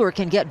 12 and older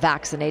can get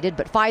vaccinated,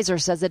 but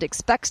Pfizer says it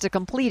expects to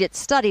complete its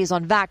studies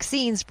on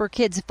vaccines for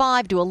kids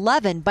 5 to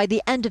 11 by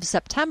the end of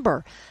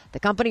September. The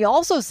company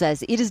also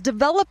says it is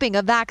developing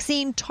a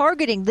vaccine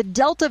targeting the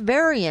Delta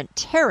variant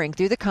tearing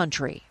through the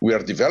country. We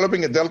are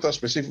developing a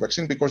Delta-specific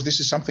vaccine because this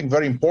is something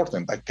very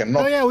important. I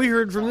cannot... Oh, yeah, we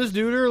heard from this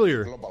dude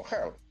earlier. Global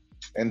health.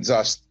 And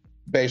just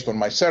based on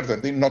my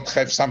certainty, not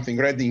have something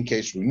ready in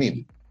case we need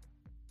it.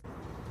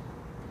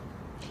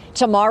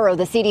 Tomorrow,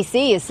 the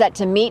CDC is set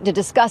to meet to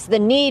discuss the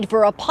need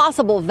for a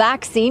possible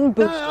vaccine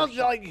booster.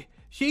 Like,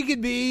 she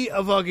could be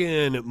a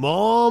fucking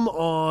mom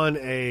on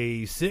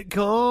a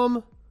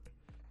sitcom.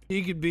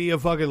 She could be a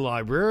fucking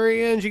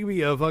librarian. She could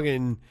be a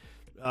fucking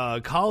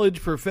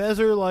college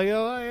professor. Like,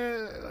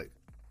 I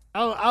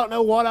don't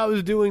know what I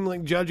was doing,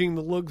 like, judging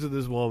the looks of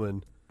this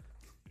woman.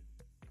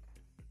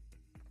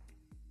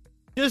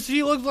 Just,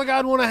 she looks like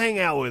I'd want to hang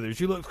out with her.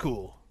 She looks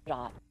cool.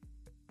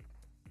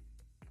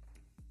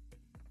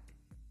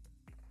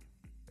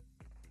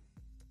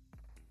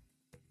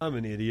 I'm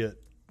an idiot.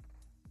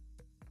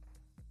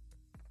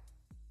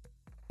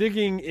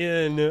 Sticking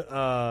in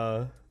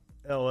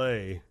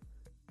L.A.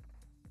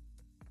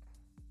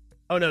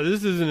 Oh, no,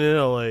 this isn't in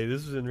L.A.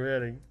 This is in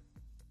Redding.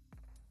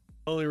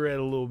 Only read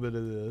a little bit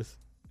of this.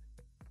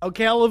 Oh,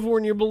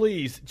 California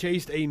police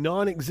chased a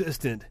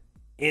non-existent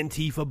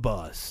Antifa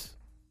bus.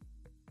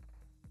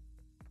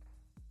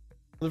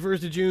 On the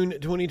 1st of June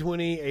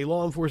 2020, a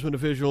law enforcement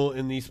official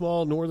in the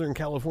small Northern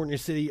California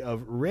city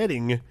of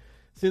Redding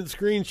sent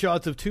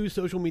screenshots of 2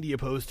 social media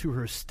posts to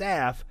her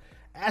staff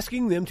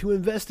asking them to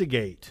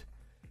investigate.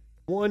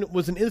 One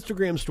was an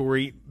Instagram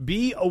story.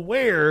 Be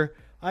aware,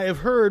 I have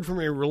heard from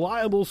a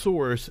reliable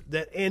source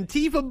that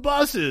Antifa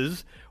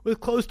buses with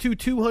close to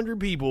 200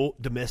 people,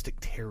 domestic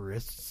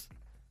terrorists,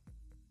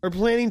 are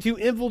planning to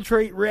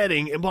infiltrate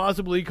Redding and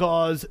possibly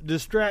cause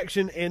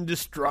distraction and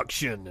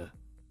destruction.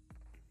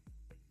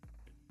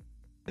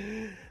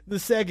 The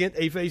second,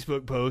 a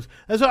Facebook post.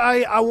 So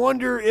I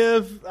wonder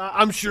if,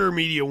 I'm sure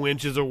Media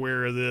Winch is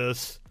aware of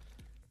this.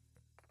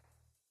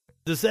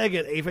 The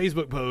second, a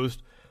Facebook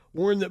post,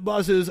 warned that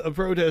buses of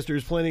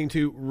protesters planning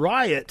to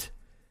riot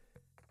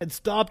had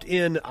stopped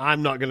in,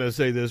 I'm not going to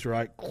say this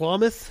right,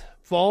 Klamath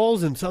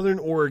Falls in southern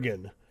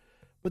Oregon.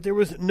 But there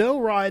was no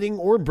rioting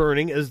or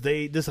burning as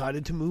they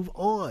decided to move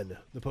on.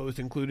 The post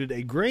included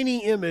a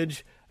grainy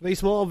image of a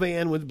small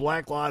van with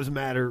Black Lives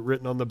Matter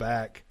written on the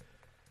back.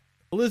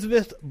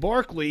 Elizabeth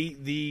Barkley,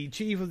 the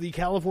chief of the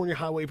California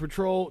Highway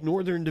Patrol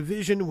Northern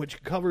Division,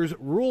 which covers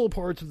rural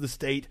parts of the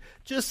state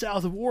just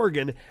south of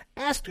Oregon,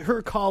 asked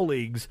her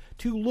colleagues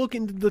to look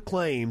into the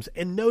claims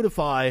and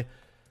notify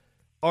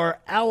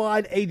our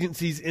allied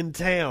agencies in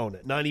town.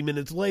 90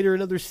 minutes later,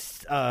 another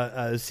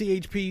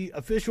CHP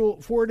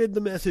official forwarded the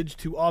message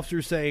to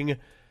officers saying,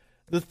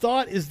 the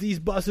thought is these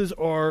buses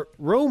are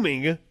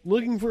roaming,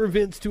 looking for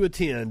events to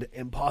attend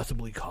and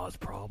possibly cause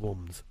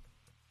problems.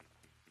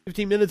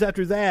 15 minutes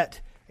after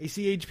that, a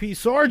CHP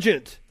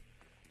sergeant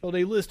told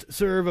a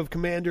listserv of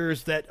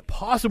commanders that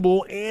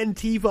possible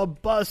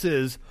Antifa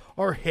buses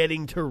are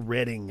heading to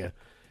Redding,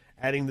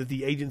 adding that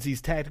the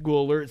agency's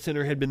Tactical Alert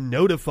Center had been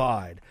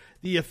notified.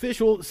 The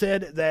official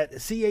said that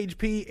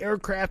CHP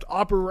aircraft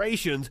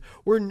operations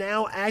were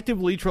now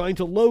actively trying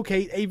to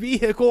locate a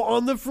vehicle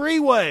on the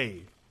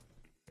freeway.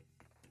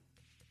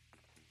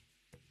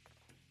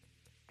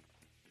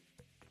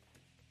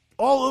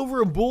 All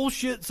over a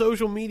bullshit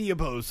social media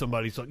post,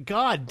 somebody's like,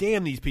 God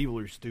damn, these people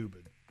are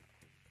stupid.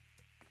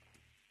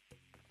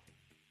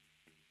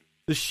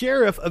 The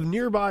sheriff of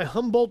nearby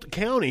Humboldt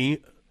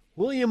County,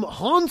 William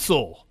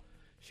Hansel,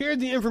 shared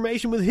the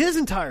information with his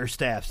entire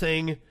staff,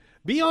 saying,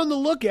 be on the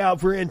lookout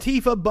for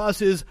Antifa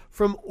buses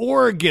from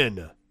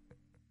Oregon.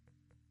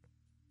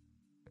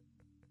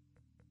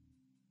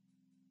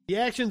 The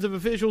actions of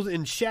officials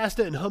in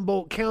Shasta and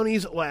Humboldt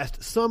counties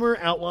last summer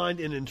outlined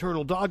in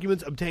internal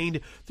documents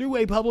obtained through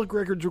a public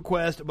records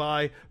request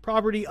by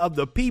Property of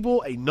the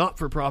People, a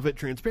not-for-profit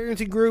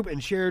transparency group,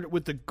 and shared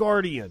with The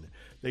Guardian.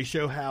 They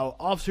show how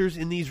officers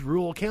in these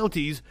rural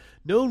counties,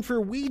 known for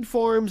weed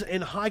farms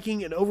and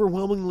hiking and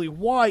overwhelmingly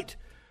white,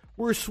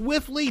 were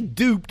swiftly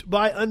duped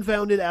by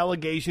unfounded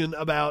allegation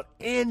about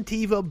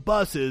Antifa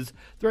buses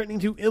threatening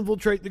to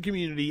infiltrate the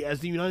community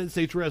as the United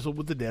States wrestled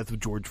with the death of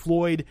George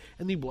Floyd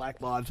and the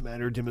Black Lives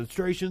Matter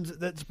demonstrations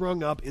that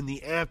sprung up in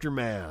the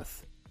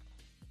aftermath.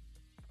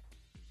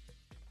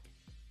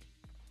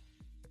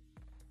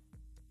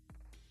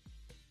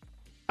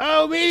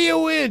 Oh, Media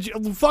Winch,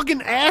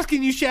 fucking ask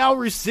and you shall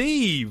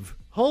receive.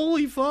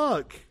 Holy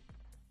fuck.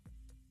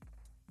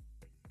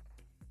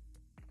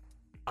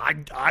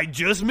 I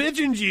just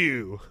mentioned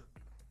you.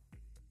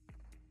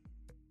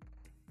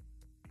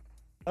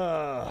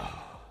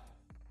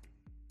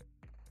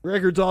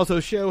 Records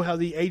also show how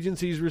the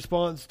agency's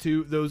response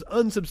to those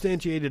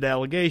unsubstantiated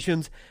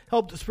allegations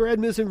helped spread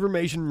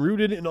misinformation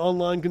rooted in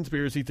online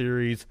conspiracy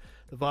theories.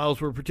 The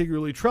files were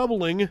particularly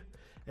troubling,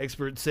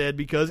 experts said,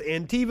 because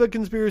Antifa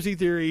conspiracy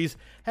theories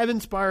have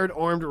inspired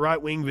armed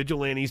right-wing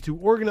vigilantes to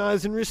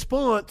organize in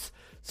response,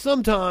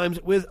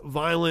 sometimes with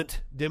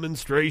violent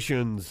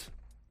demonstrations.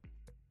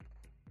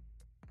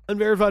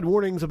 Unverified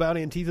warnings about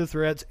Antifa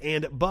threats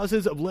and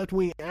buses of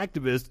left-wing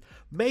activists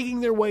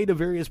making their way to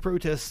various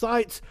protest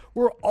sites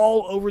were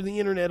all over the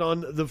internet on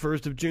the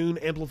 1st of June,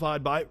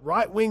 amplified by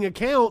right-wing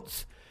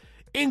accounts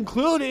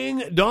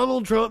including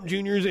Donald Trump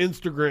Jr.'s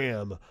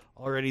Instagram.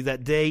 Already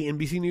that day,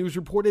 NBC News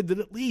reported that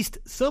at least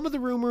some of the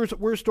rumors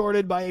were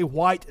started by a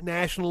white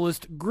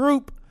nationalist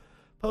group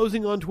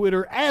posing on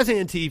Twitter as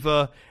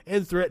Antifa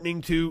and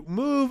threatening to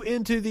move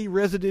into the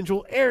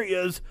residential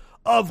areas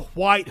of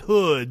white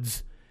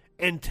hoods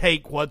and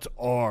take what's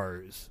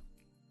ours.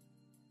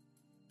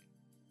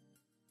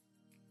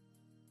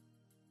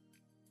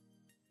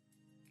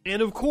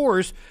 And of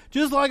course,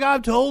 just like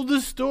I've told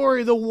the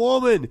story, the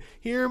woman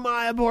here in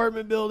my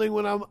apartment building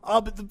when I'm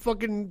up at the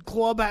fucking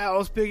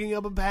clubhouse picking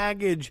up a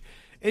package,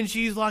 and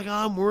she's like,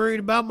 I'm worried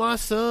about my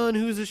son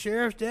who's a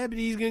sheriff's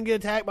deputy. He's going to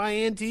get attacked by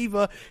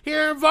Antifa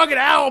here in fucking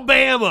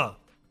Alabama.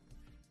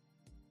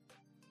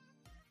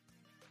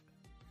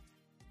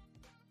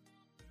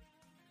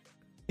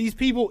 These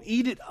people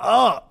eat it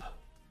up.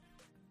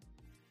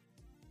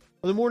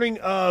 On the morning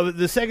of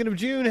the 2nd of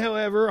June,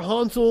 however,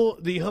 Hansel,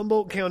 the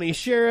Humboldt County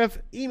Sheriff,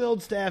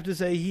 emailed staff to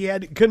say he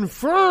had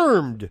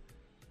confirmed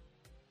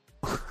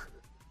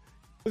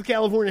with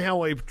California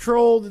Highway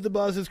Patrol that the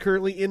bus is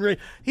currently in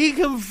Redding. He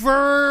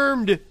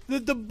confirmed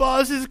that the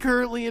bus is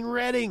currently in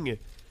Redding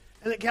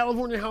and that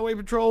California Highway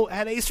Patrol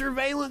had a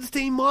surveillance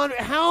team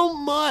monitor. How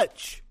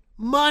much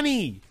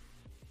money?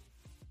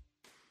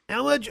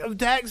 How much of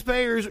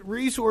taxpayers'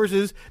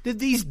 resources did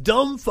these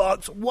dumb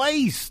fucks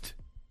waste?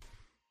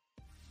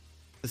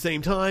 At the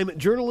same time,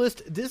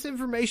 journalists,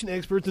 disinformation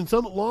experts, and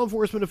some law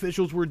enforcement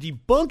officials were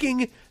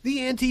debunking the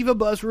Antifa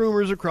bus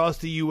rumors across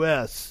the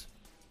U.S.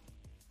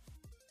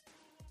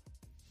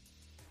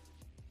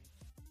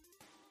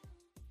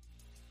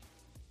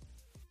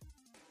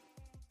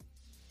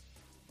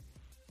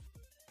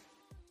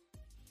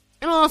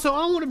 And also,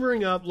 I want to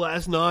bring up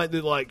last night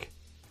that, like,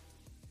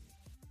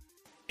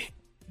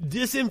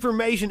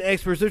 disinformation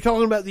experts, they're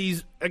talking about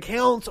these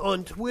accounts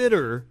on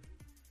Twitter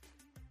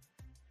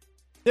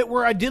that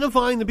were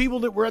identifying the people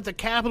that were at the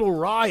Capitol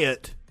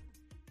riot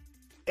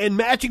and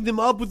matching them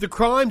up with the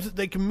crimes that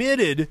they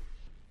committed.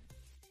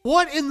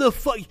 What in the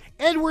fuck?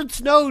 Edward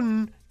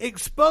Snowden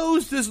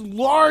exposed this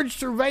large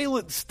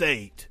surveillance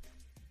state.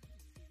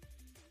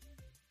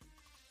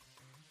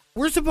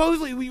 We're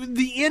supposedly,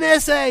 the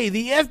NSA,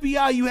 the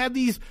FBI, you have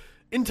these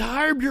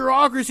entire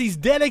bureaucracies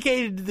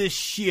dedicated to this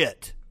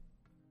shit.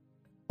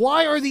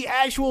 Why are the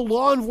actual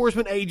law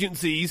enforcement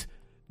agencies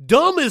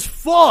dumb as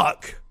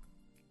fuck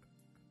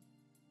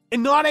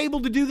and not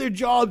able to do their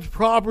jobs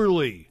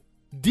properly?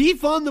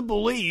 Defund the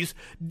police,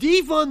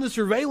 defund the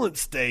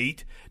surveillance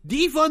state,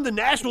 defund the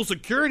national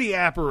security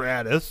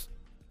apparatus.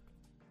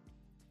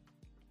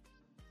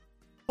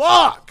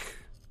 Fuck!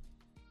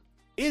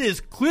 It is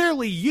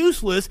clearly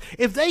useless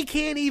if they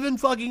can't even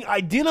fucking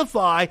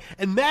identify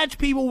and match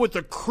people with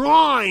the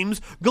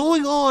crimes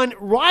going on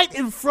right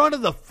in front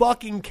of the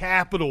fucking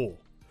Capitol.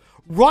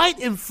 Right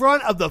in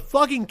front of the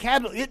fucking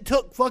Capitol. It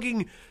took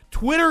fucking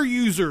Twitter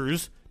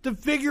users to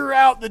figure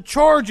out the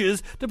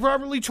charges to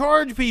properly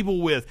charge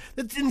people with.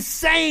 That's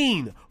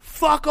insane.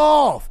 Fuck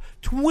off.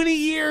 20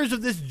 years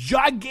of this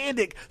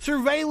gigantic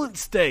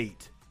surveillance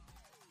state.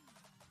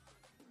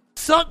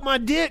 Suck my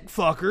dick,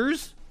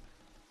 fuckers.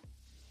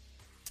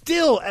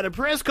 Still, at a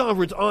press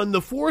conference on the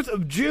 4th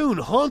of June,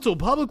 Hansel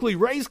publicly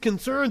raised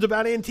concerns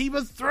about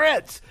Antifa's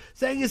threats,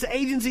 saying his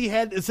agency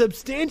had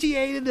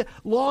substantiated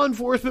law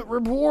enforcement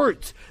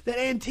reports that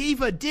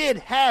Antifa did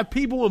have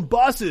people in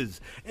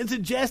buses, and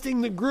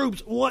suggesting the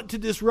groups want to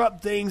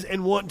disrupt things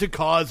and want to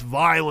cause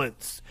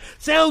violence.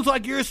 Sounds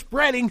like you're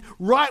spreading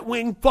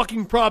right-wing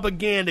fucking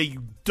propaganda,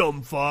 you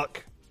dumb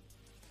fuck.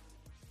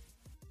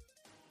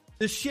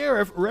 The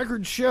sheriff,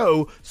 records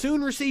show,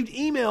 soon received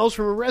emails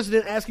from a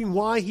resident asking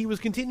why he was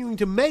continuing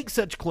to make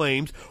such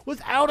claims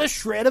without a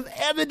shred of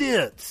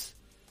evidence,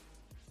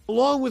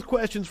 along with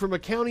questions from a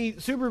county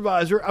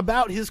supervisor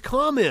about his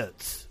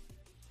comments.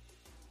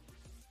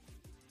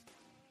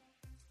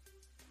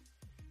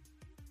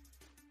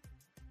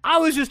 I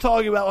was just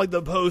talking about like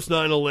the post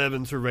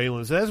 9/11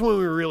 surveillance. That's when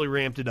we really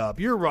ramped it up.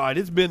 You're right.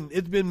 It's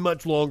been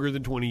much longer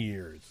than 20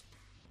 years.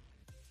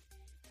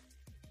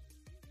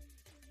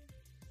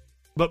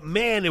 But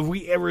man, have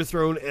we ever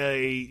thrown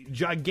a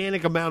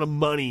gigantic amount of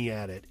money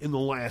at it in the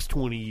last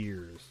 20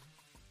 years.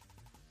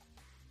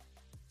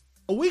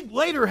 A week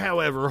later,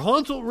 however,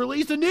 Hansel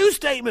released a new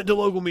statement to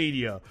local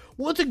media,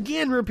 once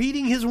again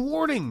repeating his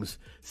warnings.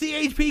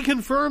 CHP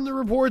confirmed the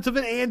reports of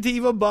an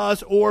Antifa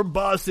bus or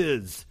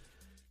buses.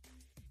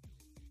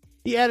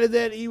 He added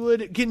that he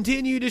would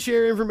continue to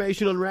share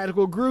information on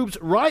radical groups,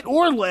 right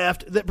or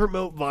left, that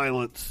promote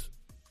violence.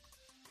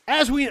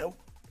 As we know,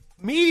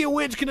 Media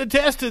Witch can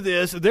attest to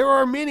this. There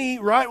are many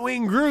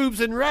right-wing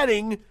groups in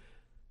Redding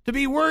to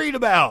be worried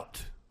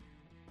about.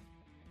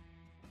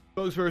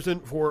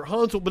 Spokesperson for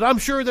Hansel, but I'm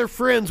sure they're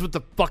friends with the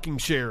fucking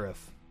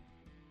sheriff.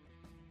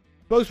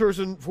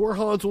 Spokesperson for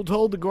Hansel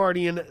told The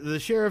Guardian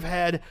the sheriff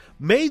had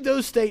made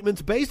those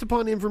statements based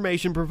upon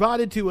information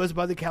provided to us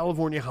by the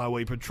California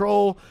Highway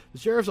Patrol. The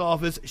sheriff's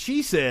office,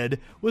 she said,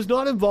 was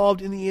not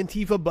involved in the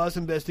Antifa bus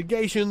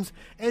investigations,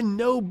 and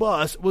no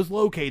bus was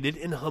located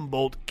in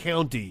Humboldt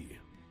County.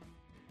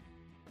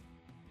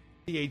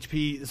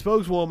 CHP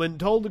spokeswoman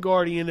told The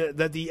Guardian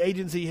that the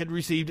agency had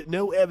received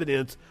no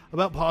evidence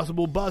about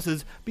possible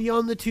buses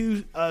beyond the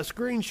two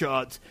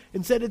screenshots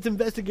and said its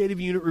investigative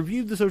unit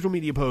reviewed the social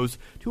media posts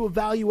to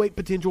evaluate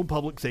potential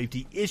public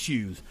safety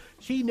issues.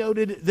 She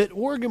noted that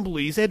Oregon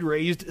police had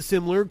raised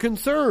similar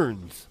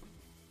concerns.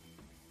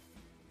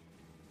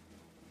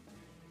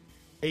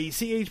 A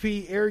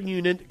CHP air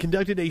unit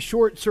conducted a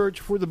short search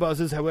for the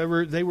buses.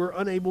 However, they were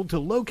unable to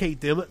locate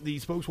them, the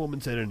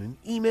spokeswoman said in an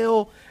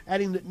email,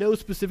 adding that no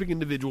specific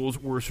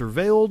individuals were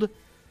surveilled,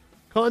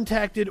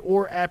 contacted,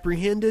 or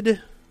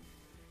apprehended,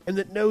 and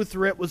that no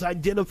threat was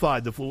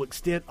identified. The full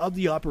extent of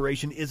the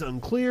operation is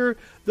unclear,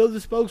 though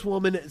the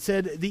spokeswoman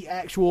said the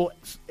actual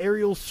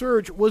aerial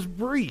search was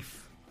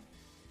brief,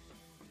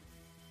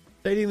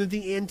 stating that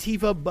the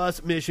Antifa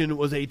bus mission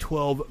was a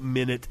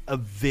 12-minute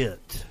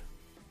event.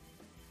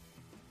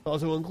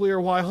 Also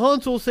unclear why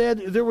Hansel said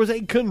there was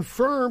a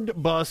confirmed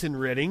bus in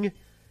Redding.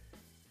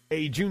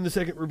 A June the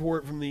 2nd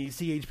report from the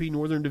CHP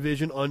Northern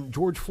Division on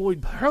George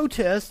Floyd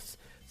protests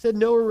said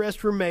no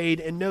arrests were made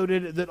and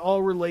noted that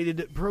all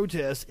related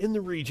protests in the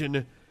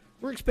region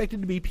were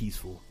expected to be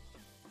peaceful.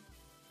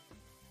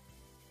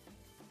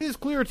 It is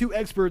clear to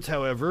experts,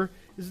 however,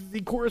 is that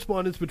the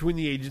correspondence between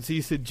the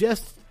agencies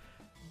suggests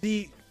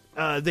they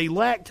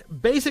lacked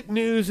basic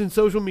news and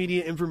social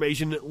media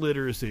information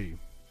literacy.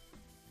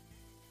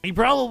 They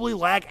probably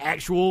lack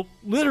actual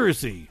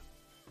literacy.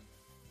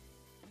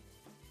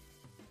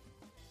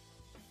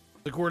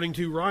 According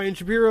to Ryan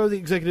Shapiro, the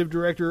executive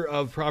director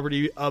of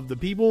Property of the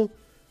People,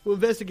 who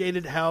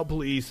investigated how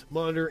police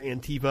monitor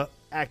Antifa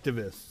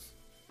activists,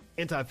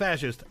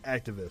 anti-fascist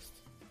activists.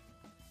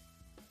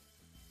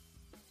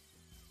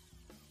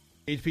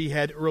 HP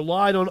had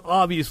relied on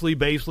obviously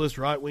baseless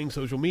right-wing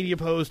social media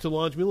posts to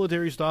launch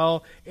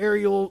military-style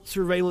aerial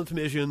surveillance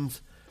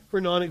missions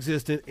for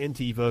non-existent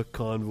Antifa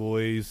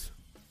convoys.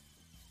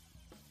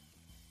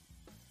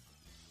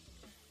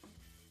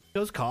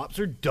 Because cops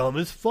are dumb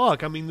as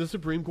fuck. I mean, the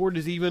Supreme Court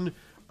has even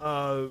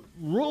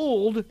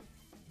ruled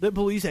that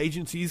police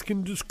agencies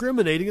can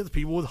discriminate against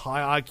people with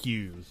high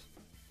IQs.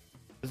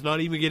 It's not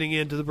even getting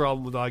into the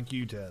problem with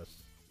IQ tests.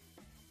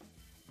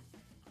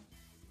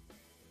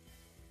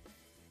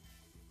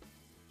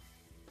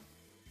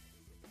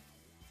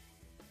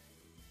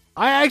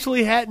 I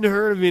actually hadn't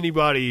heard of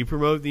anybody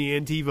promote the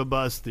Antifa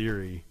bus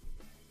theory.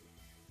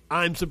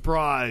 I'm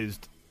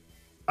surprised.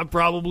 I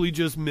probably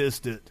just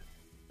missed it.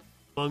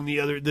 Among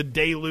the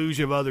deluge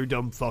of other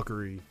dumb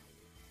fuckery.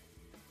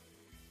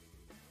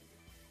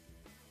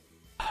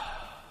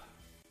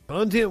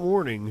 Content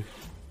warning.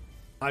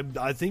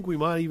 I think we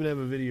might even have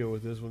a video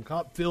with this one.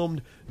 Cop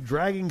filmed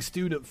dragging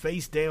student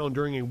face down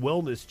during a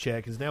wellness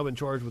check has now been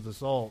charged with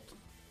assault.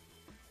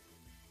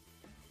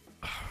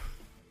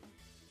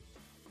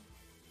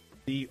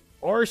 The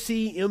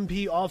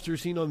RCMP officer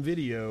seen on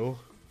video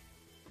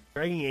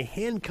dragging a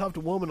handcuffed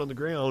woman on the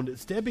ground,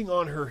 stepping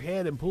on her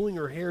head and pulling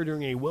her hair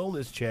during a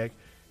wellness check,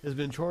 has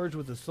been charged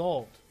with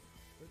assault.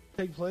 What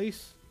did take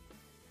place?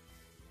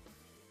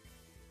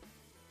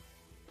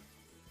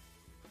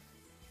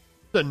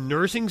 The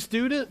nursing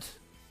student?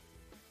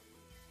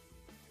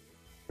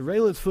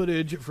 Surveillance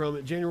footage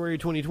from January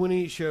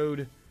 2020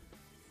 showed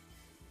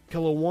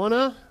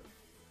Kelowna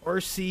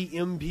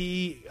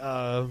RCMP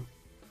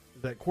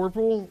that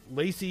Corporal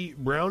Lacey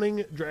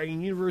Browning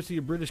dragging University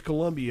of British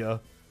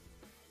Columbia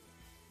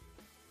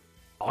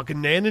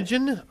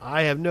Okanagan?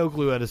 I have no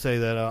clue how to say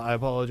that. I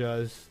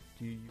apologize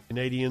to you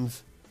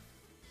Canadians.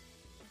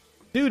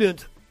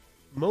 Student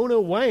Mona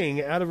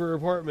Wang out of her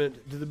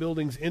apartment to the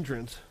building's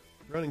entrance.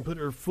 Browning put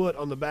her foot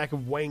on the back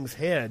of Wang's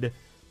head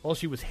while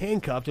she was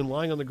handcuffed and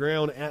lying on the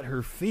ground at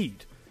her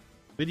feet.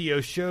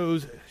 Video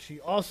shows she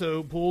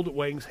also pulled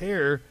Wang's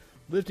hair,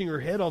 lifting her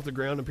head off the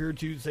ground, appeared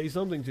to say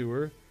something to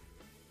her.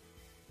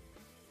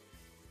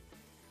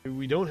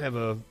 We don't have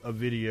a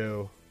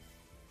video.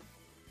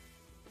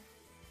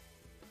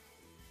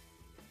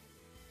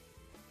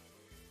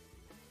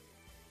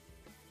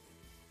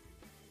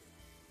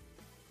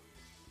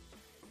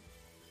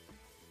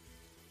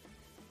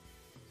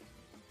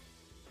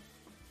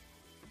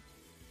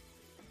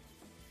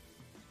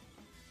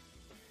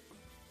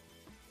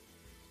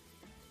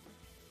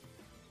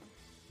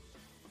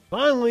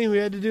 Finally, we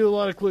had to do a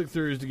lot of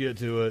click-throughs to get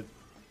to it.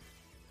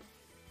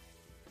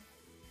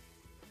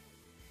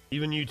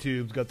 Even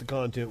YouTube's got the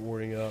content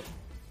warning up.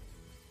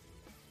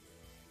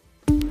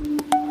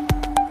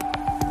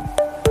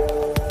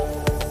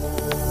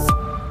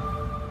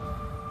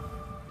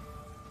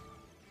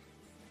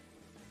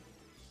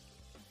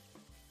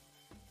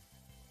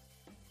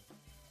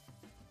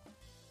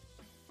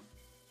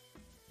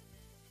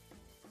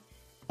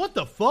 What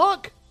the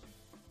fuck?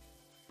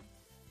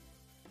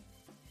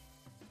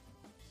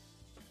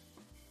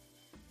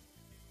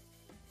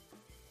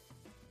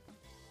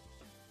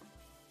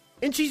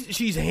 And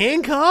she's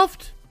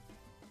handcuffed?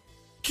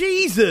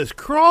 Jesus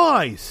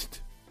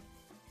Christ.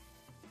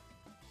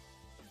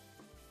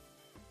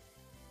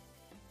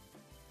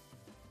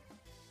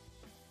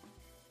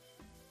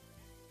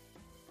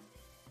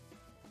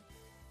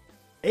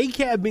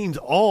 ACAB means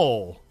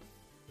all.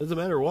 Doesn't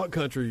matter what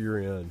country you're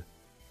in.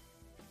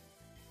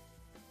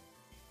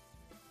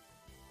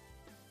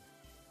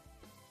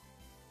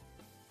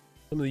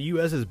 Some of the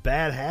U.S.'s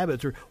bad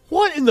habits are...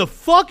 What in the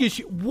fuck is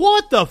she...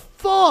 What the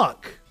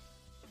fuck?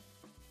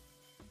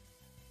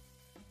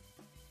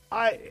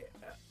 I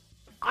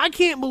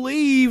can't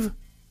believe...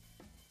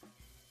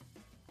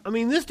 I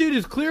mean, this dude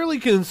is clearly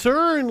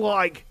concerned,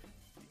 like...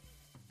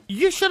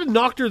 You should have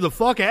knocked her the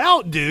fuck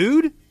out,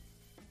 dude.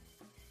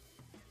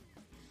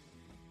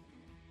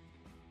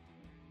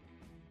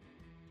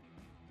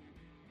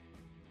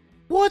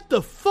 What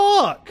the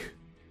fuck?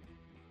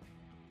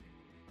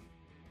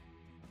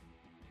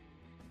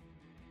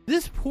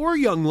 This poor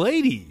young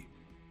lady.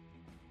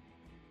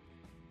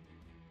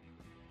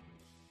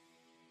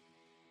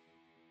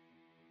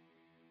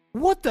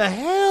 What the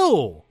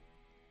hell?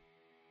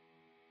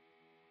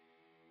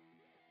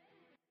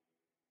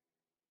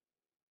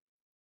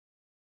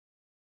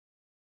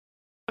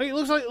 I mean, it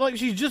looks like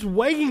she's just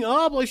waking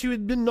up, like she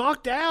had been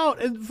knocked out,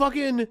 and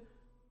fucking...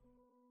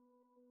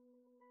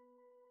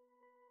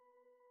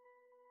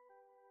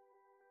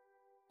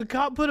 The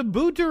cop put a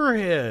boot to her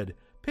head.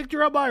 Picked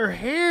her up by her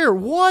hair.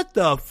 What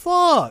the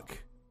fuck?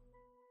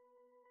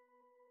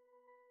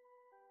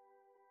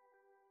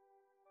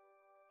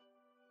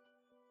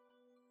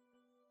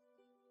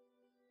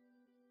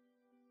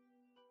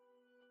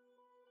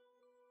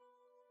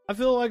 I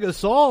feel like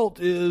assault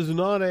is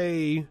not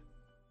a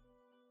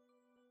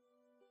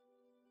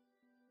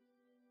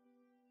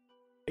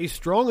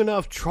strong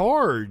enough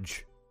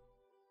charge.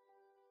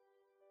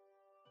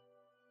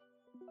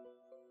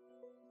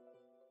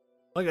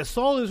 Like,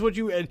 assault is what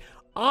you... And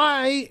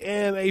I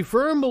am a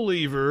firm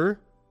believer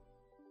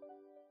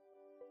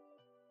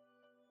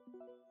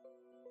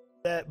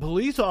that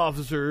police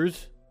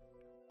officers...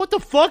 What the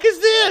fuck is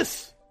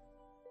this?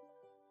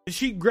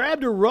 She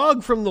grabbed a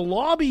rug from the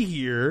lobby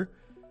here.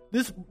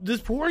 This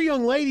poor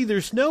young lady,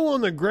 there's snow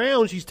on the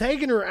ground. She's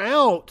taking her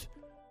out.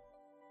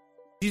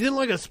 She's in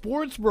like a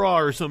sports bra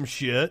or some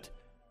shit.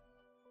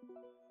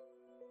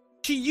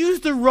 She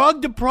used the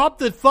rug to prop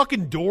the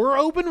fucking door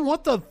open?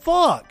 What the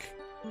fuck?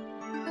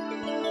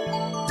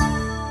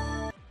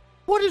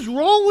 What is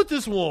wrong with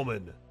this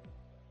woman?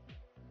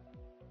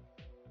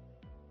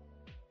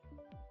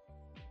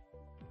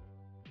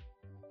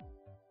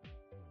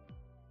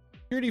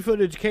 Security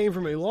footage came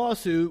from a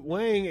lawsuit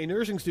Wang, a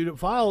nursing student,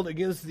 filed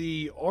against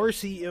the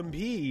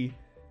RCMP.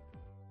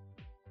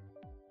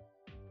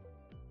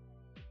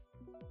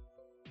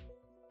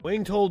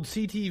 Wang told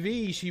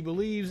CTV she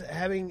believes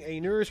having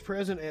a nurse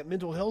present at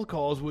mental health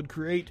calls would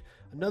create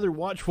another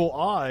watchful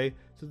eye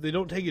so they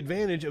don't take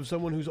advantage of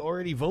someone who's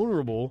already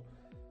vulnerable.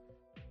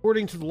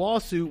 According to the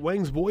lawsuit,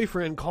 Wang's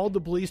boyfriend called the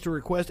police to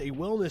request a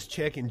wellness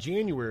check in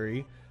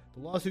January.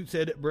 The lawsuit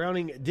said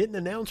Browning didn't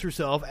announce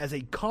herself as a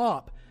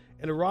cop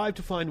and arrived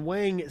to find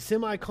Wang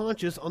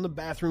semi-conscious on the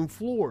bathroom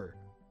floor.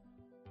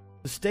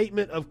 The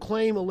statement of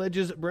claim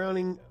alleges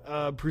Browning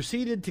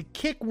proceeded to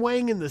kick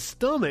Wang in the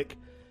stomach,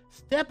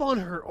 step on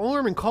her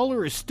arm, and call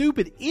her a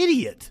stupid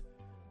idiot.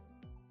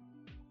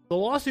 The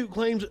lawsuit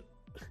claims,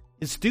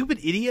 is stupid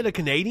idiot a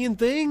Canadian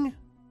thing?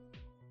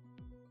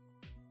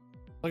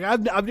 Like,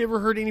 I've never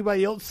heard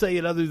anybody else say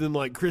it other than,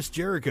 like, Chris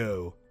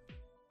Jericho.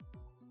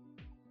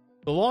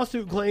 The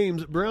lawsuit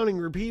claims Browning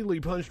repeatedly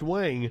punched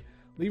Wang,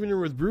 leaving her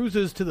with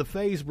bruises to the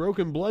face,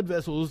 broken blood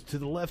vessels to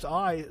the left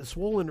eye,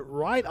 swollen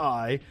right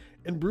eye,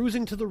 and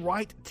bruising to the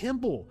right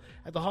temple.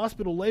 At the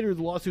hospital later,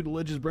 the lawsuit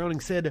alleges Browning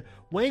said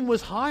Wang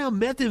was high on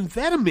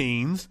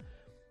methamphetamines,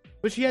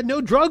 but she had no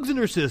drugs in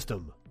her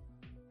system.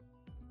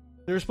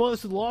 In response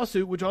to the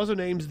lawsuit, which also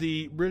names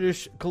the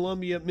British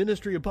Columbia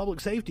Ministry of Public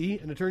Safety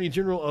and Attorney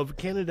General of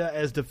Canada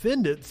as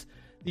defendants,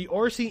 the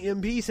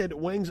RCMP said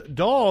Wang's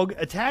dog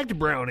attacked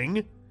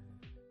Browning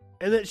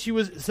and that she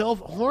was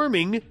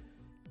self-harming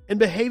and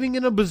behaving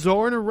in a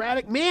bizarre and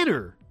erratic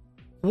manner.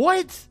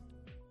 What?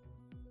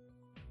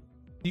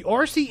 The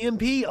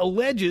RCMP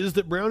alleges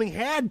that Browning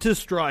had to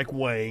strike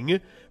Wang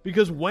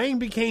because Wang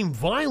became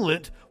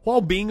violent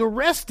while being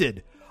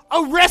arrested.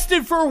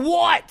 Arrested for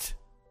what?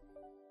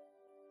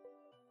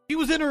 She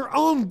was in her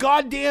own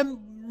goddamn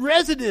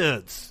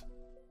residence.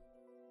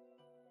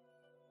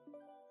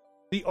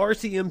 The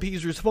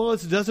RCMP's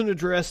response doesn't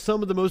address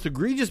some of the most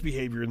egregious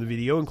behavior in the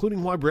video,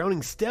 including why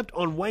Browning stepped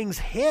on Wang's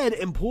head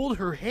and pulled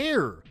her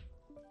hair.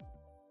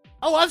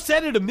 Oh, I've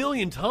said it a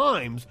million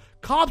times.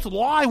 Cops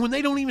lie when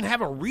they don't even have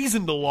a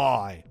reason to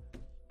lie.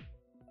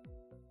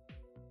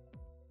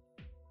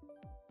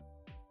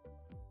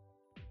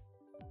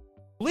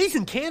 Police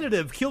in Canada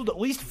have killed at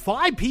least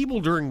 5 people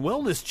during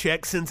wellness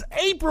checks since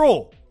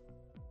April.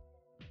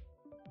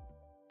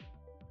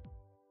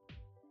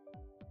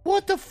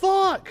 What the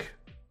fuck?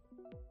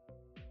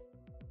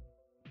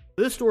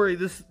 This story,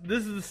 this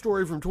is the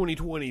story from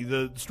 2020.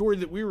 The story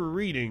that we were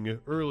reading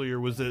earlier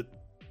was that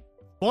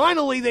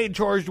finally they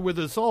charged with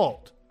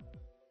assault.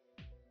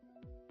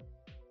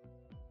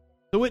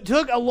 So it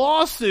took a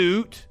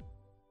lawsuit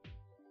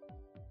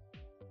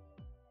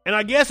and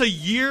I guess a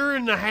year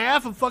and a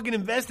half of fucking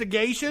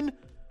investigation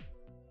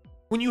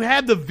When you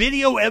have the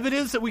video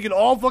evidence that we can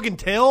all fucking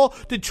tell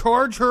to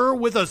charge her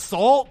with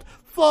assault?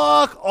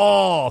 Fuck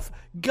off.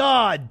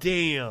 God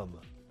damn.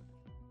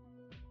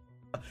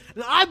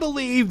 And I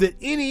believe that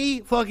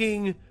any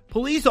fucking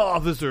police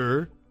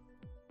officer,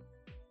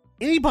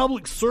 any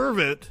public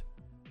servant,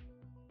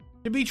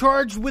 should be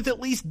charged with at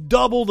least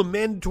double the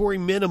mandatory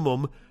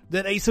minimum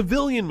that a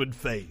civilian would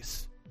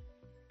face.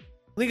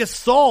 I think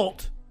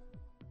assault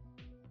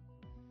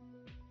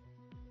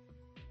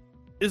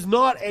is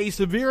not a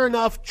severe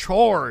enough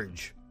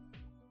charge.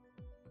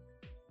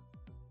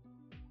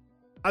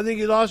 I think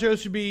it also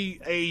should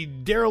be a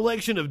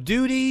dereliction of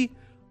duty,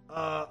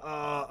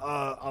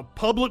 a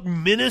public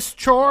menace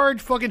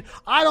charge. Fucking,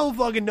 I don't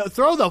fucking know.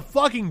 Throw the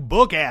fucking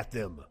book at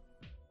them.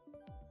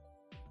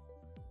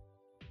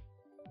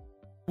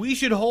 We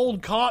should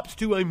hold cops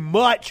to a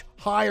much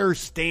higher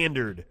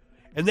standard,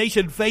 and they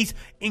should face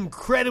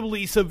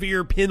incredibly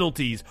severe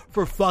penalties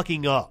for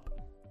fucking up.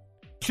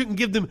 Shouldn't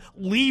give them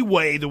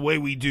leeway the way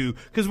we do,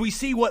 because we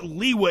see what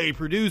leeway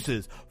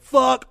produces.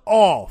 Fuck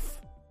off.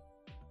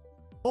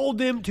 Hold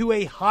them to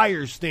a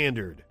higher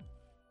standard.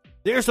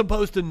 They're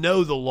supposed to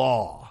know the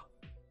law.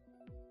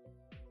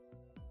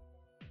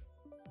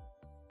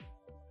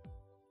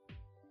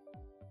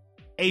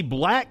 A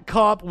black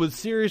cop was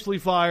seriously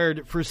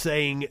fired for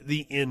saying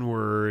the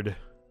N-word.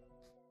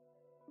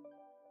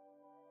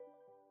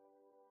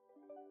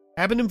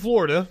 Happened in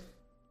Florida.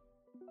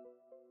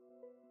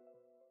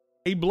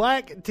 A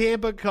black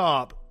Tampa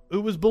cop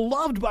who was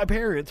beloved by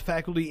parents,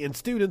 faculty, and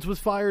students was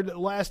fired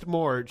last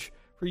March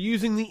for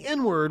using the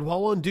N-word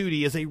while on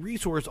duty as a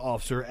resource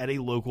officer at a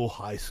local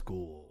high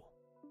school.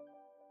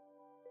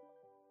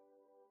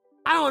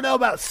 I don't know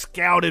about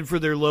scouted for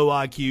their low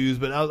IQs,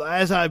 but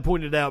as I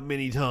pointed out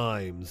many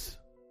times,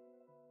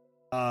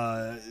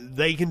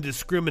 they can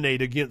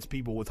discriminate against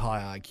people with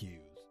high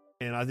IQs,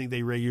 and I think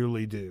they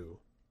regularly do.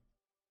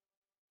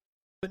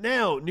 But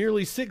now,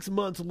 nearly 6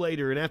 months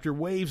later, and after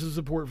waves of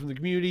support from the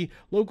community,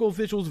 local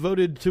officials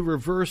voted to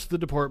reverse the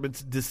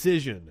department's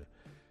decision.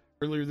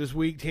 Earlier this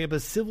week,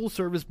 Tampa's Civil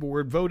Service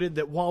Board voted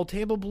that while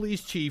Tampa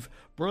Police Chief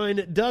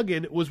Brian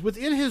Duggan was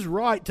within his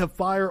right to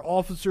fire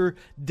Officer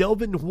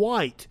Delvin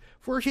White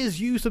for his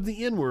use of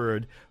the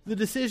N-word, the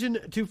decision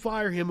to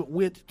fire him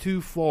went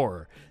too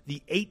far.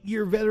 The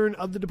 8-year veteran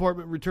of the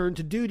department returned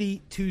to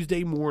duty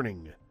Tuesday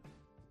morning.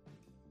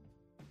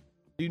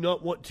 Do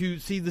not want to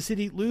see the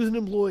city lose an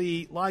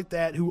employee like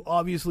that who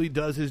obviously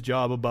does his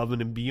job above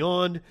and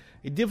beyond.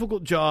 A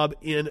difficult job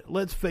in,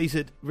 let's face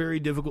it, very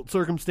difficult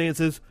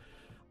circumstances.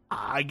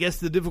 I guess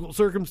the difficult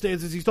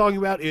circumstances he's talking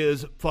about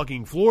is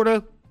fucking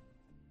Florida.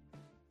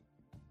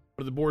 One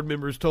of the board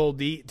members told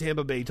the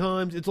Tampa Bay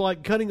Times, it's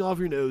like cutting off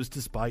your nose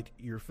to spite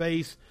your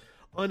face.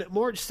 On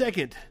March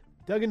 2nd,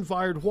 Duggan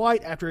fired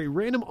White after a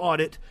random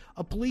audit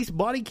of police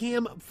body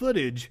cam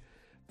footage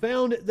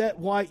found that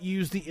White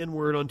used the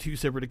N-word on 2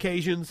 separate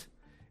occasions.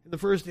 In the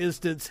first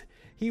instance,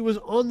 he was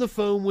on the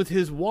phone with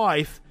his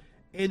wife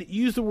and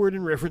used the word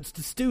in reference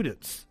to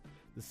students.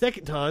 The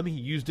second time, he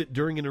used it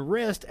during an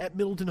arrest at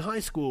Middleton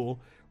High School,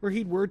 where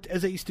he'd worked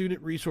as a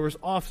student resource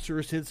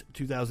officer since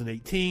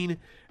 2018,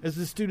 as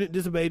the student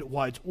disobeyed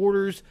White's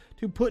orders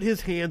to put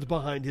his hands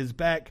behind his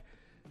back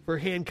for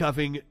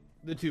handcuffing.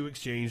 The two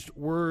exchanged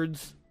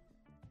words.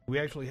 We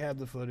actually have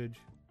the footage.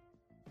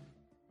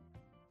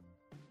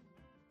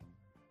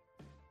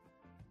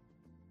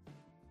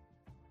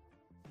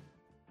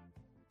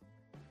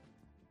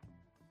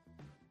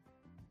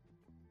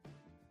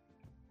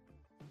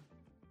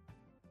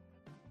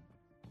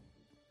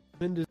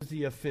 When does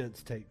the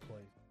offense take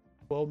place?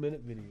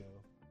 12-minute video.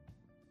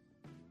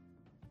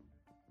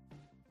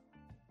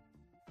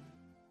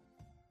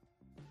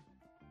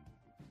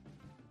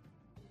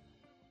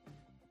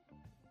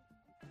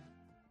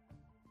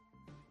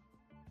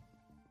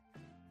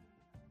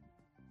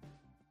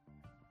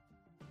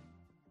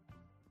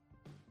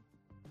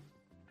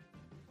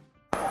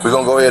 We're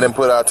going to go ahead and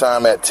put our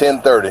time at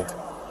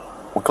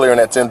 10:30. We're clearing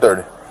at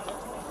 10:30.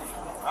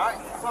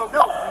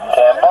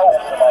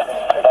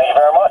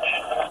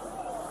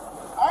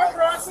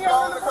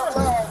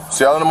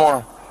 See y'all in the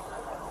morning.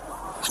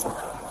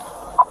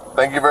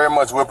 Thank you very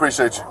much. We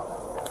appreciate you.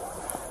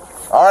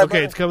 All right.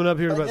 Okay, it's coming up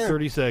here in about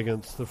 30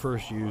 seconds, the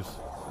first use.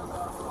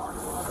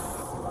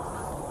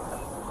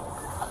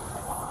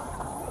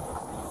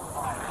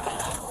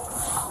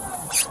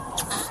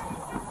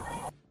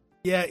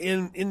 Yeah,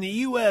 in the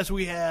U.S.,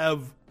 we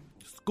have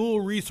school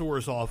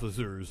resource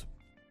officers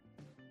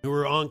who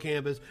are on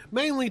campus,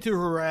 mainly to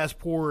harass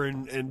poor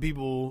and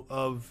people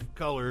of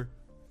color,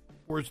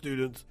 poor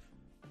students,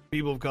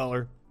 people of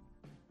color.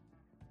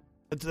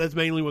 That's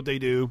mainly what they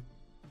do.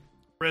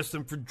 Arrest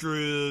them for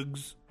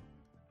drugs.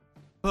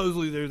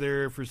 Supposedly they're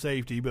there for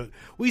safety, but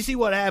we see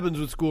what happens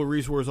with school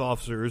resource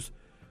officers.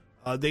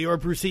 They are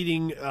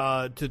proceeding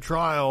to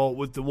trial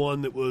with the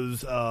one that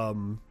was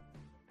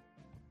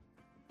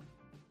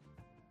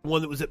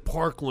at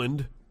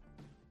Parkland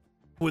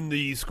when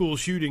the school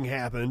shooting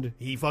happened.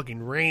 He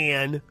fucking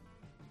ran.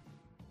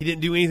 He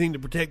didn't do anything to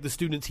protect the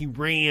students. He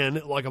ran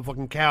like a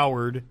fucking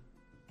coward.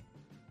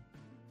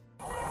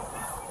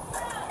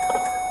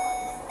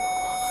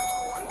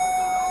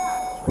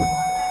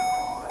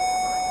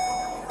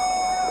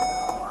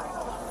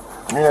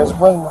 Yeah, it's a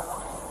problem.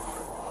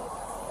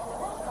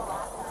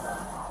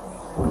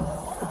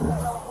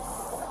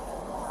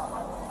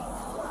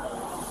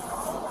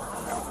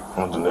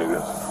 Bunch of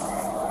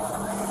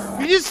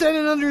niggas. He just said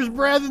it under his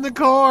breath in the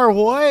car.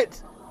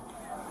 What?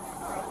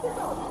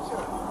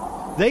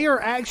 They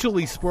are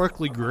actually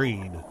sparkly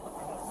green.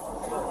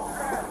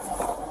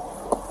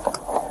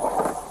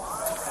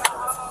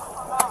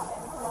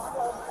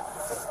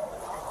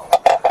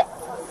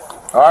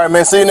 All right,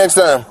 man. See you next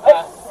time.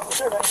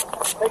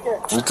 Take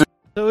care.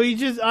 So he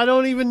just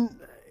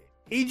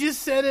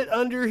said it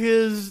under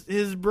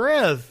his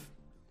breath.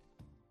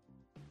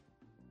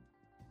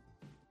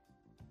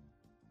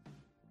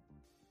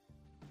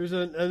 There's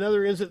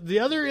another instance. The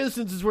other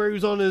instance is where he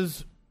was on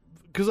his,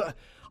 because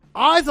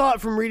I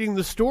thought from reading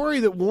the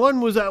story that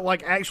one was at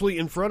like actually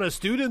in front of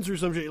students or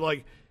some shit.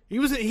 Like he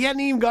hadn't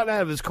even gotten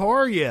out of his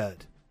car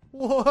yet.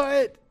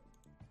 What?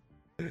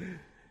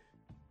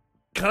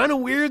 Kind of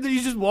weird that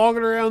he's just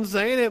walking around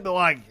saying it, but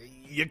like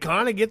you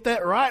kind of get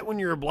that right when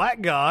you're a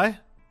black guy.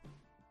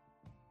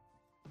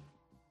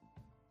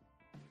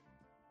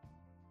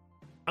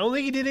 I don't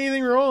think he did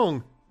anything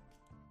wrong.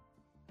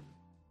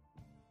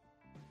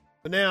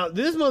 But now,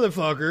 this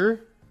motherfucker,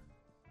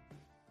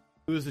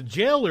 who is a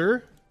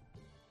jailer,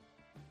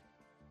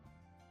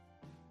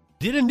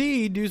 did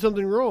indeed do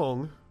something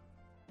wrong.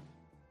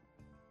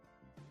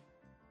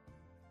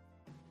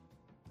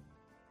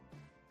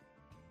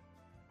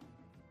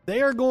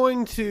 They are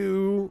going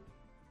to...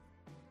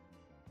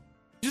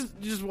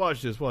 Just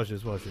watch this.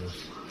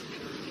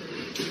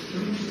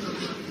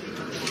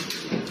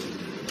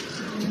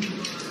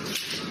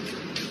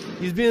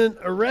 He's been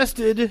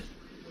arrested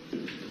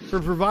for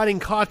providing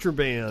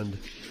contraband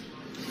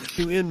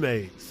to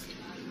inmates.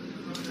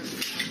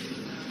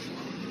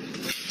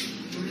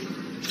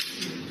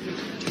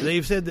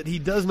 They've said that he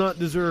does not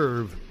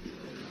deserve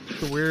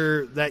to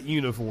wear that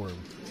uniform.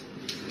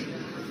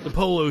 The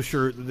polo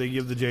shirt that they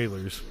give the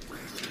jailers.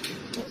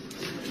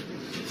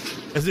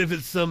 As if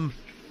it's some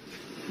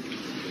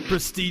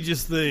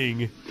prestigious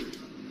thing.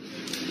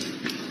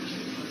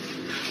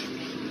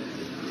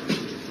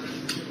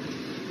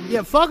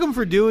 Yeah, fuck them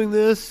for doing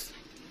this.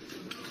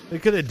 They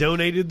could have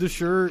donated the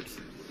shirt.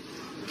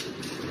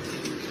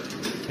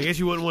 I guess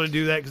you wouldn't want to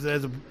do that because it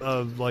has a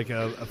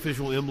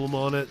official emblem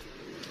on it.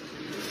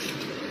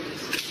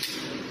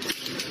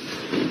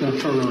 Now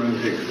turn around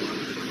here.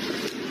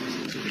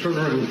 Turn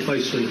around and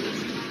face me.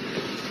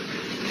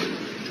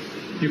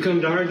 You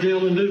come to our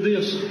jail and do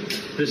this,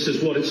 this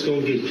is what it's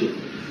going to get you.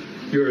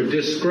 You're a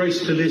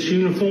disgrace to this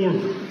uniform,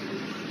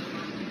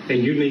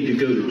 and you need to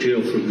go to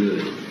jail for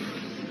good.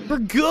 For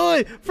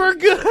good! For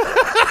good!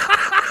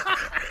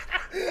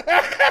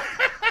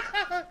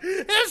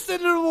 They're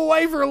sending him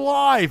away for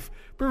life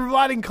for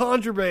providing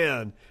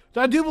contraband.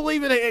 So I do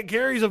believe it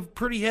carries a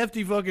pretty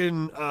hefty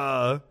fucking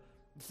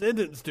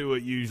sentence to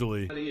it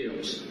usually.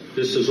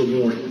 This is a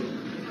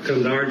warning.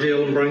 Come to our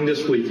jail and bring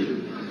this with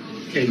you,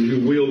 and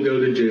you will go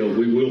to jail.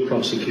 We will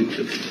prosecute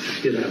you.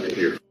 Get out of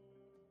here.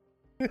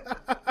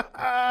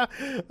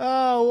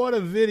 Oh, what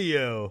a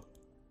video.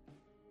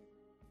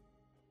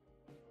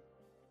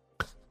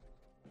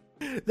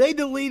 They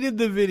deleted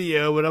the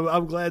video, but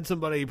I'm glad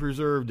somebody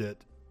preserved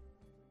it.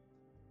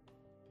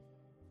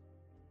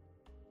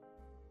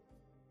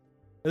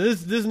 And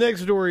this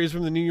next story is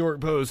from the New York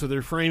Post, so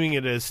they're framing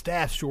it as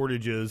staff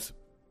shortages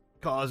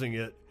causing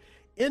it.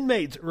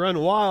 Inmates run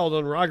wild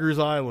on Rikers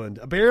Island.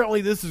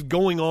 Apparently this is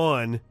going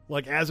on,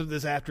 like, as of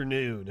this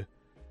afternoon.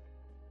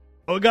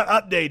 Oh, it got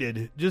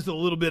updated just a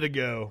little bit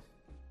ago.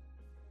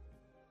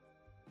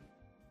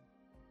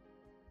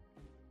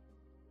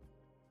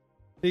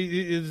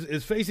 He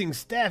is facing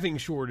staffing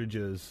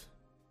shortages.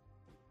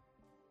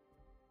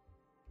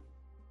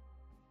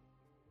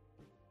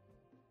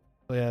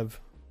 We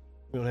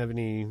don't have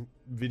any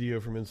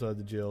video from inside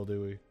the jail,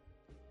 do we?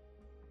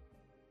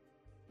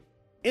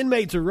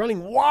 Inmates are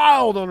running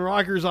wild on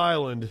Rikers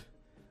Island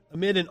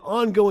amid an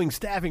ongoing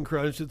staffing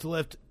crunch that's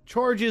left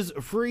charges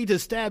free to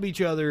stab each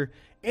other,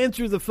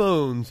 answer the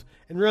phones,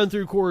 and run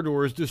through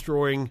corridors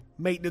destroying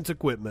maintenance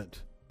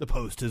equipment, the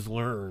Post has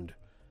learned.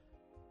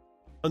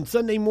 On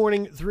Sunday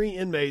morning, 3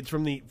 inmates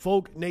from the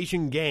Folk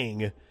Nation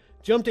gang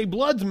jumped a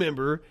Bloods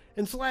member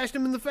and slashed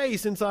him in the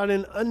face inside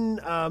an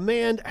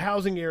unmanned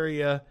housing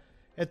area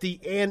at the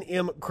Ann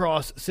M.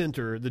 Cross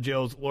Center, the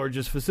jail's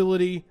largest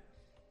facility.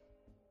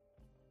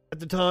 At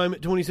the time,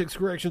 26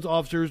 corrections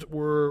officers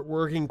were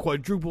working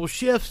quadruple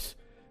shifts,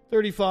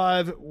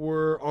 35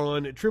 were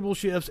on triple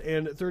shifts,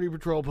 and 30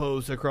 patrol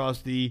posts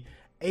across the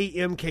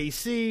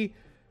AMKC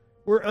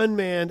were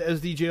unmanned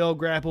as the jail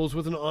grapples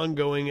with an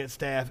ongoing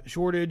staff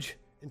shortage.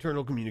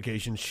 Internal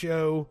communications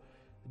show.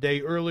 A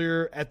day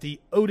earlier at the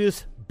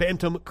Otis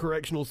Bantam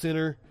Correctional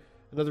Center,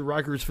 another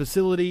Rikers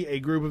facility, a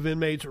group of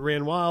inmates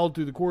ran wild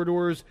through the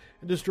corridors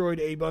and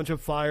destroyed a bunch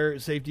of fire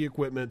safety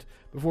equipment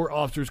before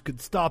officers could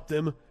stop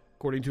them,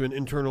 according to an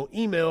internal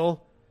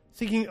email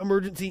seeking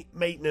emergency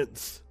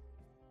maintenance.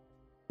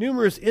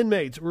 Numerous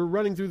inmates were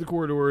running through the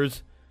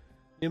corridors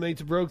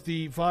Inmates broke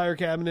the fire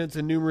cabinets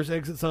and numerous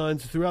exit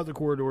signs throughout the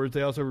corridors.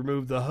 They also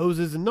removed the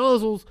hoses and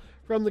nozzles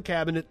from the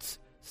cabinets,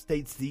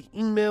 states the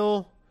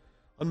email.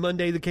 On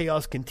Monday, the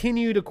chaos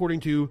continued, according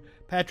to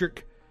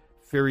Patrick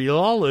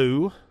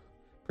Ferilalu,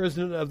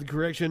 president of the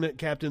Correction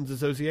Captains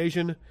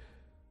Association.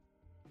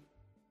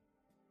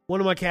 One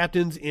of my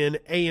captains in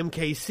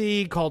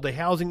AMKC called a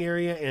housing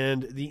area,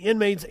 and the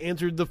inmates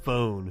answered the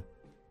phone,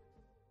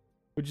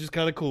 which is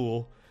kind of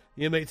cool.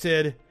 The inmate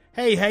said,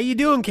 "Hey, how you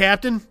doing,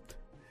 Captain?"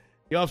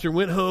 The officer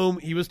went home.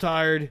 He was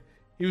tired.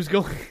 He was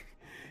going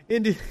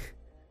into...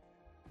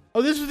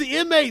 Oh, this was the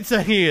inmate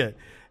saying it.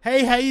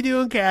 "Hey, how you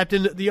doing,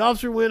 Captain?" The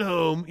officer went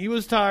home. He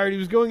was tired. He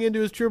was going into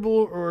his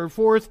triple or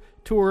fourth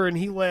tour, and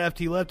he left.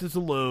 He left us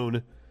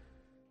alone.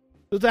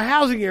 It's a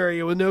housing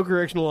area with no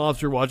correctional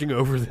officer watching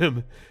over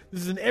them.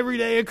 This is an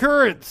everyday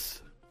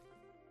occurrence.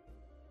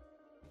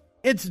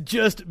 It's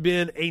just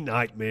been a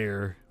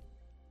nightmare.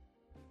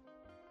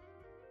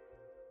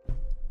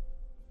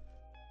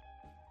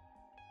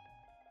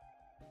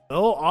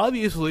 Oh,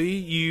 obviously,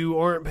 you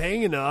aren't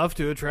paying enough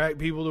to attract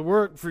people to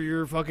work for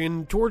your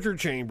fucking torture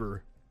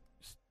chamber.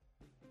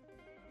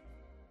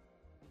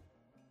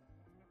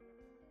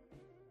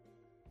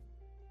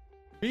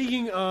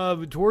 Speaking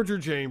of torture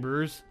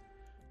chambers,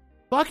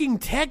 fucking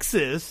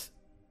Texas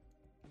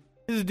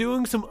is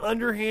doing some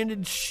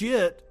underhanded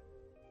shit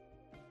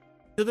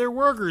to their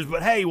workers.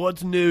 But hey,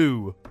 what's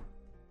new?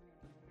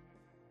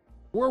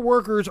 More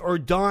workers are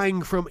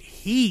dying from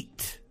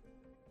heat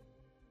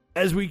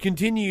as we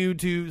continue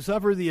to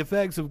suffer the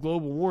effects of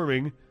global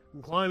warming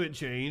and climate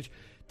change.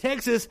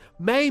 Texas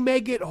may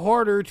make it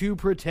harder to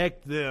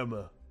protect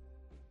them.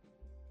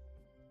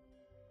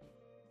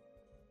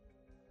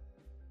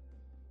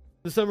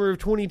 The summer of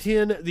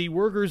 2010, the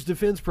Workers'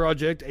 Defense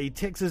Project, a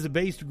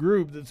Texas-based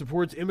group that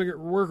supports immigrant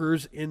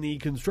workers in the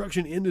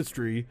construction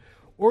industry,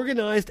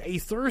 organized a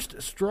thirst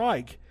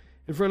strike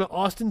in front of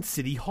Austin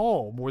City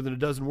Hall. More than a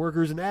dozen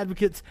workers and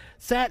advocates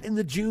sat in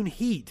the June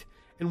heat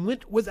and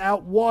went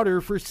without water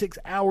for 6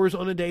 hours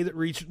on a day that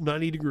reached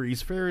 90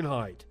 degrees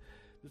Fahrenheit.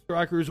 The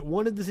strikers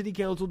wanted the city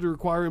council to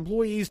require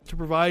employers to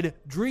provide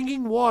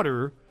drinking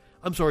water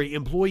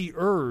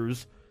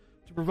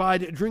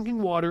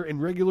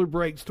and regular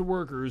breaks to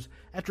workers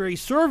after a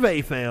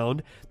survey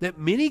found that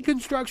many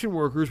construction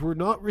workers were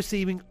not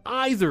receiving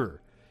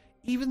either,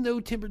 even though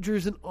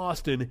temperatures in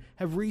Austin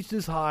have reached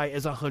as high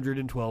as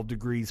 112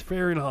 degrees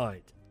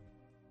Fahrenheit.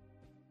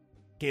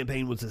 The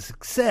campaign was a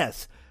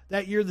success.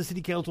 That year, the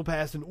city council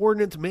passed an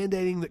ordinance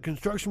mandating that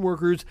construction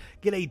workers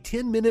get a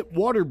 10-minute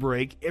water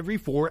break every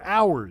 4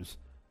 hours.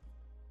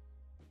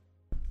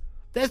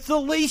 That's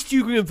the least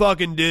you can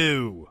fucking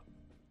do.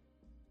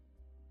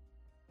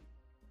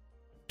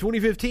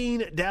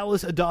 2015,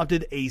 Dallas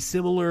adopted a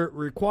similar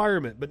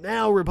requirement, but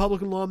now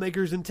Republican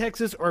lawmakers in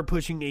Texas are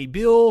pushing a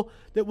bill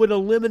that would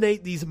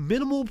eliminate these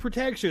minimal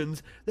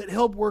protections that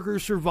help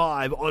workers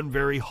survive on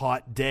very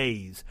hot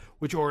days,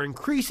 which are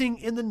increasing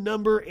in the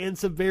number and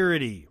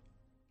severity.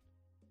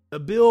 The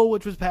bill,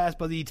 which was passed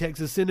by the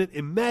Texas Senate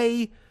in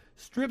May,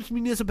 strips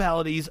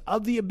municipalities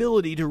of the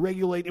ability to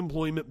regulate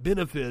employment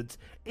benefits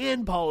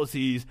and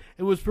policies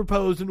and was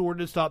proposed in order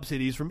to stop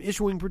cities from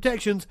issuing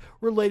protections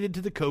related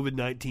to the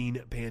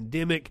COVID-19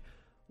 pandemic,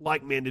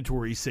 like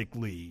mandatory sick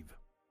leave.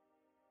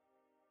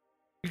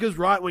 Because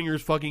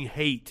right-wingers fucking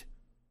hate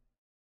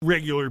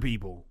regular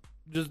people.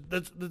 Just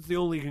that's the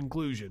only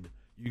conclusion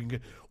you can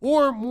get.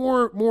 Or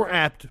more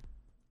apt,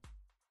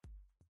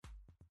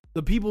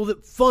 the people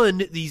that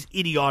fund these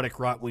idiotic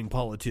right-wing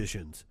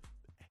politicians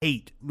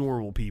hate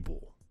normal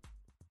people.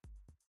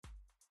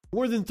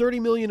 More than 30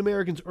 million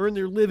Americans earn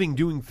their living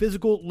doing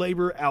physical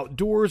labor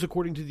outdoors,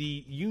 according to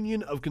the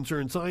Union of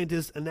Concerned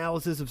Scientists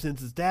analysis of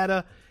census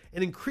data,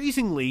 and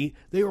increasingly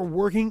they are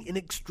working in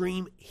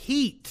extreme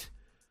heat.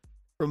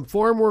 From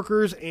farm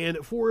workers and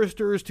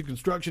foresters to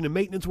construction and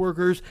maintenance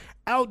workers,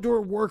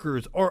 outdoor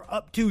workers are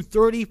up to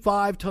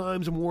 35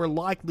 times more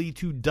likely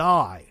to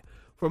die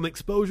from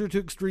exposure to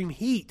extreme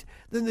heat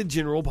than the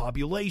general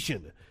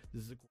population.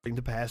 This is according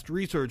to past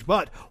research.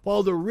 But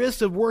while the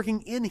risks of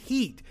working in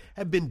heat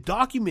have been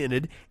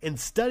documented and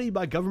studied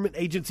by government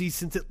agencies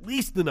since at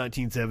least the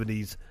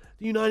 1970s,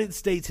 the United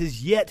States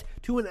has yet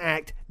to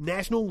enact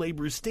national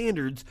labor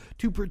standards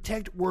to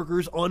protect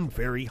workers on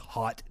very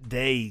hot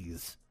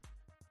days.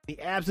 In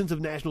the absence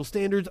of national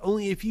standards,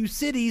 only a few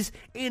cities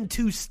and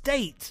 2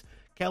 states,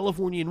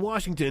 California and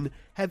Washington,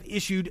 have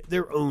issued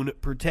their own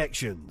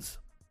protections.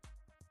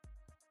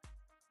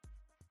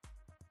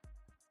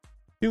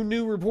 2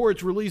 new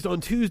reports released on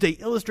Tuesday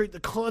illustrate the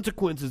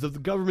consequences of the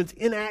government's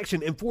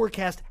inaction and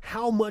forecast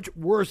how much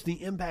worse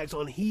the impacts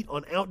on heat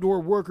on outdoor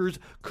workers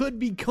could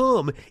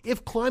become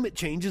if climate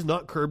change is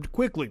not curbed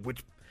quickly,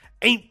 which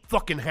ain't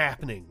fucking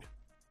happening.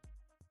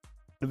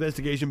 An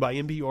investigation by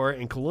NPR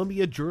and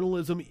Columbia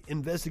Journalism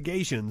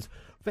Investigations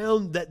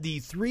found that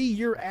the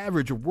 3-year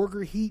average of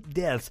worker heat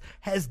deaths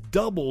has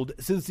doubled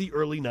since the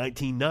early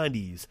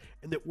 1990s,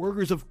 and that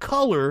workers of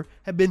color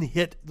have been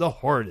hit the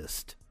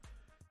hardest.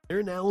 Their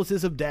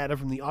analysis of data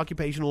from the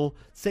Occupational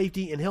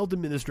Safety and Health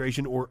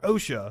Administration, or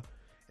OSHA,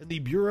 and the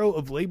Bureau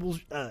of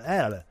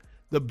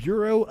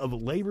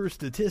Labor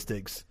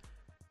Statistics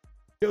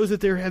shows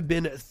that there have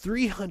been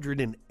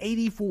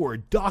 384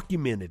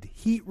 documented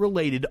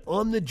heat-related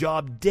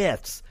on-the-job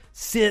deaths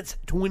since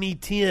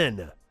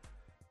 2010.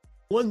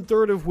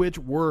 1/3 of which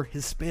were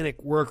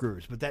Hispanic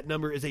workers, but that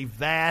number is a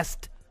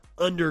vast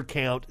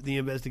undercount, the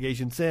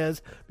investigation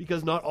says,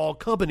 because not all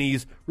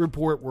companies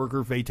report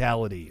worker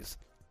fatalities.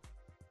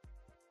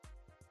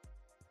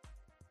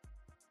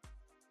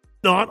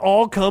 Not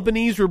all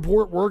companies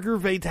report worker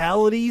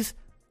fatalities?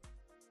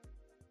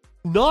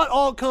 Not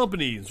all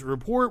companies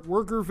report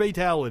worker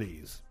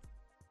fatalities.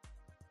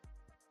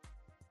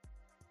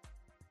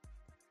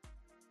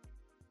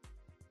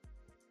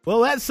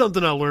 Well, that's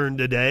something I learned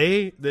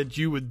today that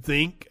you would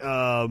think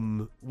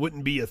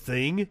wouldn't be a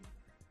thing.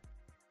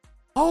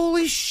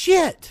 Holy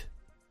shit!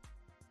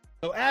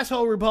 So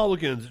asshole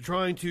Republicans are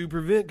trying to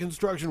prevent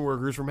construction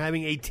workers from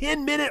having a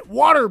 10-minute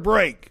water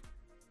break.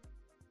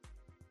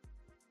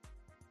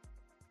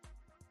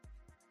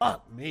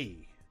 Fuck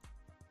me.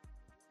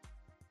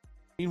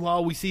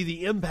 Meanwhile, we see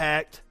the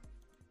impact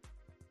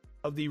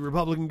of the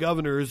Republican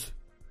governors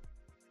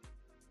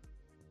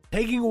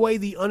taking away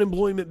the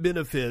unemployment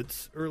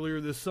benefits earlier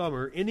this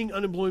summer. Ending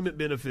unemployment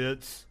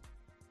benefits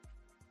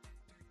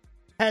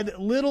had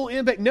little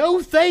impact.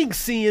 No thanks,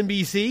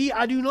 CNBC.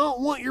 I do not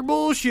want your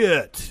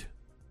bullshit.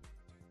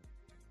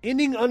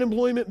 Ending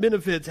unemployment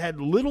benefits had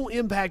little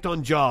impact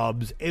on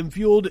jobs and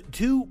fueled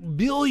 $2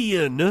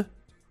 billion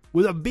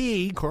with a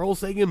B, Carl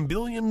Sagan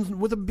billions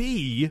with a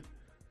B,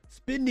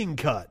 spending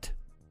cut.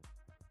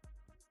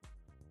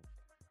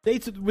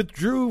 States that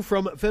withdrew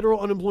from federal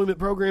unemployment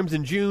programs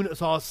in June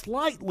saw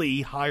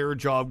slightly higher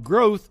job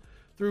growth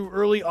through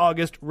early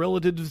August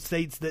relative to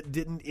states that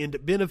didn't end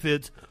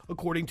benefits,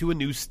 according to a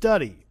new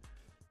study.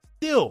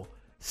 Still,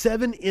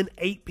 7 in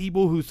 8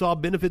 people who saw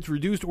benefits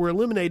reduced or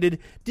eliminated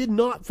did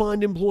not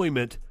find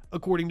employment,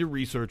 according to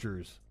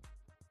researchers.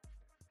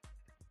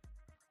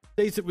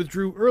 States that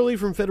withdrew early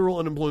from federal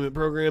unemployment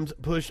programs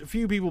pushed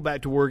few people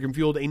back to work and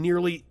fueled a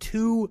nearly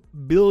 $2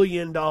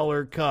 billion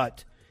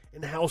cut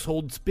in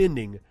household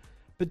spending,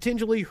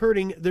 potentially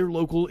hurting their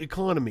local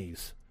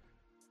economies.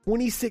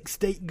 26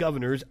 state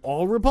governors,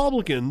 all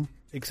Republican,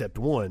 except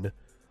one,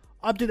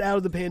 opted out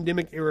of the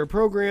pandemic-era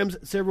programs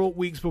several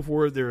weeks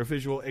before their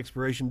official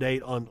expiration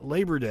date on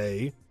Labor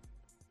Day.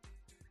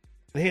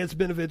 Enhanced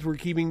benefits were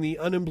keeping the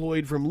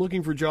unemployed from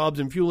looking for jobs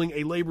and fueling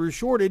a labor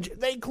shortage,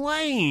 they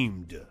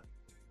claimed.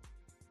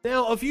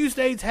 Now, a few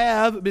states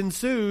have been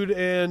sued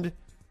and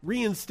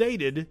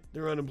reinstated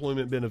their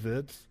unemployment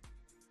benefits.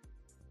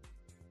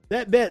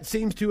 That bet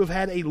seems to have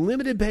had a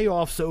limited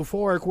payoff so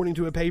far, according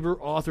to a paper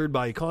authored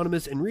by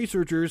economists and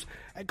researchers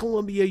at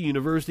Columbia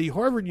University,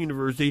 Harvard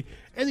University,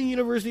 and the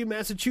University of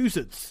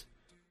Massachusetts,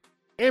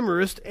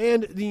 Amherst,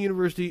 and the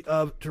University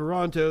of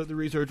Toronto. The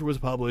research was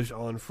published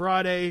on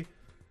Friday.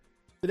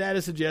 The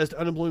data suggests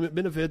unemployment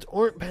benefits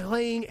aren't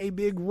playing a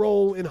big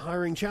role in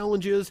hiring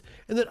challenges,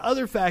 and that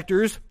other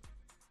factors,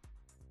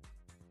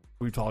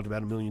 we've talked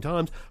about a million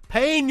times,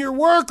 paying your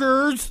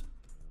workers,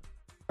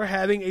 are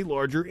having a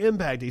larger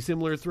impact, a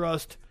similar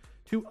thrust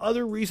to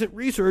other recent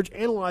research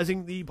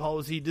analyzing the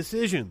policy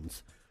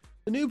decisions.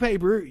 The new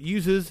paper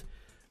uses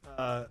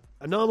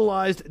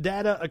anomalized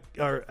bank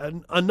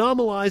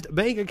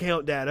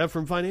account data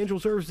from financial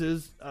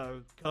services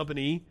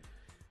company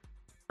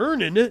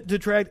Earnin to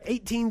track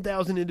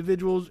 18,000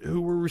 individuals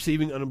who were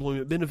receiving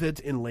unemployment benefits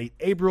in late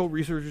April.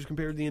 Researchers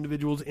compared the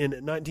individuals in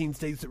 19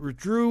 states that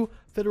withdrew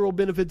federal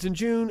benefits in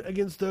June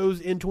against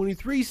those in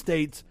 23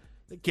 states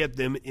that kept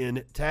them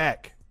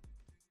intact.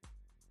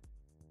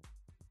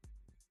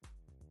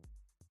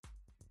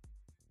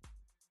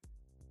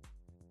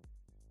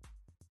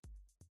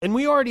 And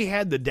we already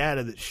had the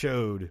data that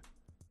showed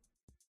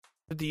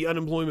that the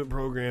unemployment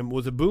program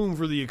was a boom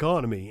for the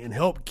economy and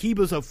helped keep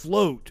us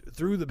afloat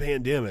through the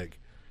pandemic.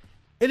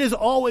 It is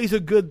always a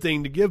good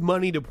thing to give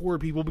money to poor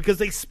people because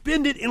they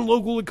spend it in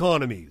local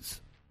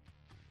economies.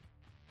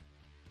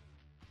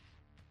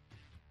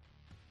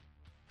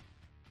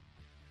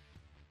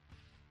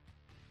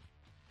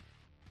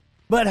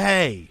 But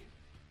hey,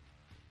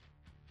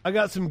 I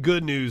got some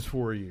good news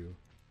for you.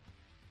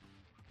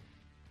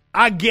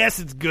 I guess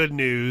it's good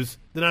news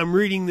that I'm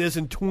reading this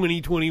in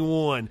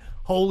 2021.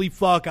 Holy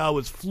fuck, I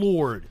was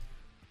floored.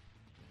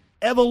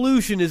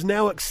 Evolution is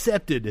now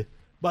accepted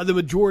by the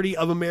majority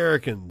of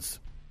Americans.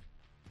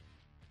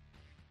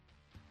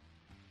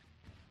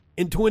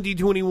 In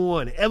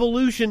 2021,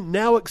 evolution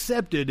now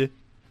accepted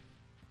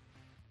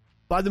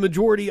by the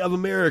majority of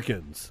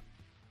Americans.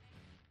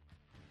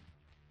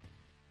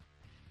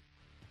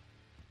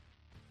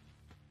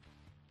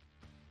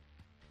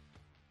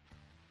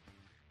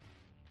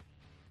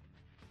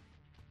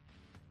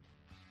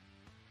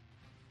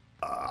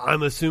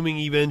 I'm assuming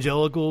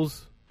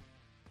evangelicals,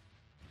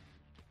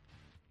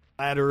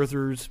 flat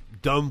earthers,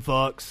 dumb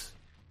fucks.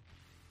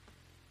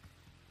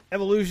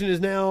 Evolution is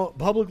now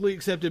publicly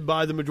accepted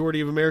by the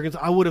majority of Americans.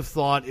 I would have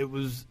thought it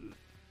was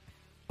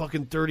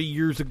fucking 30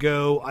 years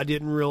ago. I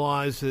didn't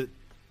realize that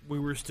we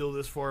were still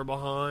this far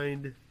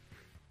behind.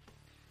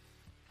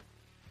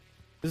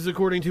 This is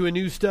according to a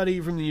new study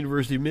from the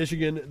University of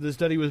Michigan. The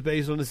study was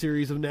based on a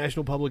series of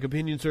national public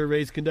opinion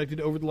surveys conducted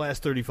over the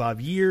last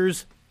 35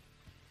 years.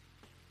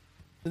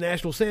 The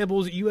national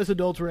samples, U.S.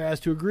 adults were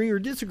asked to agree or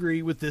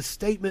disagree with this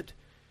statement.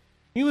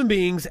 Human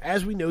beings,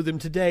 as we know them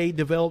today,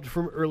 developed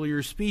from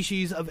earlier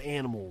species of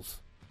animals.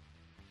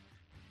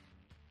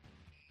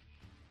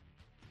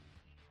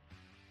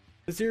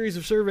 The series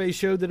of surveys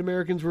showed that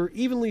Americans were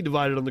evenly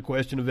divided on the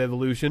question of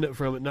evolution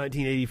from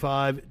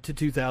 1985 to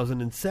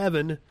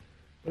 2007.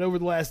 But over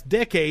the last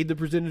decade, the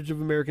percentage of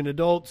American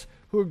adults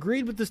who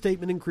agreed with the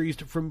statement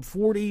increased from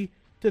 40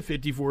 to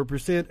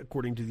 54%,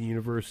 according to the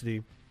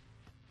university.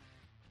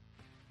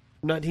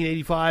 From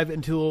 1985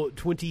 until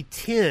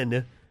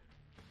 2010,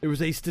 there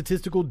was a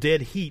statistical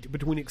dead heat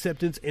between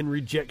acceptance and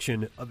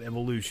rejection of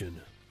evolution.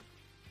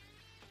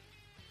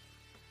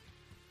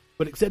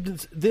 But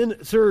acceptance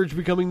then surged,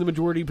 becoming the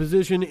majority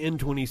position in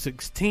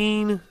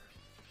 2016. The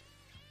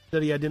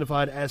study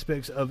identified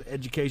aspects of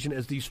education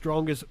as the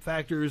strongest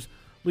factors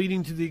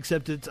leading to the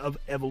acceptance of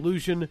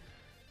evolution.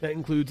 That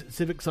includes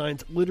civic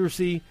science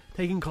literacy,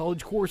 taking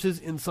college courses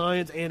in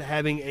science, and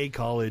having a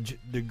college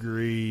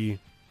degree.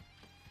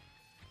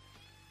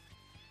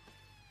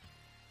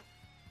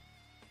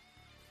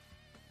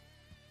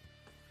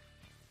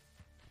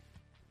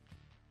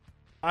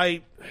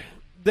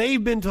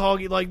 They've been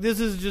talking, like, this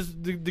is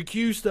just, the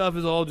Q stuff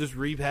is all just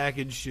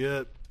repackaged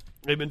shit.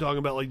 They've been talking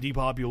about, like,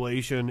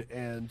 depopulation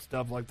and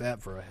stuff like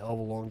that for a hell of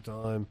a long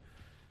time.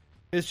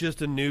 It's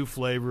just a new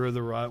flavor of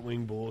the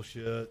right-wing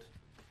bullshit.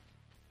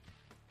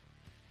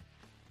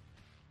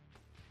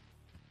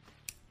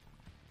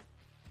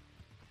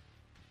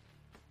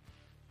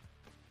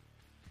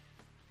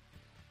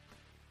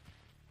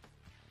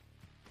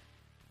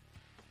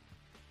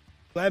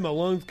 Glad my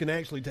lungs can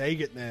actually take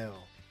it now.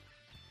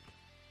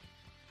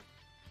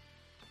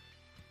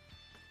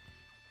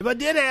 If I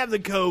did have the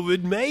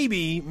COVID,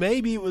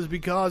 maybe it was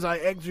because I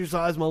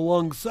exercised my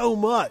lungs so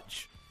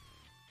much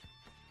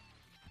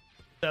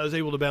that I was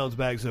able to bounce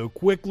back so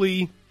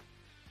quickly.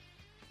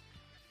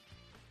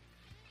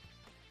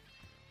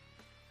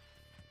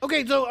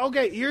 Okay,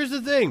 here's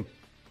the thing.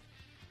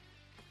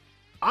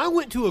 I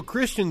went to a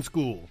Christian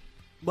school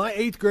my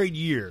 8th grade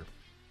year.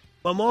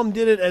 My mom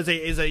did it as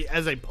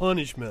a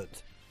punishment.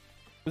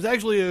 It was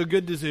actually a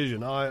good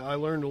decision. I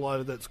learned a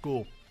lot at that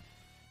school.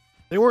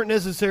 They weren't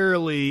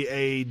necessarily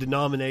a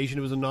denomination.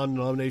 It was a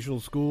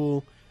non-denominational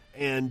school.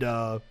 And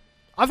I've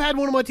had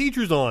one of my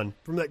teachers on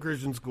from that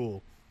Christian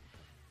school.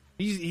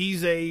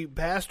 He's a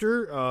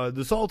pastor,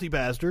 the Salty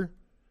Pastor.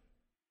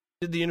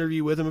 Did the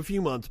interview with him a few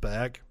months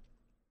back.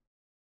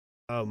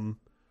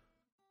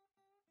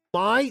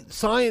 My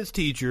science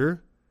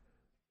teacher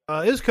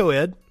is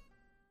co-ed.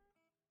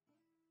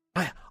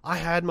 I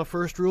had my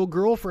first real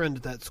girlfriend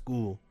at that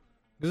school.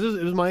 Because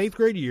it was my 8th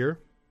grade year.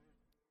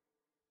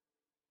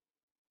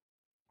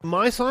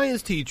 My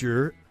science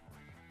teacher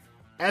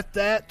at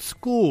that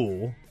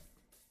school,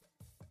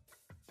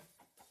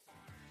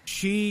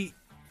 she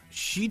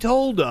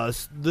told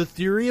us the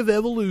theory of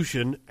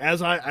evolution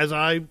as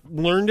I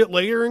learned it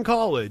later in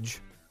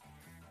college.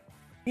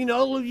 You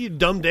know, you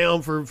dumb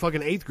down for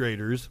fucking 8th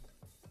graders.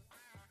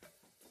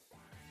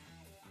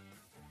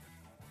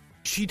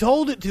 She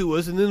told it to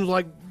us and then was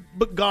like,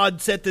 but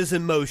God set this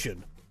in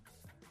motion.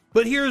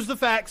 But here's the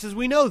facts as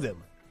we know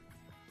them.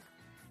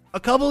 A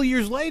couple of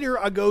years later,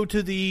 I go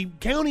to the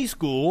county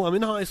school. I'm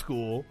in high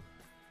school.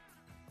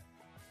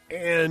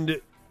 And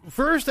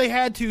first they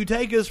had to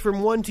take us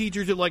from one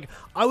teacher to, like,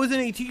 I was in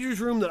a teacher's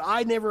room that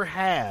I never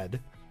had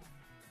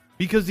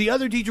because the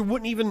other teacher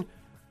wouldn't even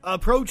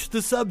approach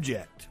the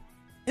subject.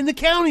 In the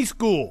county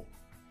school.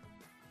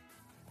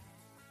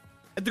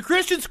 At the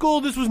Christian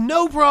school, this was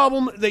no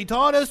problem. They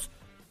taught us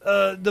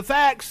the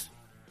facts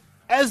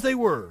as they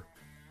were.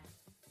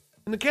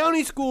 In the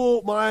county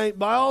school, my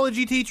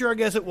biology teacher, I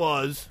guess it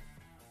was,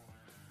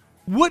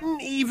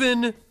 wouldn't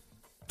even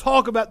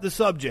talk about the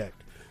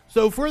subject.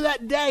 So for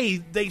that day,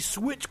 they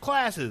switched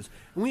classes,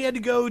 and we had to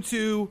go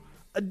to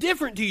a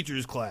different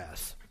teacher's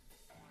class.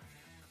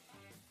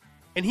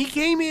 And he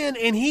came in,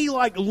 and he,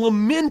 like,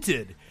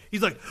 lamented.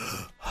 He's like,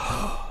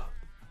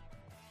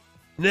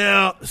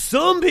 now,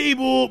 some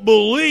people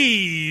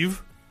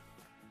believe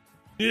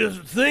this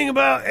thing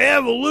about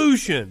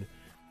evolution.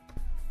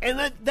 And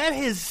that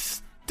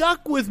has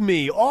stuck with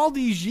me all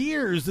these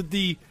years, that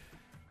the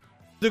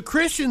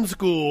Christian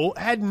school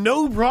had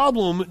no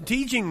problem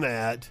teaching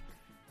that,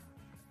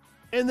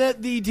 and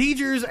that the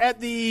teachers at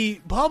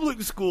the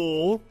public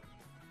school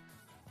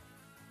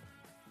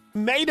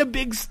made a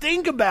big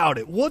stink about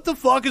it. What the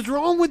fuck is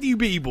wrong with you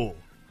people?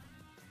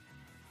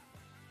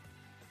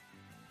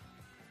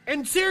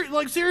 And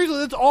seriously,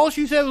 that's all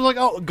she said was like,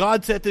 oh,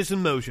 God set this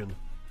in motion.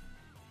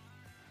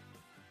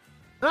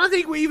 And I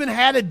think we even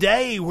had a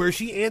day where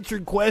she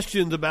answered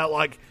questions about,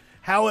 like,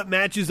 how it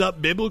matches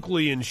up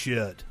biblically and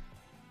shit.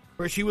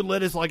 Where she would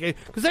let us, like,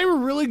 because they were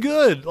really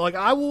good. Like,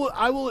 I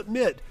will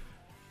admit,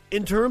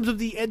 in terms of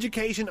the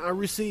education I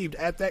received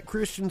at that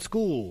Christian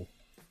school,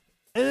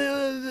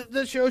 and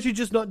that shows you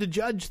just not to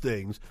judge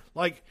things.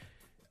 Like,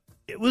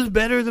 It was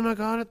better than I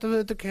got at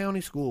the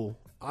county school.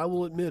 I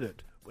will admit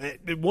it.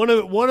 One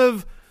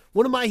of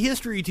my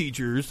history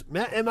teachers,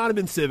 it might have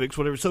been civics,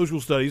 whatever,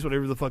 social studies,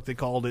 whatever the fuck they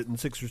called it in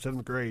 6th or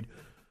 7th grade.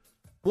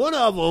 One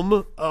of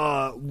them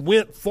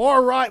went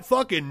far right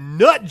fucking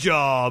nut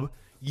job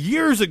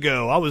years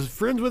ago. I was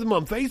friends with him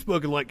on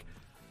Facebook in like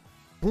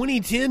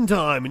 2010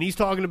 time, and he's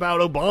talking about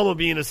Obama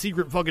being a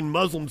secret fucking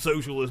Muslim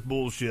socialist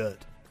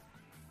bullshit.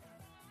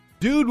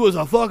 Dude was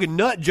a fucking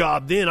nut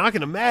job then. I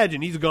can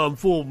imagine he's gone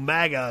full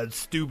MAGA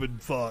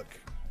stupid fuck.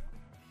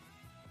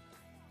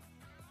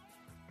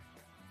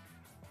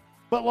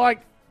 But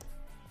like,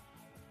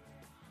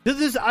 it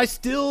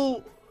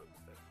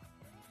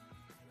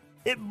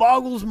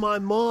boggles my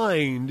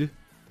mind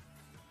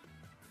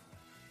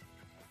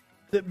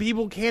that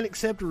people can't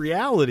accept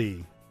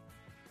reality.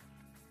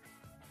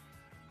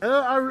 And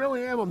I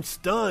really am. I'm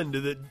stunned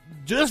that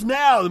just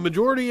now the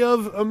majority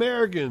of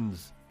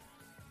Americans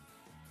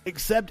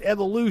accept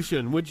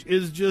evolution, which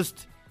is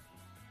just,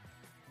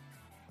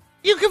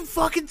 you can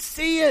fucking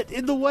see it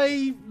in the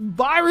way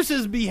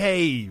viruses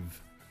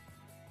behave.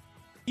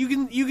 You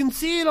can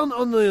see it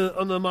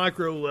on the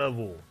micro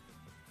level.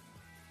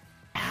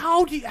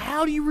 How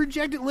do you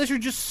reject it unless you're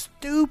just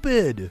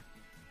stupid?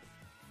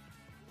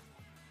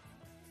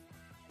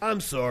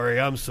 I'm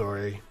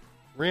sorry.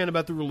 Ran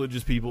about the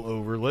religious people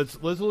over. Let's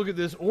look at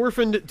this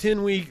orphaned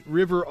 10-week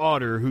river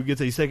otter who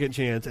gets a second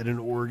chance at an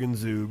Oregon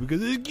zoo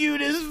because it's cute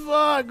as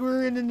fuck.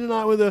 We're ending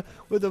tonight with a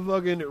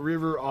fucking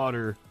river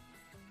otter.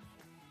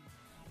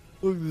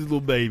 Look at this little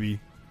baby.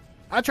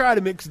 I try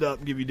to mix it up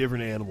and give you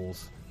different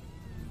animals.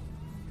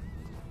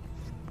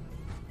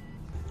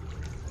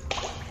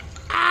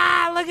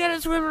 Ah, look at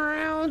it swim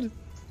around.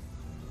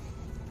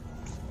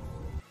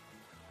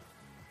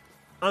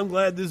 I'm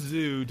glad this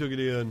zoo took it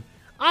in.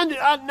 I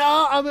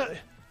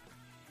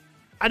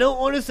don't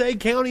want to say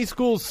county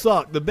schools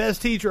suck. The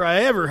best teacher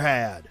I ever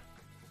had.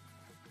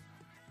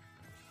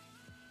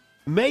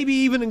 Maybe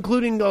even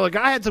including, like,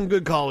 I had some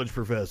good college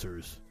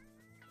professors.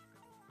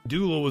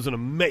 Dula was an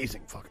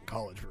amazing fucking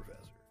college professor.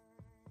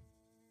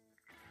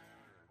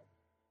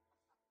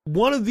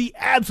 One of the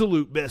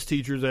absolute best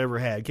teachers I ever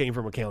had came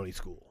from a county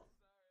school.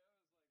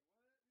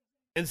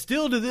 And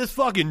still to this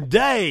fucking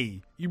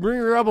day, you bring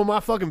her up on my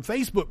fucking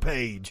Facebook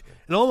page,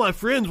 and all my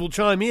friends will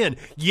chime in.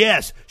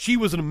 Yes, she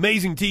was an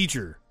amazing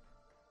teacher.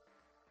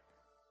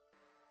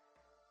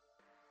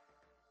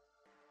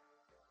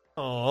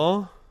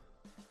 Aw.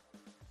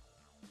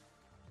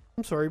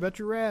 I'm sorry about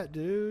your rat,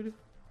 dude.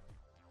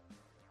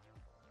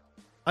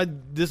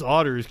 This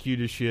otter is cute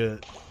as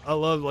shit. I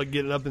love, like,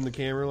 getting up in the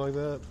camera like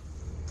that.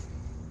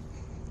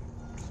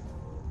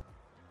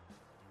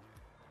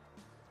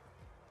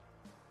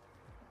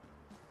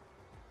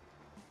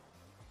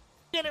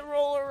 Get it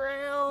roll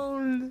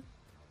around.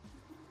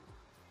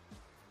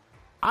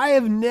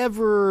 I've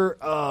never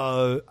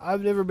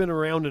been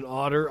around an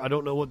otter. I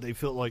don't know what they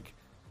feel like.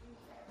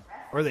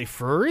 Are they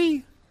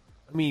furry?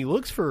 I mean, he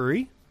looks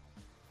furry.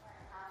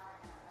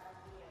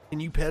 Can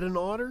you pet an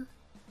otter?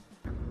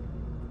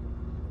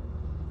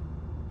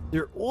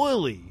 They're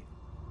oily.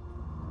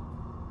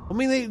 I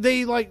mean,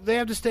 they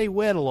have to stay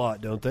wet a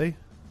lot, don't they?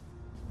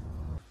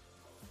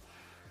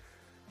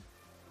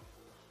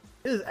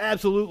 It is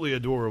absolutely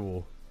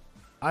adorable.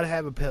 I'd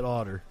have a pet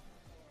otter.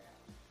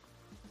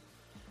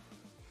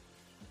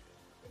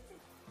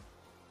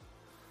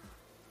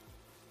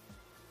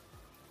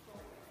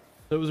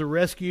 It was a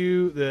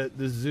rescue that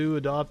the zoo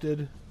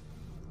adopted.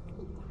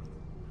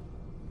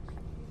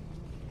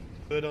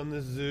 Good on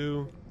this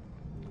zoo.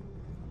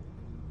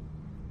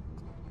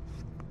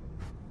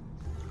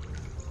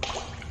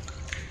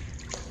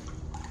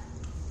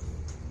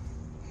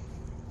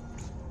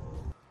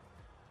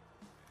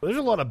 There's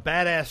a lot of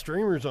badass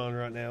streamers on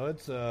right now.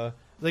 It's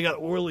they got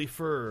oily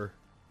fur.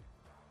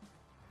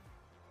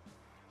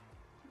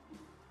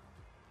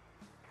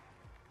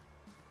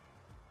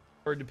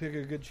 Hard to pick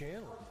a good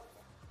channel.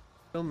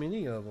 So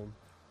many of them.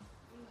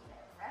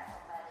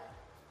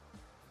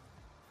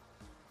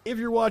 If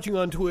you're watching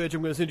on Twitch,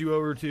 I'm going to send you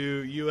over to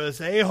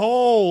USA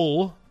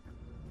Hole.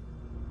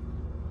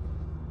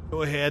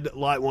 Go ahead,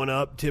 light one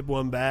up, tip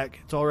one back.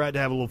 It's all right to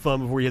have a little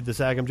fun before you hit the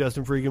sack. I'm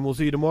Justin Freakin. We'll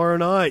see you tomorrow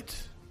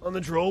night on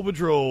the Troll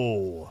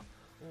Patrol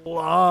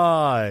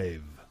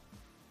live.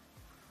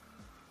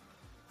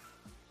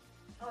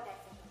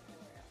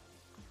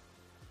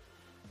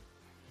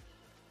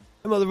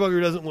 That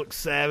motherfucker doesn't look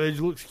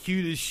savage. Looks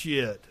cute as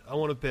shit. I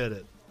want to pet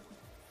it.